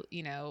the,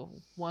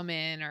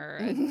 woman or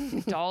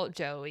adult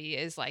Joey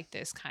is like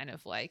this kind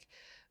of like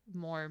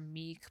more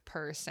meek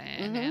person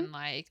and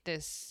like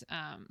this.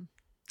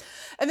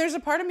 And there's a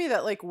part of me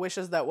that like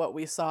wishes that what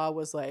we saw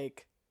was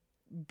like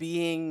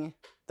being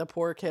the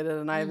poor kid at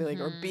an Ivy League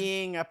or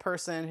being a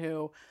person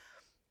who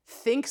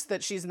thinks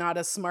that she's not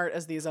as smart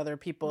as these other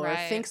people or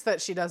thinks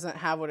that she doesn't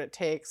have what it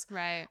takes.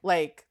 Right.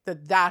 Like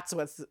that's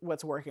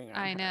what's working on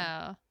I her.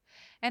 know.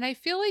 And I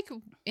feel like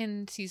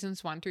in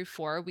seasons 1 through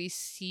 4, we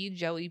see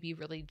Joey be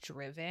really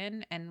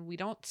driven and we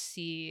don't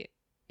see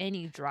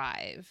any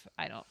drive,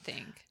 I don't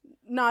think.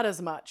 Not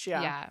as much,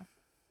 yeah. Yeah.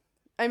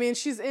 I mean,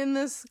 she's in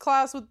this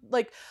class with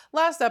like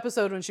last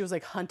episode when she was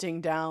like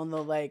hunting down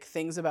the like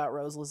things about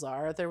Rose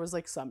Lazar, there was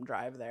like some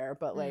drive there,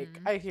 but like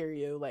I hear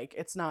you, like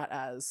it's not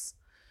as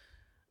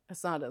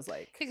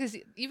like, because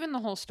even the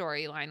whole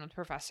storyline with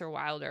Professor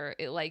Wilder,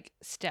 it like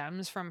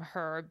stems from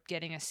her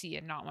getting a C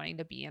and not wanting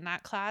to be in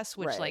that class,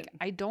 which like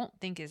I don't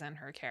think is in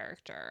her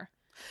character.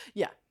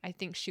 Yeah. I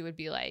think she would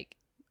be like,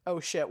 oh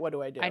shit, what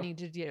do I do? I need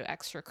to do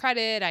extra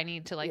credit. I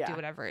need to like do Yeah.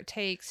 whatever it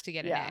takes to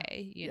get an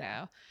A, you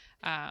know?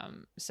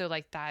 So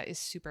like that is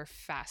super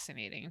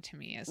fascinating to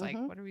me, is like,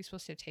 what are we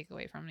supposed to take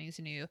away from these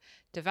new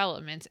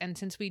developments? And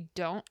since we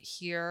don't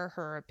hear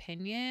her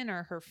opinion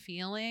or her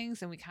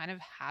feelings, and we kind of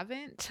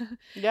haven't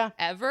Yeah.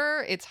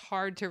 ever, it's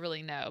hard to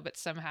really know. But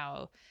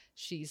somehow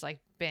she's like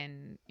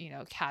been,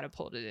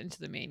 catapulted into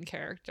the main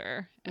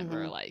character, and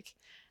we're like,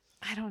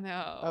 I don't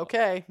know.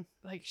 Okay.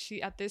 Like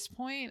she, at this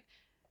point,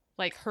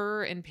 like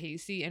her and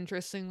Pacey,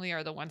 interestingly,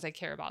 are the ones I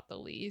care about the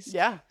least.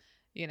 Yeah.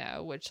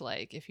 Which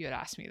like if you had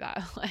asked me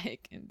that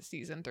like in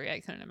season 3, I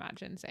couldn't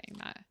imagine saying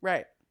that.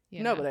 Right.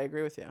 you No, know? but I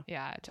agree with you.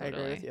 Yeah, I agree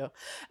totally. with you.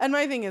 And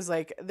my thing is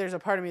like, there's a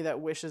part of me that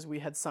wishes we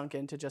had sunk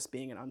into just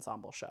being an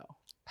ensemble show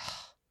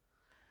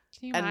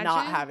Can you and imagine?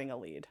 not having a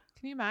lead.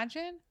 Can you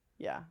imagine?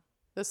 Yeah.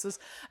 This is,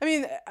 I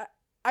mean,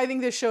 I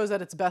think this shows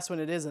at its best when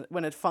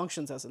it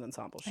functions as an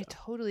ensemble show. I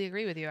totally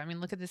agree with you. I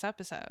mean, look at this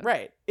episode.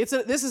 Right. This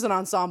is an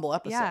ensemble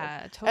episode.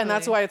 Yeah, totally. And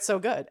that's why it's so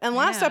good. And I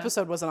last know.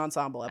 episode was an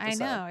ensemble I episode.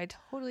 know. I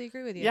totally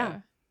agree with you.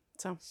 Yeah.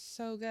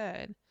 So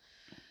good.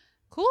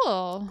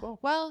 Cool. Cool.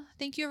 Well,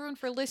 thank you everyone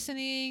for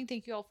listening.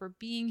 Thank you all for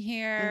being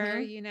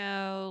here.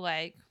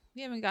 Like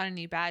we haven't got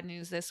any bad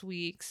news this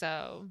week,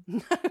 so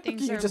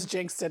things You are- just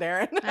jinxed it,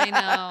 Aaron. I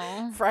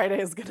know. Friday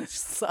is going to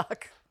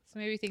suck. So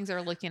maybe things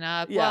are looking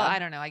up. Yeah. Well, I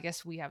don't know. I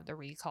guess we have the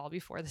recall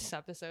before this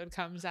episode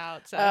comes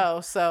out.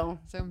 So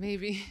So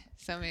maybe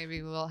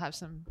we'll have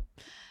some.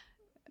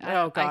 Oh,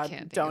 I God, can't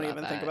think don't about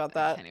even that. think about I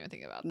that. can't even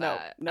think about No,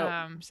 that.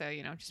 no. So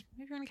just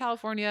if you're in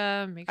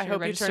California, make sure I hope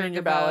you register turn in to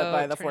your ballot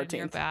by vote, the turn in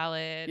your 14th.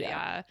 ballot.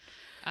 Yeah.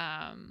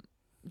 Yeah.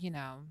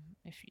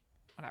 If you,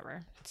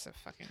 whatever. It's a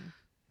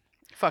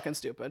fucking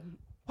stupid.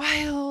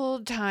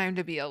 wild time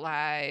to be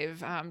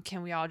alive.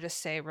 Can we all just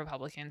say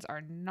Republicans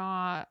are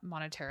not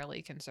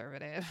monetarily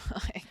conservative?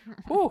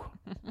 Whew.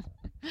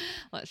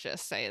 Let's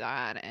just say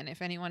that. And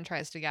if anyone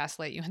tries to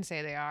gaslight you and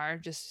say they are,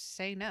 just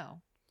say no.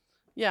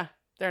 Yeah,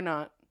 they're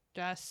not.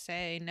 Just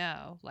say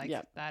no, like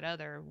Yep. that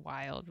other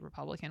wild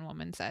Republican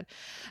woman said.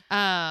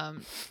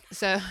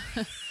 So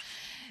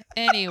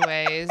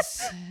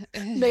anyways,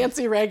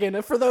 Nancy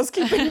Reagan, for those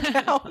keeping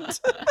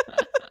count.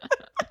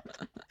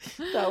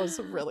 That was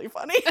really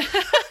funny.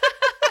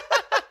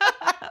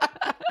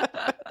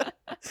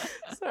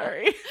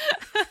 Sorry.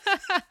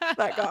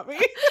 That got me.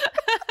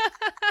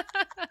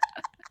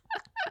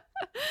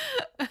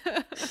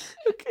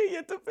 Okay, you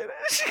have to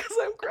finish because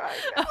I'm crying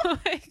now. Oh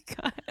my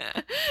god.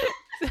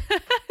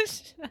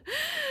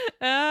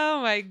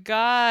 Oh my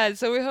god.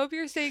 So we hope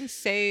you're staying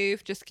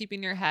safe, just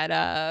keeping your head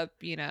up,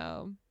 you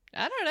know.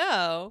 I don't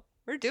know.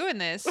 We're doing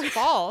this.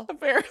 Fall.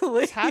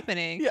 Apparently. It's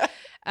happening. Yeah.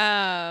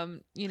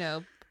 You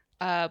know,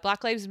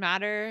 Black Lives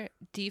Matter,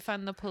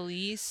 defund the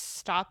police,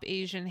 stop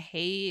Asian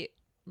hate,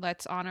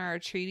 let's honor our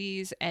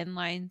treaties, end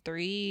line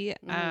 3.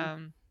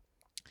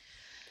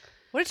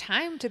 What a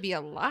time to be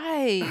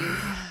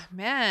alive.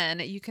 Man,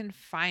 you can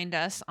find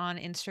us on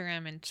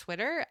Instagram and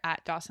Twitter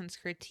at Dawson's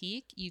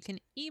Critique. You can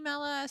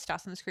email us,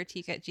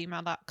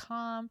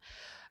 dawsonscritique@gmail.com.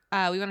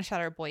 We want to shout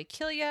out our boy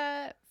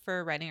Killia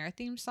for writing our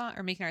theme song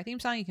or making our theme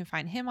song. You can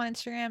find him on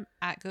Instagram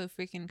at Go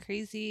Freaking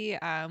Crazy.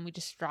 We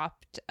just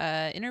dropped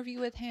an interview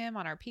with him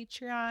on our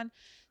Patreon.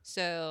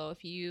 So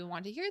if you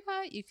want to hear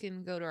that, you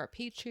can go to our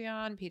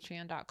Patreon,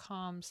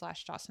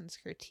 patreon.com/Dawson's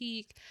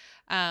Critique.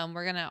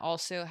 We're going to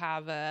also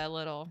have a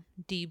little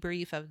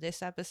debrief of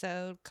this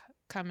episode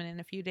coming in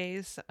a few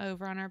days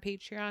over on our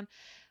Patreon.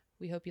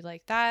 We hope you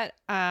like that.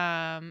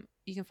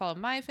 You can follow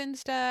my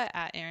Finsta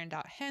at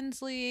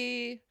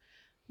Aaron.Hensley.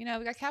 You know,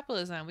 we got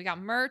capitalism. We got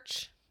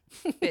merch.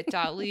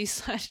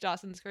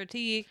 bit.ly/Dawson's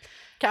Critique.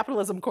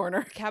 Capitalism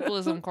corner.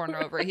 Capitalism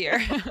corner over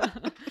here.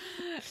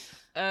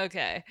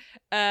 Okay.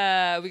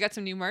 We got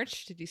some new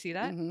merch. Did you see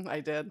that? I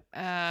did.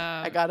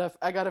 I got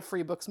a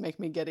free Books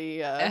Make Me Giddy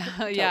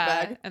tote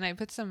bag. And I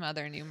put some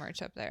other new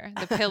merch up there.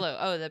 The pillow.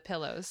 Oh, the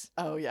pillows.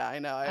 Oh yeah, I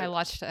know. I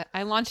launched a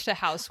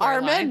houseware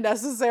Are line. men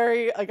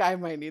necessary? Like, I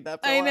might need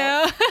that pillow. I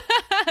know.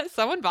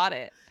 Someone bought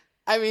it.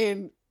 I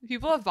mean,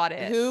 people have bought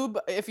it.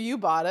 If you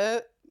bought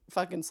it,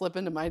 fucking slip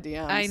into my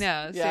DMs. I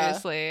know. Yeah.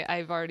 Seriously.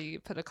 I've already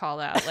put a call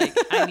out. Like,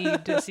 I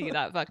need to see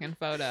that fucking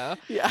photo.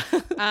 Yeah.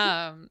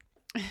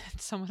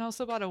 Someone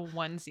also bought a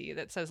onesie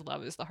that says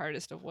 "Love is the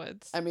hardest of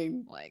woods." I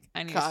mean, like,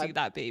 I need to see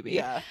that baby.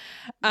 Yeah,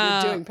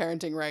 you're doing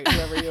parenting right,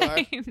 whoever you are.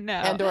 I know.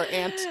 And or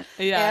aunt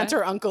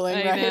or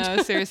uncling, right? I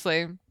know,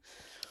 seriously.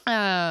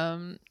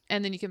 And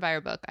then you can buy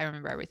our book, I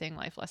Remember Everything: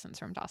 Life Lessons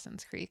from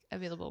Dawson's Creek,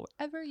 available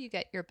wherever you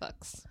get your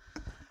books.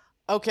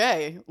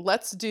 Okay,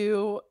 let's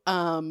do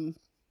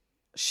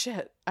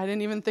shit, I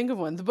didn't even think of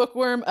one. The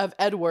Bookworm of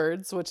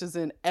Edwards, which is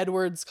in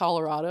Edwards,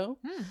 Colorado.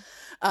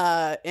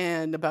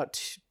 And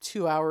about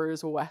 2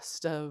 hours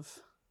west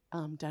of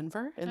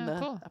Denver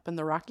up in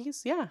the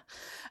Rockies. Yeah.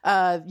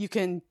 You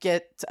can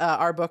get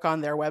our book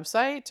on their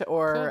website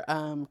or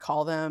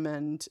call them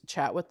and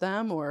chat with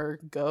them, or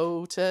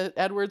go to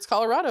Edwards,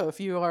 Colorado if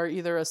you are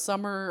either a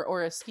summer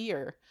or a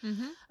skier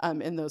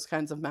in those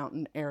kinds of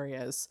mountain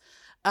areas.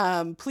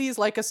 Please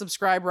like us,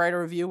 subscribe, write a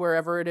review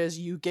wherever it is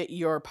you get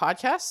your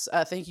podcasts.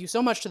 Thank you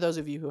so much to those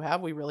of you who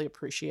have. We really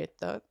appreciate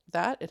that.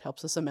 It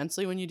helps us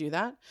immensely when you do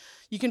that.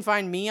 You can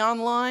find me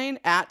online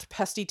at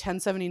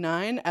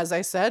Pesty1079. As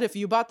I said, if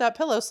you bought that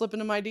pillow, slip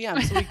into my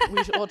DM so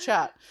we'll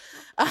chat.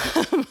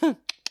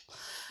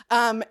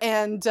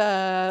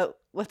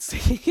 Let's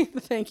see.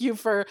 Thank you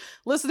for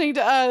listening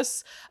to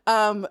us.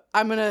 I'm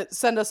going to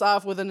send us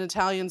off with an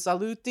Italian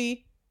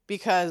saluti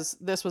because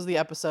this was the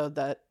episode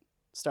that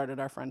started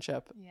our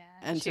friendship. Yeah.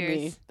 And cheers. To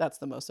me, that's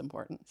the most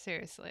important.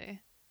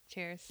 Seriously.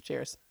 Cheers.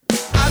 Cheers.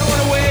 I don't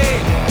want to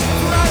wait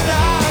for our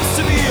lives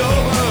to be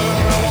over.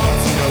 I want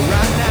to know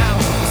right now.